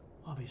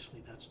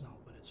 Obviously that's not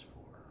what it's for.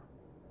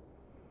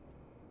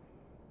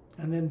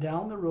 And then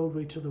down the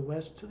roadway to the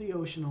west to the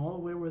ocean, all the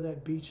way where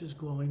that beach is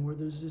glowing, where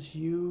there's this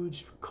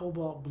huge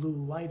cobalt blue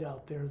light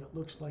out there that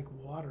looks like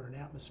water and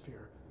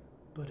atmosphere,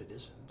 but it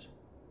isn't.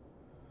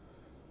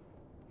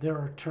 There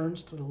are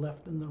turns to the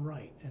left and the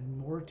right and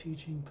more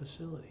teaching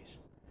facilities.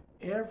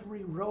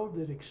 Every road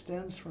that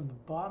extends from the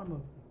bottom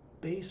of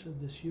base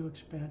of this U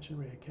Expansion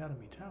Ray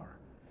Academy Tower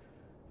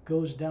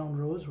goes down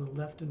roads with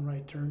left and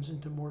right turns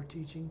into more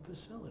teaching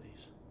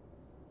facilities.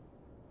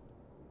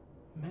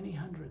 Many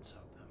hundreds of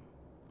them.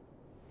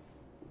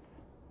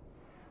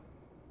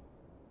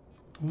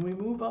 When we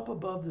move up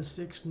above the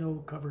 6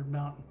 snow-covered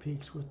mountain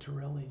peaks with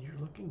terrain, you're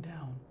looking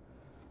down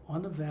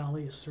on a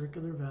valley, a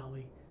circular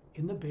valley,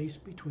 in the base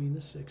between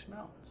the 6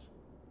 mountains.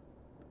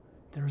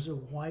 There's a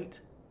white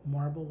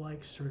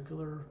marble-like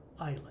circular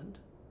island.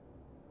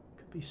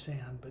 Could be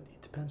sand, but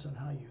it depends on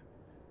how you...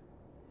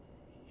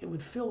 It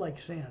would feel like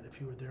sand if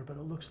you were there, but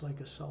it looks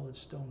like a solid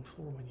stone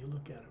floor when you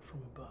look at it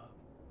from above.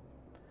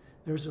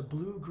 There's a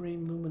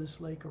blue-green luminous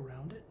lake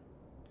around it,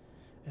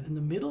 and in the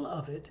middle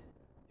of it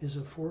is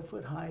a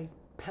 4-foot-high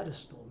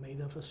pedestal made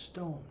of a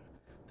stone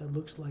that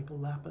looks like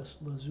lapis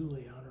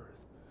lazuli on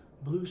earth,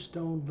 blue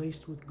stone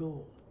laced with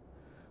gold.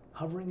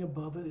 Hovering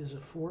above it is a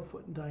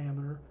 4-foot in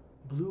diameter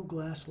blue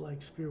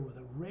glass-like sphere with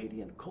a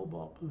radiant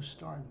cobalt blue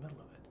star in the middle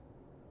of it.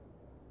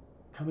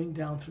 Coming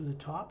down through the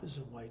top is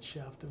a white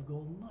shaft of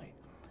golden light.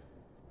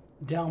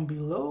 Down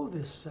below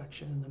this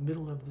section, in the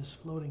middle of this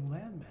floating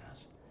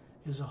landmass,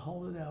 is a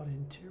hollowed out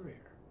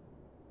interior.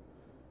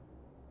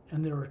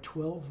 And there are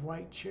 12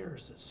 white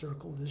chairs that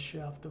circle this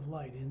shaft of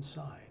light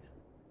inside.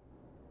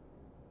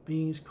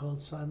 Beings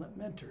called silent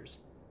mentors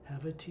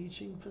have a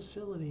teaching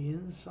facility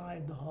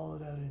inside the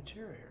hollowed out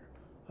interior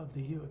of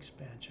the U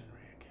Expansion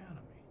Ray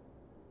Academy.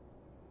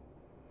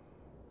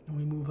 And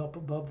we move up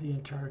above the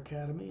entire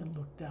academy and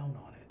look down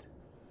on it.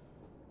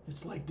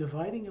 It's like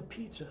dividing a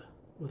pizza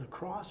with a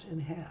cross in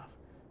half.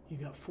 You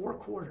got 4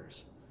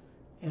 quarters,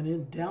 and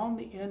in down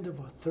the end of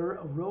a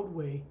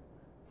roadway,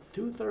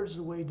 2/3 of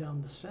the way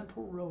down the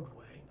central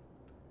roadway,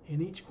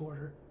 in each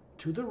quarter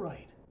to the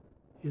right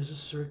is a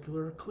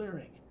circular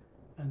clearing,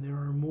 and there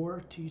are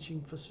more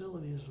teaching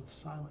facilities with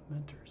silent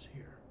mentors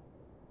here.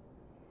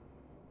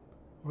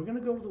 We're going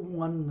to go to the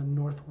one in the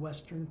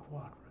northwestern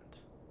quadrant,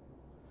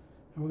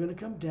 and we're going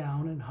to come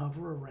down and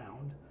hover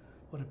around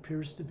what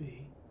appears to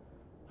be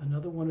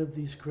another one of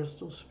these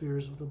crystal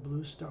spheres with a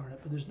blue star in it,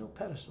 but there's no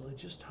pedestal. It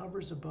just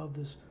hovers above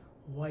this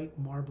white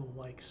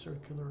marble-like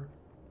circular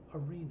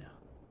arena.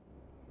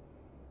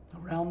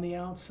 Around the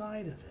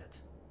outside of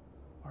it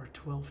are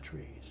 12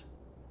 trees.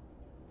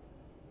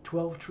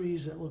 12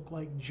 trees that look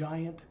like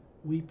giant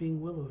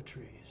weeping willow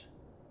trees.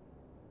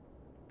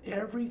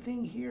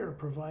 Everything here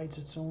provides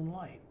its own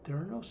light. There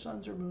are no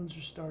suns or moons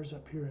or stars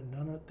up here,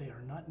 and they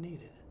are not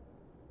needed.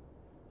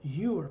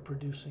 You are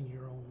producing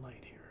your own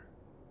light here.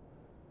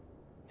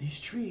 These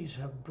trees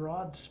have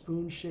broad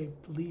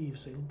spoon-shaped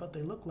leaves, but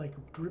they look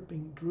like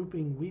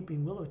drooping,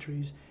 weeping willow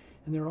trees,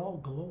 and they're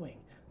all glowing.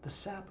 The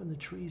sap in the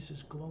trees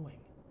is glowing.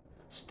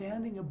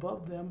 Standing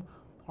above them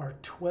are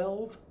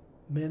 12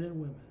 men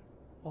and women,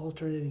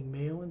 alternating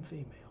male and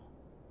female.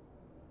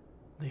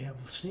 They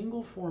have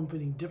single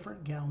form-fitting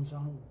different gowns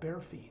on with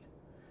bare feet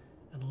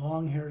and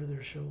long hair to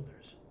their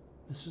shoulders.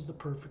 This is the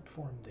perfect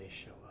form they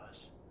show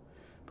us.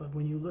 But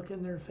when you look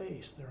in their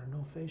face, there are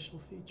no facial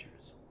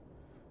features.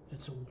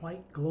 It's a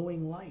white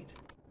glowing light.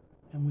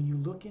 And when you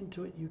look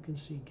into it, you can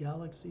see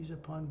galaxies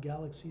upon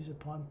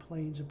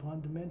planes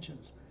upon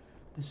dimensions.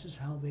 This is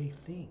how they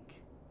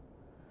think.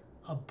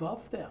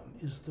 Above them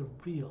is the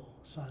real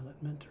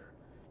silent mentor.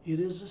 It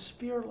is a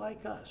sphere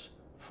like us,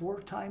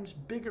 4 times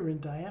bigger in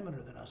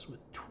diameter than us, with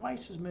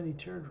twice as many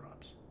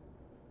teardrops.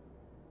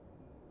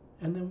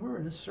 And then we're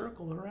in a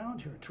circle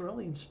around here.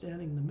 Turelian's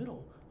standing in the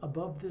middle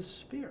above this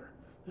sphere.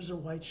 There's a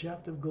white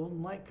shaft of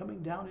golden light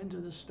coming down into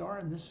the star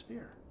in this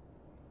sphere.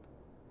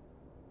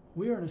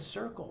 We are in a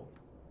circle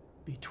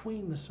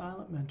between the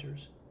silent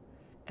mentors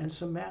and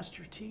some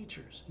master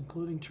teachers,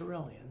 including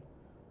Turelian,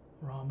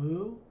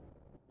 Ramu,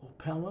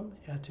 Opelum,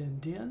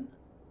 Etendin.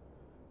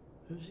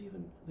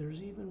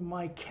 There's even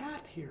my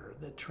cat here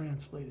that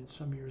translated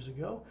some years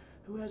ago,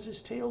 who has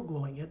his tail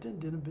glowing.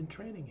 Etendin have been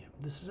training him.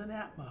 This is an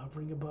Atma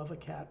hovering above a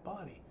cat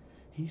body.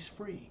 He's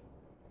free.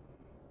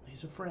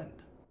 He's a friend.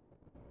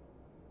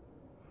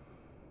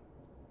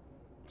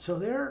 So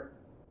they're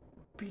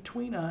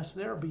between us,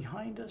 they're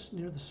behind us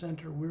near the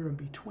center. We're in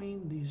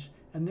between these,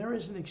 and there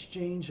is an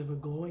exchange of a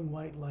glowing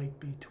white light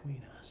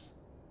between us,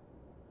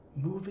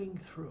 moving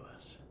through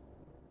us,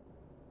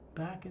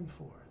 back and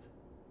forth,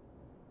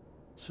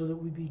 so that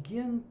we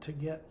begin to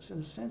get, in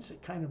a sense,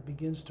 it kind of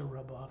begins to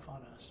rub off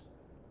on us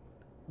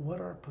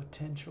what our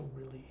potential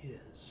really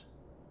is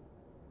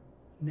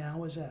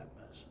now as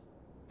Atmas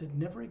that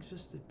never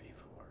existed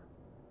before.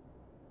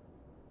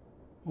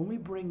 When we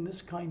bring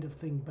this kind of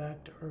thing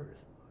back to Earth,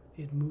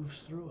 it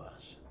moves through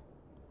us.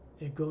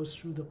 It goes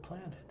through the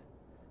planet.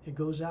 It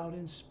goes out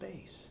in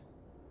space.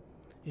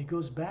 It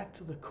goes back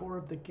to the core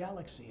of the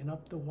galaxy and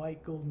up the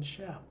white golden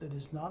shaft that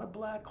is not a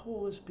black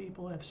hole as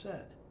people have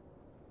said.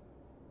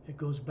 It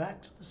goes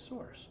back to the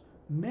source,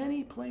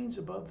 many planes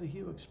above the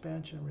Hue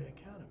Expansion Ray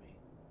Academy.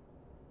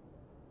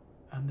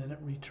 And then it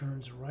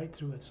returns right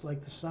through. It's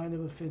like the sign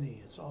of affinity.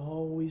 It's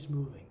always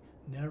moving,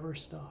 never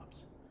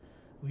stops.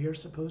 We are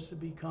supposed to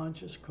be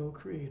conscious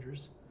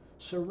co-creators,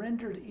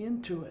 surrendered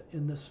into it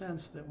in the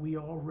sense that we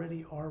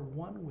already are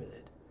one with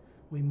it.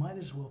 We might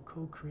as well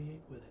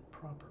co-create with it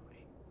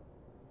properly.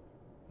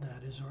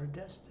 That is our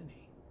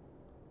destiny.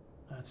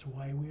 That's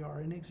why we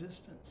are in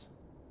existence.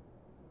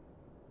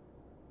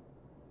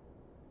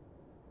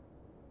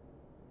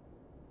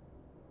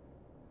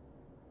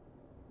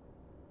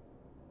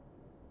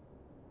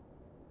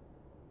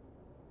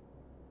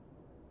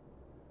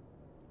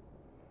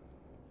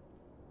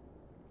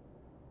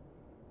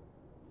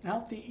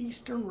 Out the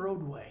eastern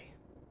roadway,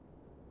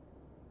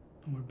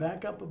 and we're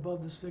back up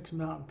above the 6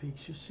 mountain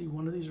peaks, you see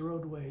one of these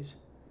roadways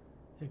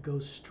that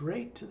goes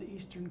straight to the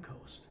eastern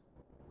coast.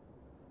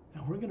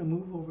 Now we're going to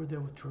move over there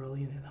with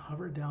Turelian and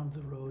hover down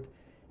the road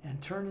and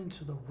turn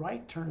into the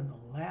right turn in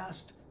the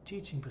last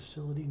teaching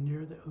facility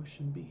near the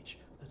ocean beach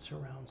that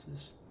surrounds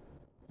this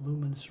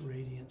luminous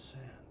radiant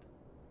sand.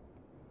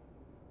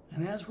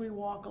 And as we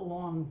walk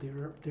along,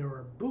 there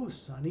are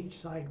booths on each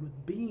side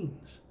with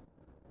beings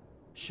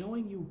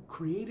showing you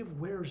creative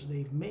wares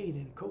they've made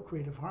in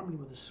co-creative harmony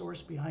with the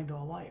source behind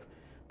all life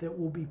that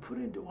will be put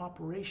into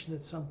operation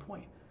at some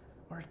point.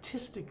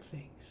 Artistic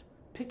things,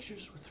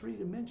 pictures with 3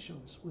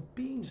 dimensions, with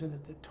beings in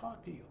it that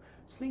talk to you.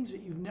 It's things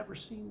that you've never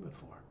seen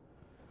before.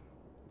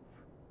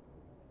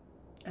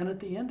 And at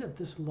the end of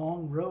this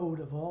long road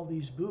of all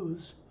these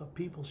booths of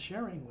people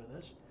sharing with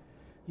us,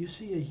 you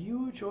see a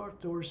huge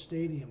outdoor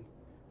stadium,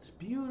 this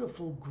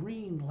beautiful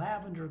green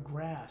lavender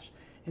grass,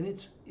 and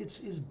it's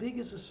as big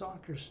as a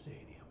soccer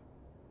stadium.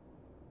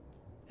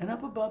 And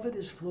up above it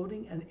is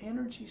floating an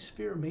energy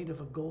sphere made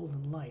of a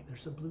golden light.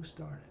 There's a blue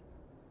star in it.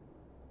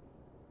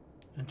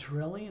 And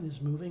Terrellian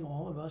is moving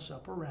all of us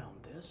up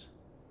around this.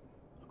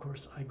 Of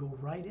course, I go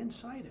right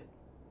inside it,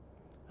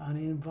 and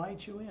I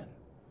invite you in.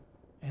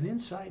 And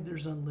inside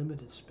there's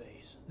unlimited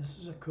space. This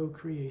is a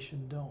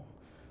co-creation dome.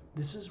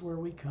 This is where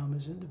we come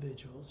as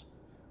individuals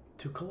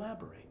to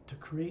collaborate, to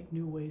create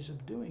new ways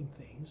of doing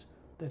things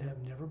that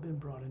have never been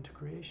brought into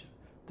creation,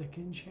 that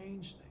can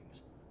change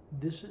things.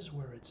 This is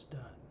where it's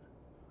done.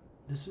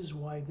 This is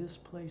why this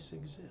place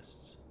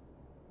exists.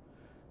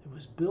 It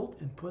was built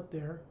and put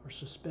there, or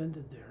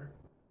suspended there,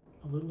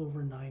 a little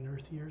over 9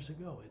 Earth years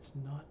ago. It's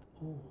not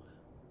old.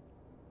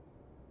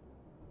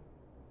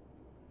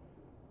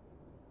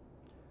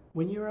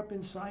 When you're up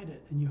inside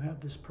it and you have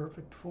this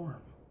perfect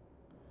form,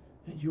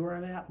 and you are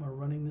an Atma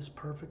running this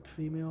perfect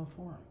female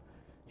form,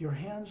 your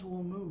hands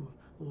will move,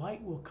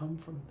 light will come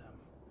from them,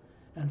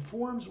 and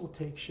forms will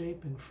take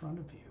shape in front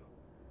of you.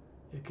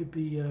 It could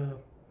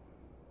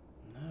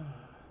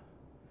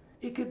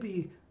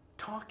be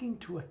talking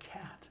to a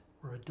cat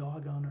or a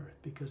dog on earth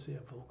because they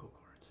have vocal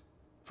cords,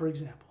 for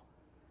example,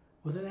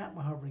 with an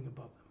Atma hovering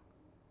above them.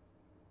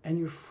 And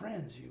your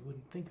friends, you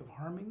wouldn't think of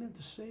harming them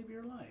to save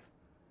your life.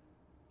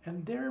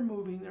 And they're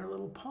moving their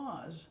little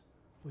paws,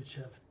 which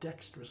have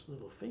dexterous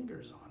little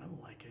fingers on them,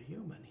 like a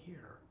human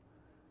here.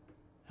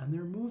 And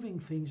they're moving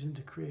things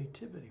into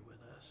creativity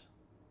with us,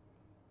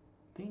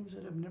 things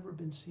that have never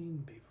been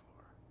seen before.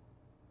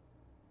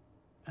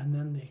 And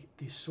then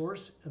the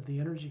source of the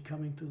energy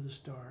coming through the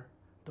star,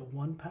 the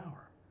one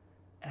power,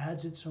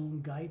 adds its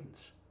own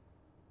guidance.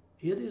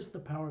 It is the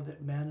power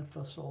that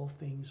manifests all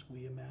things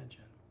we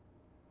imagine.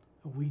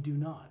 We do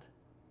not.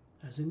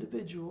 As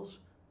individuals,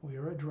 we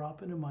are a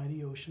drop in a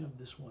mighty ocean of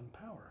this one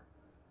power.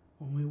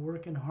 When we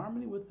work in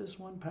harmony with this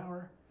one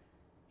power,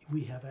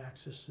 we have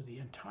access to the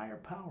entire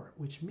power,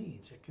 which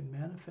means it can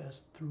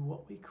manifest through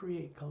what we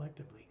create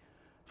collectively.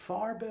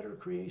 Far better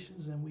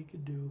creations than we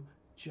could do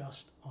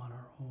just on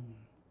our own.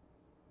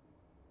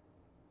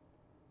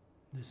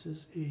 This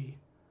is a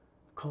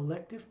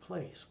collective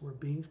place where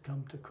beings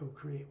come to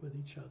co-create with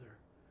each other.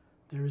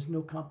 There is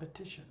no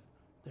competition.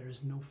 There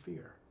is no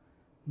fear.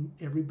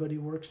 Everybody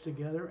works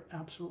together,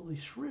 absolutely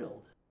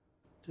thrilled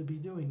to be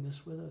doing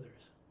this with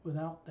others,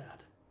 without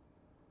that,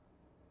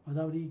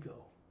 without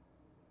ego,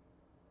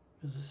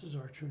 because this is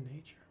our true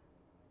nature.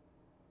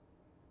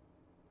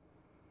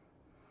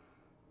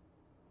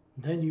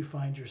 Then you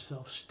find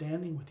yourself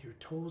standing with your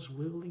toes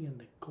wiggling in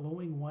the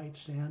glowing white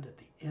sand at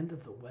the end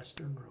of the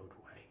western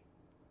roadway.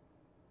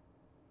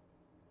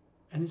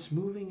 And it's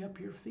moving up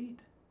your feet,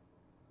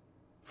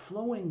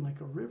 flowing like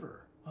a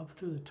river up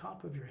through the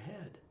top of your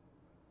head.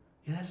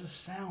 It has a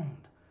sound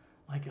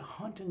like a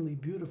hauntingly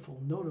beautiful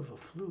note of a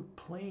flute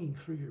playing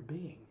through your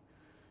being.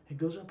 It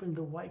goes up into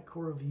the white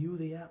core of you,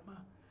 the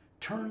Atma,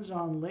 turns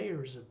on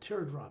layers of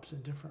teardrops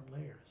in different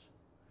layers.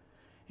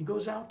 It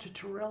goes out to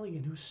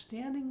Terrellian, who's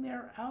standing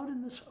there out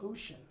in this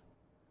ocean,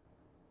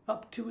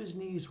 up to his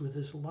knees with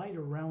his light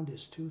around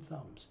his 2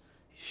 thumbs.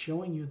 He's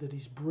showing you that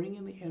he's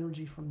bringing the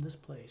energy from this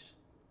place.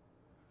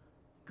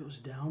 It goes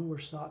down where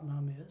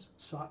Satnam is.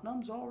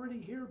 Satnam's already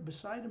here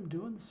beside him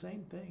doing the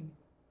same thing.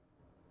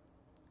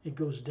 It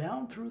goes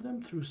down through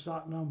them, through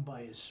Satnam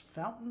by his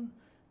fountain,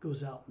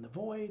 goes out in the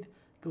void,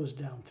 goes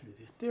down through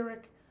the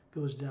etheric,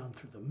 goes down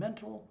through the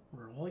mental,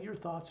 where all your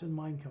thoughts and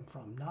mind come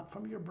from, not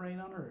from your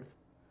brain on earth,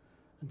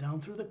 and down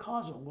through the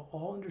causal, where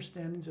all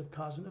understandings of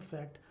cause and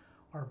effect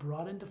are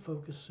brought into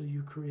focus so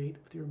you create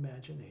with your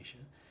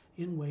imagination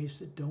in ways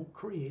that don't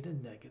create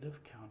a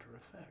negative counter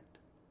effect.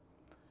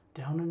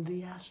 Down into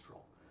the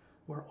astral,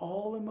 where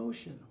all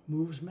emotion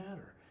moves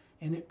matter,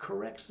 and it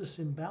corrects this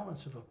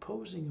imbalance of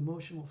opposing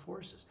emotional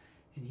forces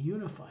and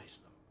unifies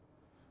them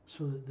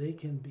so that they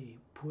can be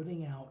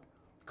putting out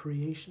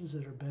creations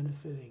that are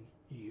benefiting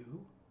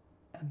you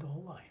and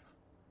all life.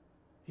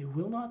 It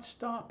will not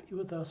stop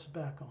with us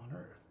back on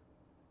Earth.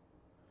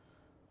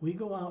 We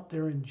go out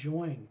there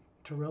enjoying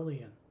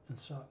Terrellian and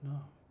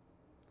Satnam,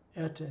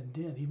 Etta and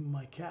Din, even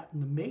my cat,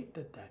 and the mate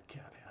that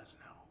cat has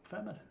now,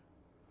 feminine.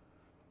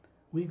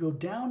 We go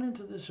down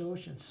into this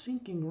ocean,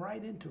 sinking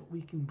right into it.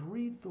 We can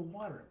breathe the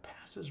water. It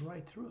passes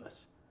right through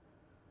us.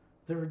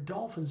 There are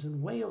dolphins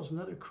and whales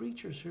and other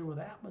creatures here with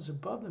Atmas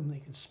above them. They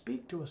can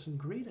speak to us and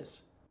greet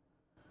us.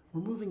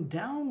 We're moving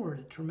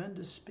downward at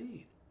tremendous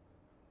speed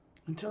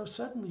until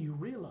suddenly you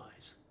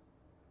realize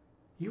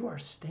you are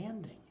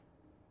standing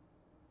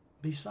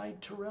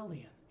beside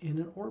Terrellian in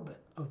an orbit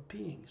of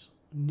beings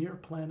near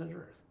planet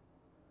Earth.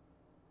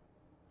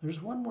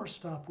 There's one more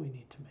stop we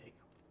need to make.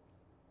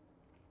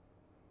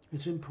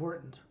 It's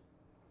important.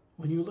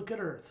 When you look at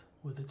Earth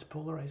with its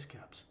polar ice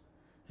caps,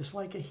 it's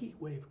like a heat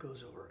wave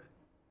goes over it.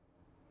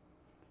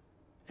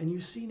 And you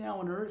see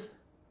now an Earth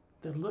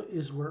that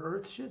is where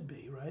Earth should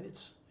be, right?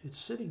 It's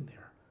sitting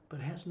there,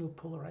 but it has no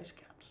polar ice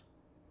caps.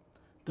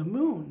 The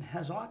moon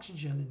has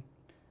oxygen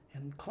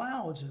and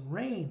clouds and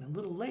rain and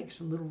little lakes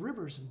and little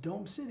rivers and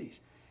dome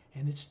cities,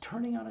 and it's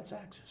turning on its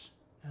axis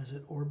as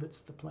it orbits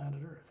the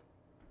planet Earth.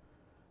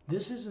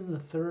 This is in the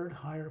third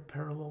higher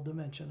parallel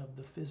dimension of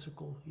the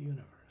physical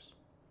universe,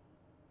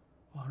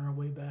 on our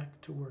way back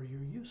to where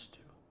you're used to.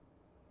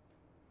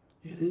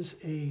 It is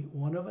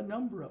one of a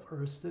number of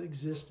Earths that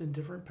exist in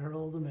different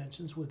parallel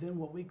dimensions within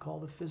what we call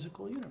the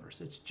physical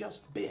universe. It's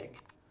just big.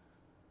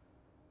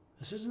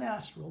 This isn't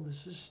astral,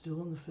 this is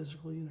still in the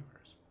physical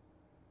universe.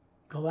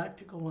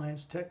 Galactic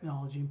Alliance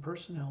technology and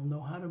personnel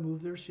know how to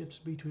move their ships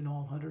between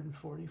all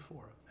 144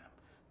 of them.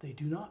 They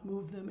do not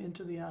move them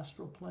into the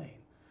astral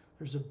plane.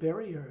 There's a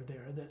barrier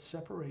there that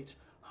separates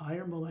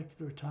higher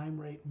molecular time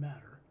rate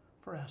matter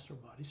for astral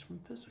bodies from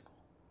physical.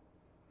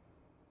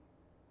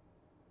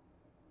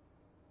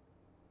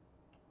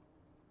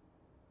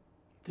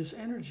 This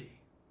energy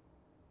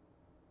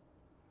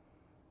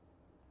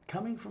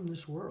coming from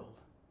this world,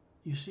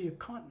 you see a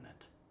continent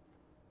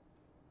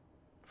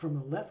from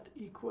the left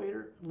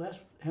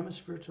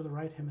hemisphere to the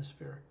right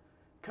hemisphere,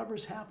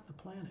 covers half the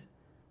planet.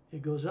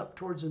 It goes up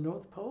towards the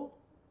North Pole,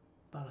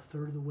 about a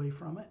third of the way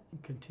from it,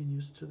 and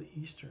continues to the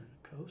eastern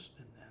coast,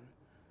 and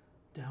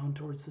then down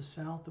towards the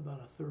south, about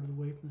a third of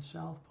the way from the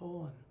South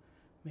Pole,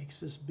 and makes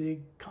this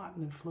big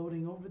continent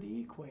floating over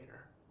the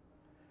equator.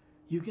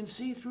 You can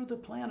see through the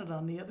planet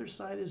on the other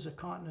side is a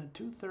continent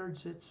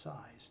 2/3 its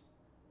size,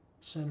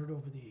 centered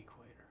over the equator.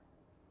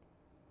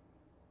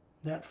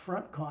 That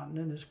front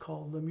continent is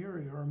called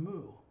Lemuria or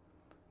Mu.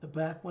 The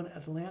back one,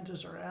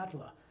 Atlantis or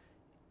Atla.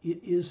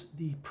 It is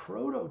the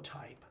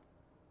prototype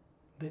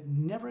that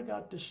never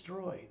got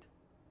destroyed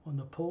when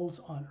the poles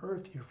on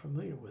Earth you're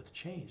familiar with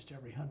changed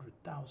every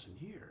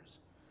 100,000 years.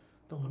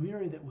 The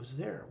Lemuria that was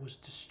there was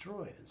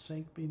destroyed and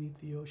sank beneath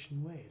the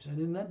ocean waves. And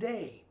in a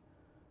day,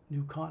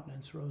 new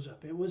continents rose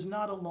up. It was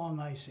not a long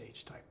ice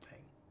age type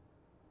thing.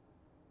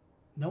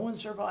 No one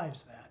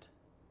survives that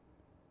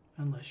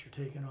unless you're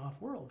taken off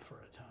world for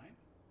a time.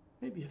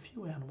 Maybe a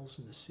few animals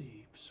in the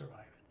sea survive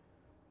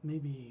it.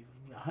 Maybe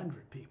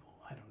 100 people.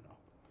 I don't know.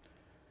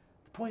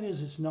 The point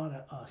is, it's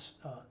not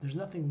there's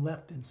nothing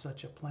left in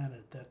such a planet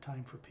at that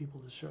time for people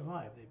to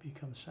survive. They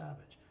become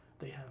savage.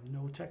 They have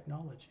no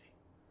technology.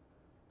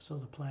 So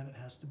the planet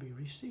has to be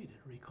reseeded,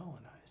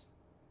 recolonized.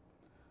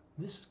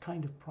 This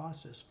kind of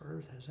process for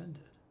Earth has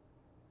ended.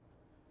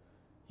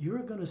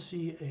 You're going to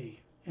see a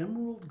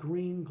emerald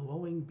green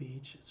glowing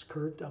beach. It's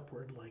curved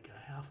upward like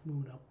a half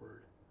moon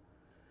upward.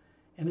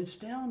 And it's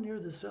down near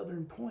the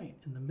southern point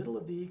in the middle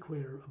of the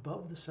equator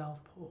above the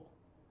South Pole.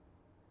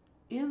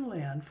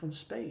 Inland from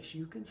space,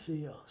 you can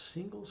see a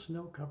single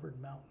snow-covered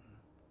mountain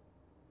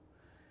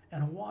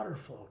and a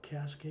waterfall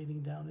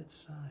cascading down its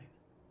side.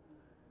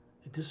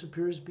 It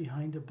disappears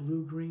behind a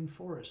blue-green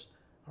forest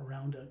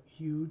around a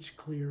huge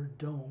clear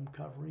dome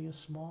covering a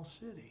small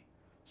city.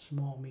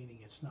 Small meaning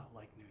it's not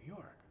like New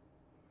York.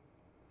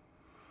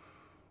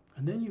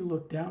 And then you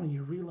look down and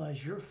you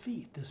realize your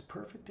feet, this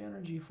perfect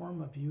energy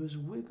form of you, is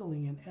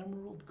wiggling in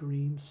emerald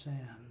green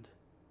sand.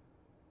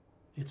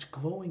 It's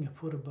glowing a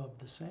foot above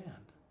the sand.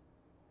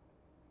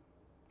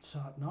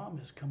 Satnam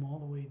has come all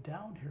the way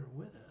down here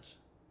with us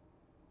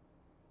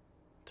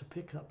to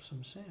pick up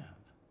some sand.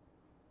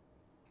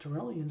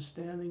 Torellian's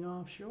standing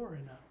offshore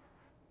in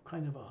a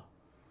kind of a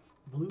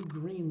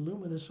blue-green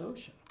luminous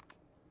ocean.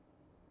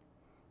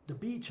 The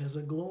beach has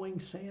a glowing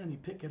sand. You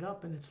pick it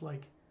up and it's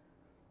like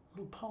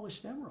little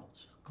polished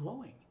emeralds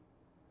glowing.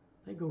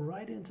 They go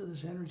right into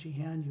this energy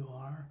hand you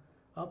are,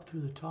 up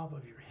through the top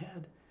of your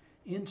head,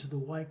 into the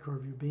white core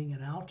of your being,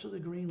 and out to the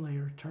green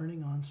layer,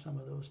 turning on some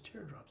of those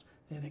teardrops.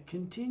 And it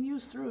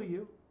continues through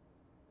you,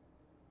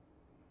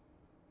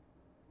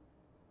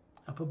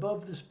 up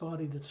above this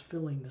body that's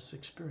filling this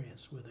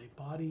experience with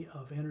a body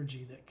of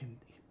energy that can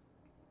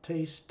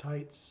taste,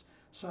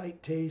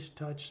 sight, taste,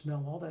 touch,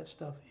 smell, all that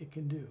stuff it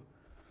can do,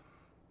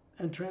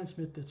 and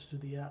transmit this to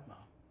the Atma.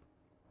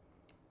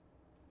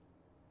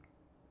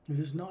 It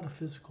is not a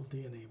physical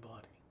DNA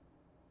body.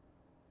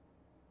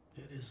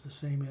 It is the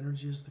same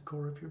energy as the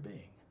core of your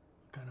being,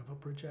 kind of a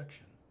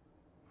projection.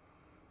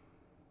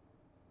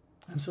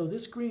 And so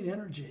this green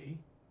energy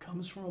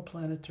comes from a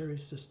planetary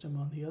system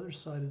on the other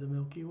side of the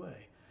Milky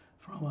Way,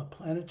 from a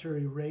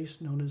planetary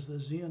race known as the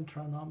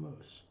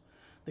Zeontranamus.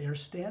 They are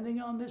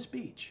standing on this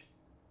beach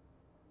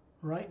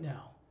right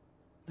now.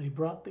 They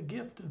brought the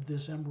gift of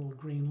this emerald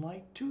green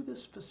light to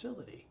this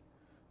facility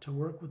to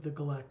work with the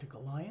Galactic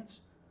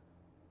Alliance,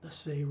 the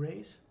Say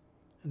Rays,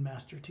 and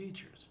Master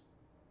Teachers.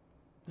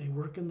 They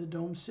work in the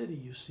Dome City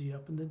you see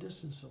up in the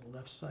distance on the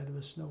left side of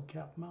a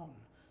snow-capped mountain.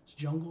 It's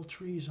jungle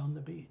trees on the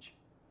beach.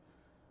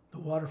 The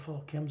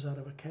waterfall comes out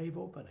of a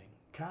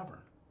cavern,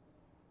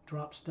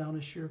 drops down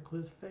a sheer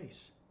cliff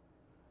face.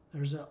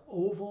 There's an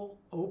oval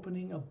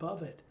opening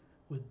above it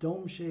with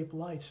dome-shaped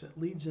lights that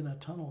leads in a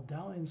tunnel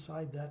down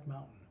inside that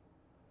mountain.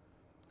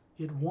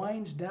 It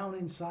winds down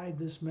inside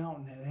this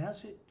mountain, and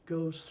as it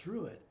goes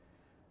through it,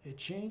 it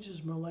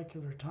changes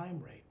molecular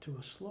time rate to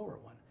a slower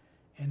one,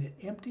 and it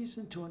empties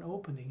into an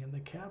opening in the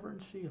cavern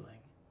ceiling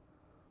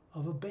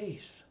of a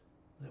base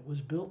that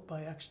was built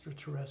by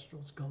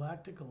extraterrestrials,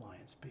 Galactic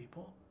Alliance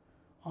people,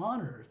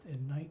 on Earth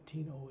in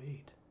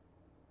 1908.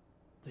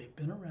 They've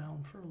been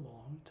around for a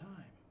long time.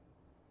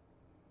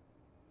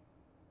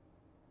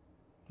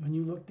 When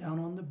you look down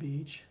on the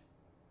beach,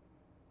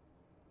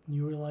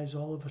 you realize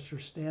all of us are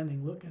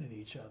standing looking at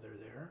each other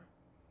there.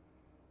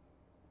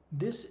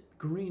 This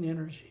green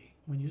energy,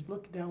 when you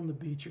look down the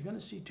beach, you're going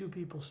to see two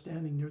people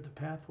standing near the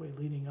pathway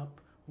leading up,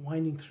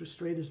 winding through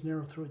straight as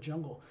narrow through a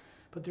jungle.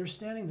 But they're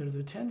standing there.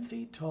 They're 10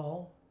 feet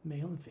tall,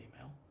 male and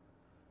female.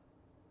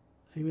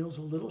 Female's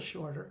a little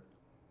shorter.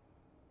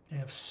 They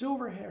have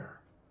silver hair,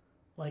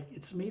 like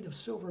it's made of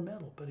silver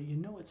metal, but you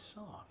know it's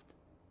soft.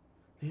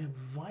 They have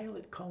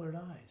violet colored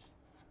eyes,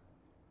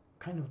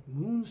 kind of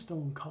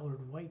moonstone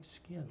colored white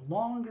skin,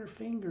 longer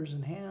fingers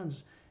and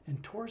hands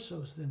and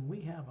torsos than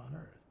we have on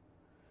Earth.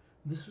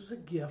 This was a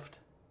gift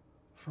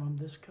from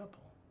this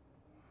couple.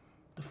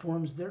 The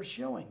forms they're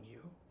showing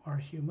you are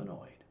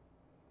humanoid.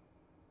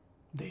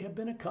 They have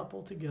been a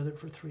couple together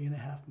for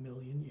 3.5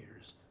 million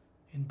years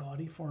in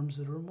body forms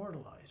that are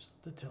immortalized.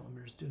 The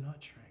telomeres do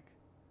not shrink.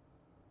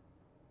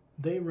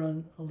 They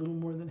run a little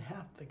more than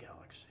half the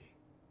galaxy,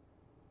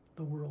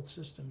 the world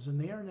systems, and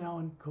they are now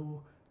in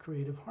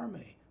co-creative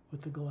harmony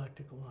with the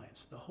Galactic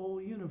Alliance. The whole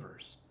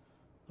universe,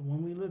 the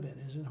one we live in,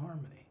 is in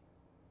harmony.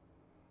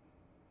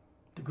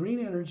 The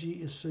green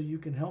energy is so you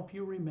can help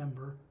you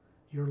remember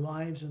your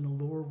lives in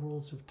the lower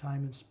worlds of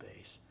time and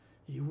space.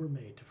 You were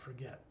made to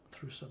forget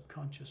through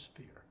subconscious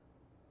fear.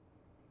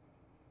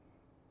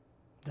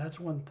 That's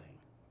one thing.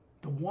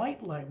 The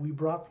white light we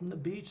brought from the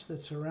beach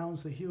that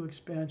surrounds the Hue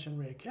Expansion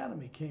Ray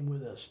Academy came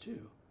with us too.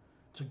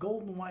 It's a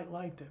golden white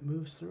light that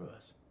moves through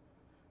us.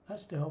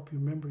 That's to help you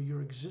remember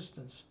your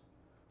existence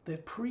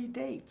that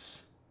predates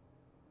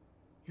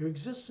your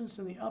existence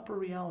in the upper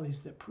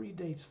realities that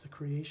predates the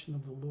creation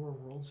of the lower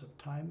worlds of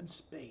time and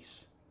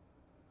space.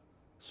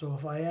 So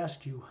if I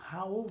ask you,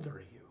 how old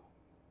are you?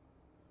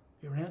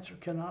 Your answer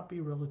cannot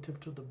be relative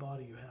to the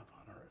body you have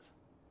on Earth.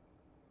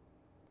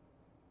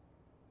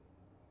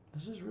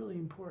 This is really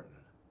important.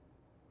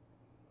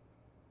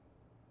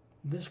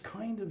 This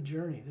kind of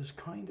journey, this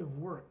kind of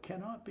work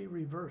cannot be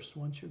reversed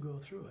once you go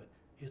through it.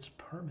 It's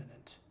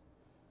permanent,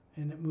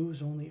 and it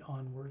moves only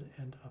onward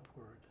and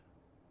upward.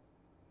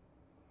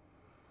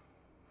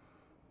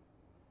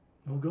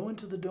 We'll go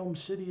into the Dome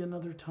City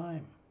another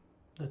time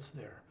that's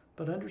there.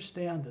 But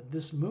understand that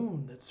this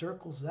moon that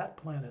circles that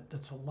planet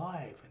that's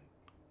alive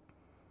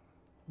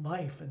and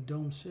life in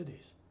Dome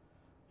Cities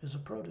is a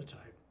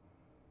prototype.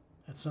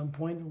 At some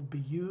point it will be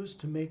used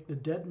to make the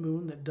dead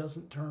moon that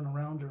doesn't turn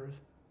around Earth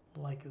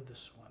like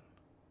this one.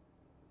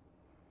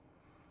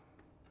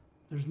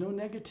 There's no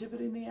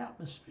negativity in the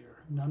atmosphere,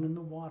 none in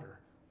the water.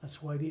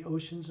 That's why the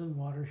oceans and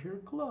water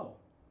here glow.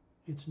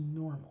 It's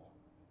normal.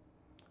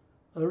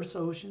 Earth's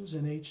oceans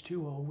and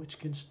H2O, which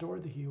can store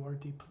the hue, are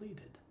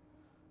depleted.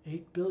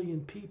 8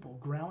 billion people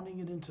grounding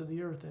it into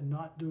the earth and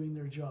not doing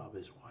their job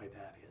is why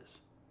that is.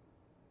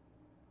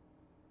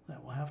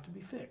 That will have to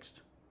be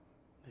fixed.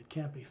 It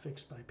can't be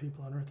fixed by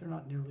people on earth. They're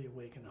not nearly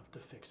awake enough to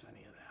fix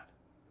any of that.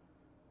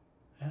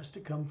 It has to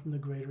come from the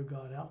greater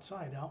God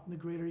outside, out in the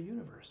greater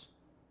universe.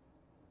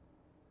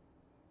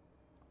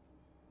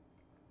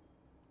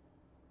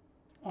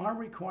 Our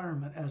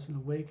requirement as an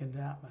awakened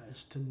Atma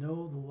is to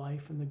know the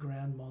life in the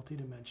grand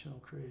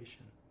multidimensional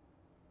creation.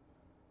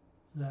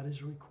 That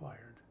is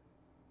required.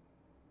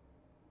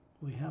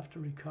 We have to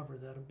recover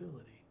that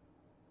ability.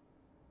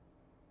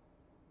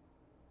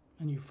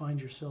 And you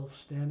find yourself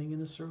standing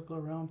in a circle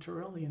around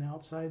Turellian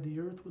outside the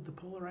Earth with the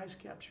polar ice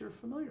caps you're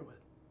familiar with.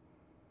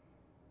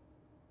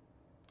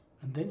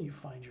 And then you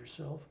find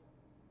yourself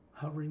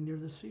hovering near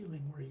the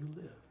ceiling where you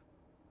live.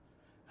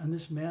 And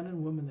this man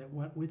and woman that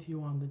went with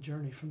you on the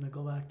journey from the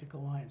Galactic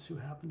Alliance, who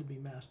happen to be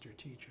master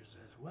teachers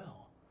as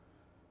well,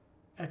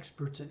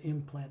 experts in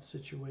implant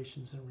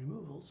situations and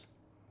removals,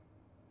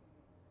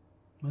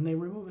 when they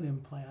remove an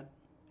implant,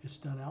 it's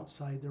done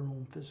outside their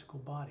own physical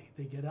body.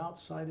 They get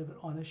outside of it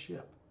on a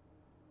ship.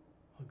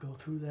 We'll go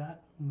through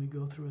that when we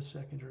go through a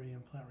secondary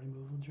implant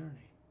removal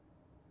journey.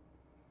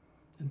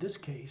 In this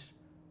case,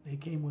 they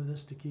came with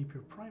us to keep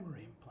your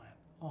primary implant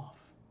off.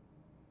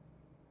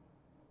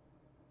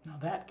 Now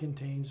that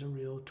contains a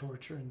real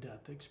torture and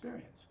death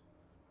experience,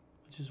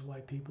 which is why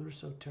people are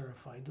so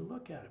terrified to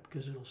look at it,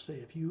 because it'll say,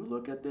 if you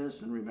look at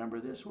this and remember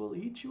this, we'll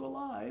eat you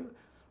alive,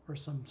 or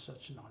some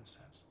such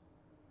nonsense.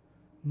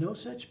 No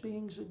such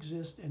beings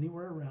exist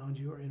anywhere around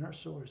you or in our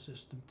solar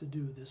system to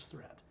do this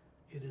threat.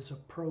 It is a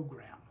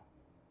program.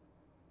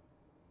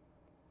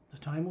 The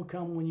time will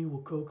come when you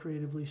will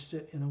co-creatively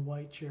sit in a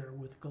white chair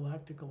with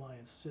Galactic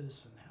Alliance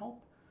citizen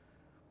help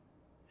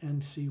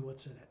and see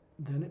what's in it.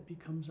 Then it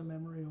becomes a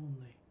memory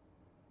only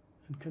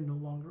and can no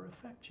longer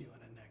affect you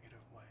in a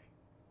negative way.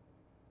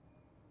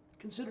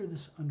 Consider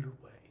this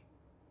underway.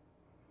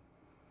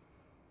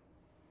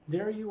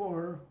 There you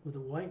are with a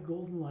white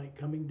golden light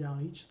coming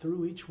down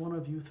through each one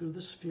of you, through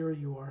the sphere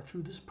you are,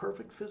 through this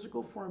perfect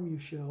physical form you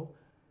show.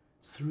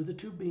 It's through the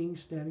two beings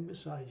standing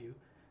beside you.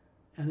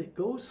 And it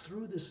goes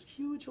through this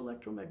huge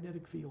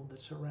electromagnetic field that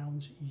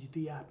surrounds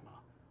the Atma.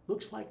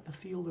 Looks like the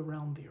field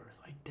around the Earth,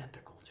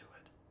 identical to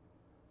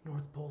it.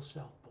 North Pole,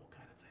 South Pole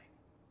kind of thing.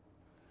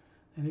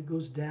 And it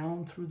goes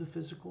down through the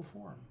physical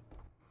form,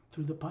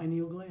 through the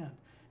pineal gland.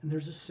 And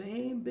there's the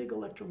same big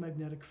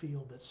electromagnetic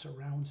field that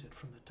surrounds it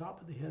from the top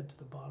of the head to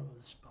the bottom of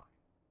the spine.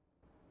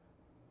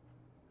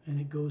 And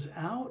it goes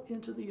out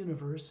into the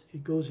universe.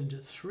 It goes into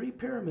 3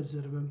 pyramids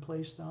that have been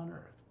placed on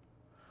Earth.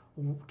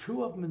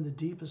 2 of them in the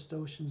deepest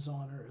oceans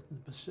on Earth, in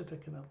the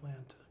Pacific and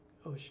Atlantic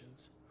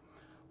oceans.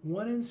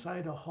 1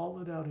 inside a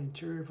hollowed out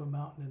interior of a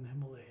mountain in the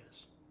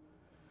Himalayas.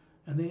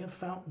 And they have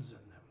fountains in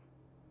them.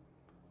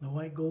 The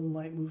white golden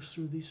light moves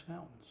through these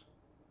fountains.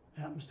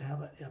 It happens to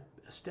have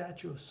a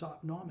statue of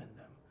Satnam in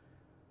them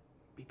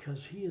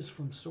because he is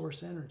from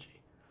source energy.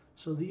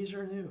 So these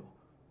are new.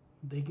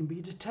 They can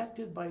be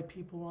detected by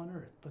people on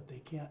Earth, but they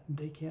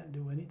can't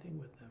do anything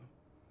with them.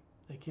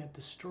 They can't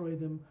destroy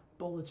them.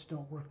 Bullets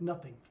don't work.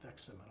 Nothing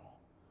affects them at all.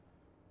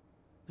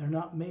 They're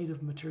not made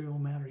of material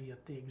matter,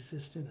 yet they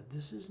exist in it.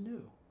 This is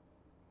new.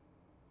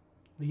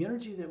 The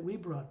energy that we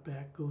brought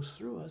back goes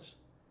through us,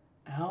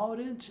 out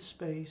into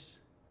space,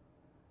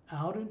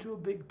 out into a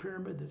big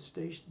pyramid that's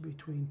stationed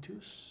between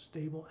 2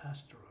 stable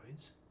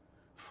asteroids,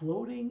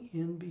 floating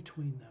in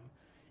between them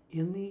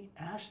in the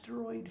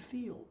asteroid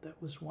field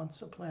that was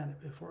once a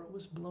planet before it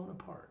was blown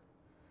apart.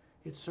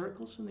 It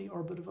circles in the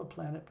orbit of a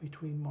planet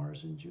between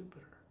Mars and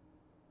Jupiter.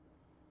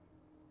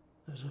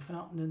 There's a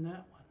fountain in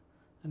that one.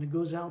 And it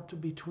goes out to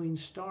between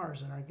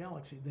stars in our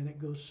galaxy. Then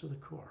it goes to the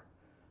core.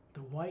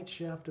 The white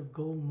shaft of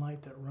golden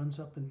light that runs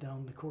up and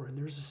down the core. And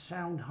there's a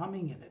sound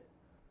humming in it.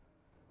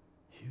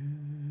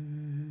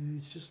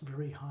 It's just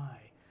very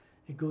high.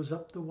 It goes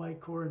up the white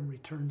core and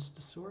returns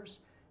to source.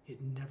 It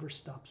never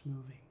stops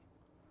moving.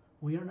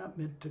 We are not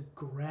meant to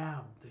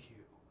grab the hue.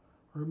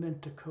 We're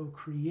meant to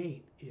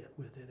co-create it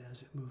with it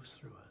as it moves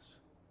through us.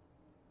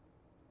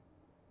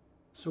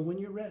 So when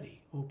you're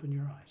ready, open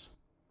your eyes.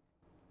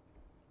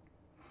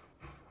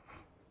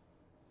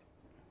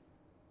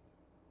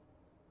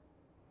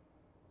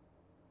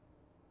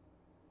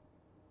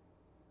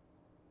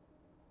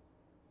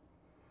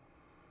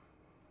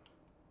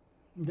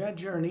 That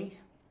journey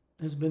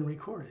has been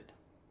recorded,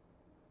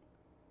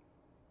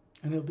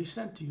 and it'll be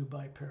sent to you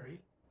by Perry.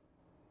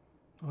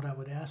 What I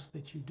would ask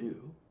that you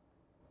do,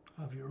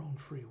 of your own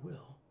free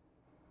will,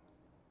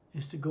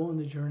 is to go on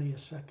the journey a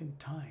second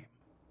time.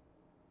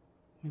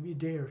 Maybe a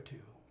day or 2,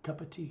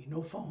 cup of tea,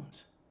 no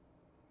phones.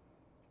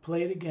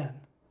 Play it again.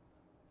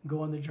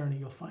 Go on the journey.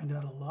 You'll find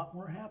out a lot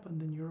more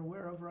happened than you're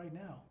aware of right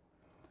now.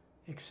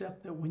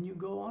 Except that when you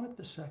go on it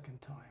the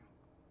second time,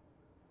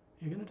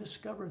 you're going to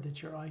discover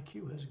that your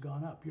IQ has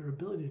gone up. Your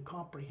ability to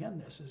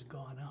comprehend this has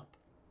gone up.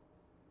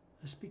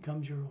 This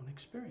becomes your own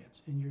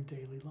experience in your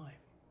daily life.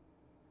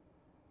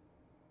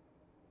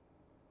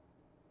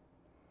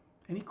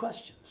 Any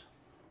questions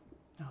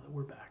now that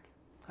we're back?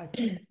 Hi,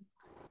 Perry.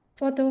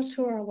 For those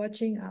who are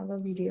watching our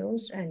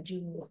videos and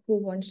you who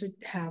want to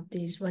have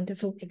this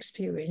wonderful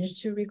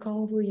experience to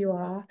recall who you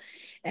are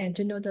and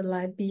to know the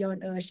life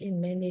beyond Earth in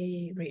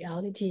many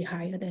reality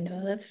higher than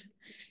Earth,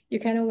 you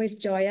can always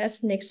join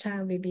us. Next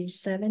time will be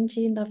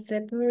 17th of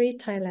February,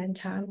 Thailand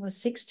time, or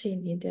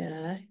 16th in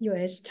the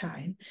US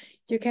time.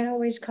 You can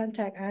always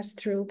contact us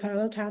through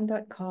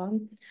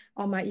paralleltime.com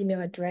or my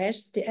email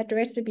address. The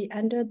address will be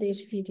under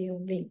this video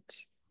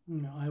linked.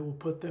 No, I will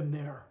put them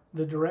there.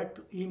 The direct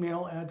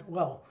email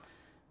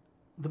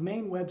the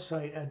main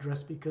website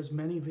address, because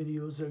many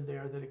videos are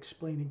there that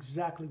explain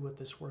exactly what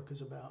this work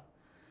is about.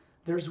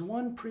 There's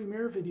one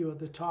premiere video at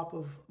the top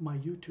of my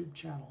YouTube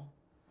channel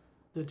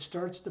that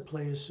starts to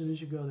play as soon as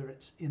you go there.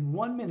 It's in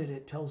 1 minute.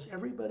 It tells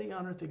everybody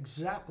on Earth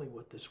exactly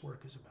what this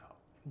work is about.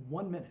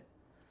 1 minute.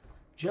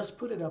 Just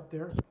put it up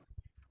there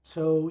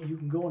so you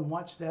can go and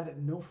watch that at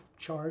no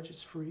charge.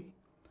 It's free.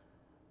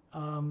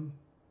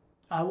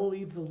 I will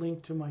leave the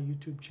link to my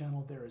YouTube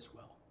channel there as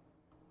well.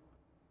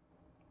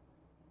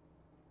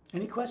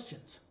 Any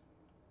questions?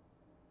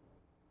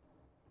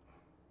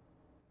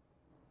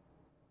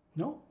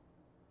 No?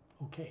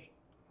 Okay.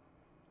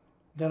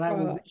 Then I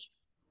will wish.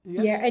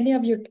 Yes? Yeah, any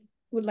of you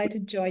would like to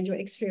join your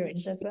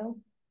experience as well?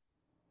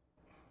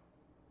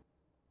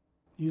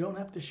 You don't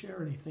have to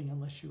share anything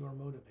unless you are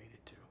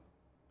motivated to.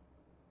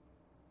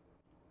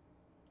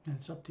 And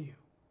it's up to you.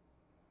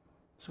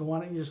 So why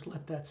don't you just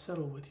let that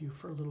settle with you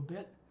for a little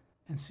bit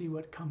and see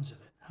what comes of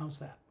it. How's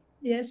that?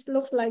 Yes,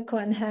 looks like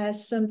Kwan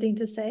has something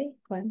to say.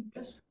 Kwan?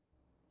 Yes?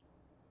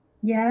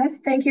 Yes,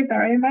 thank you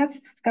very much,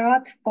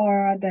 Scott,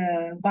 for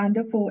the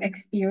wonderful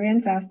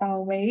experience as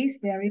always,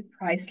 very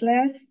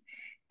priceless.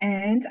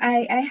 And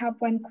I have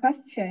one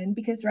question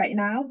because right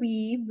now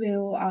we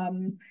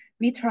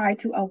try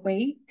to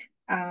await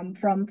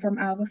from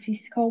our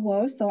physical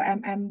world. So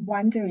I'm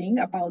wondering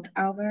about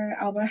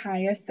our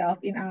higher self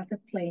in other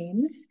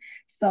planes.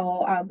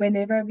 So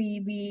whenever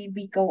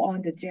we go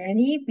on the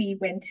journey, we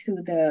went to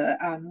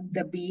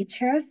the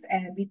beaches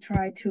and we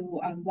try to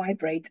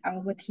vibrate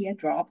our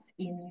teardrops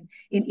in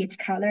each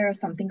color or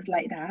some things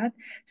like that.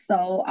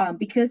 So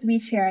because we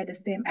share the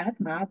same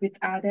atma with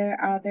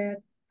other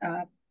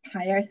uh,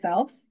 higher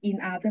selves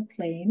in other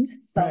planes,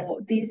 Right.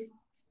 so this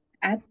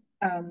at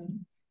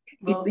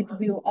Well, it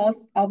will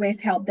also always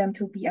help them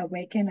to be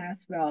awakened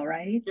as well,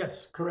 right?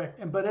 yes, correct.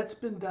 But it's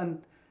been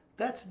done,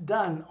 that's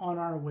done on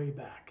our way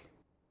back.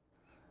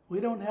 We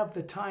don't have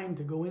the time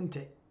to go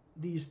into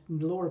these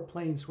lower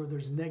planes where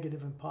there's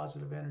negative and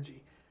positive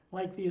energy,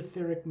 like the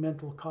etheric,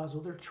 mental,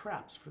 causal. They're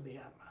traps for the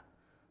Atma.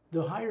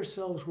 The higher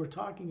selves we're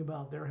talking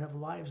about there have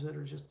lives that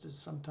are just as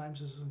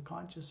sometimes as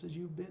unconscious as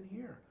you've been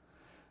here.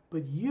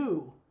 But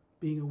you,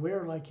 being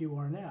aware like you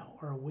are now,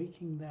 are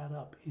waking that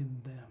up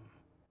in them.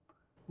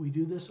 We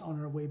do this on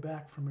our way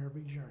back from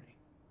every journey.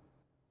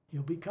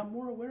 You'll become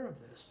more aware of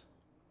this.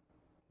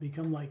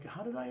 Become like,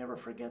 how did I ever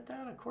forget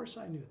that? Of course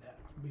I knew that.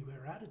 It'll be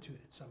our attitude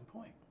at some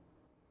point.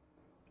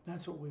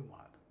 That's what we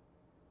want.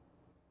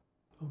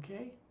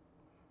 Okay?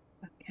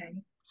 Okay.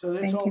 So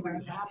that's Thank you very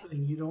already much.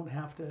 happening. You don't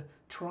have to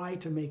try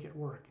to make it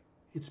work.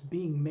 It's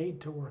being made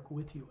to work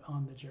with you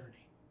on the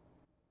journey.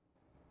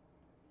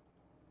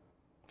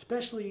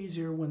 Especially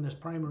easier when this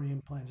primary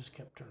implant is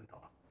kept turned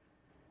off.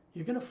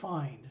 You're going to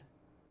find,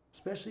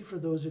 especially for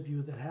those of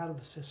you that have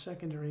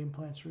secondary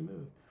implants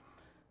removed,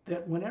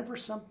 that whenever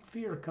some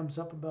fear comes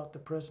up about the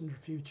present or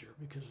future,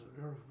 because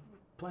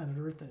planet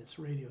Earth and its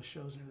radio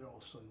shows are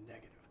all so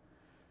negative,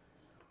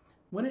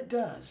 when it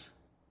does,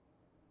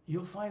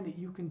 you'll find that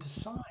you can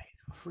decide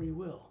free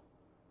will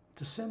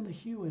to send the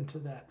hue into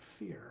that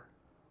fear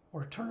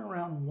or turn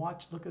around and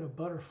look at a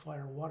butterfly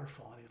or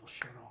waterfall and it'll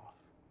shut off.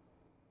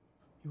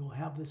 You will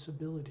have this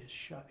ability to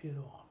shut it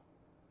off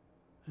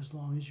as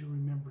long as you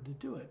remember to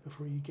do it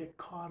before you get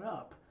caught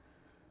up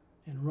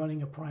in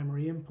running a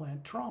primary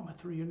implant trauma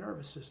through your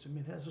nervous system.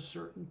 It has a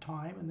certain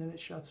time and then it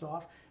shuts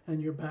off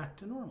and you're back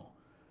to normal.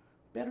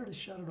 Better to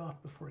shut it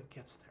off before it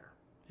gets there,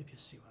 if you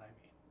see what I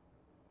mean.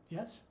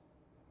 Yes?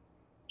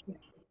 Yeah.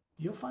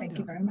 You'll find Thank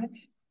you out. very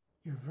much.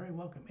 You're very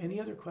welcome. Any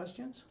other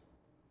questions?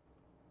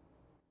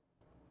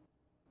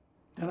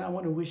 Then I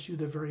want to wish you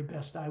the very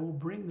best. I will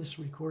bring this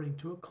recording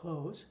to a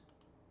close.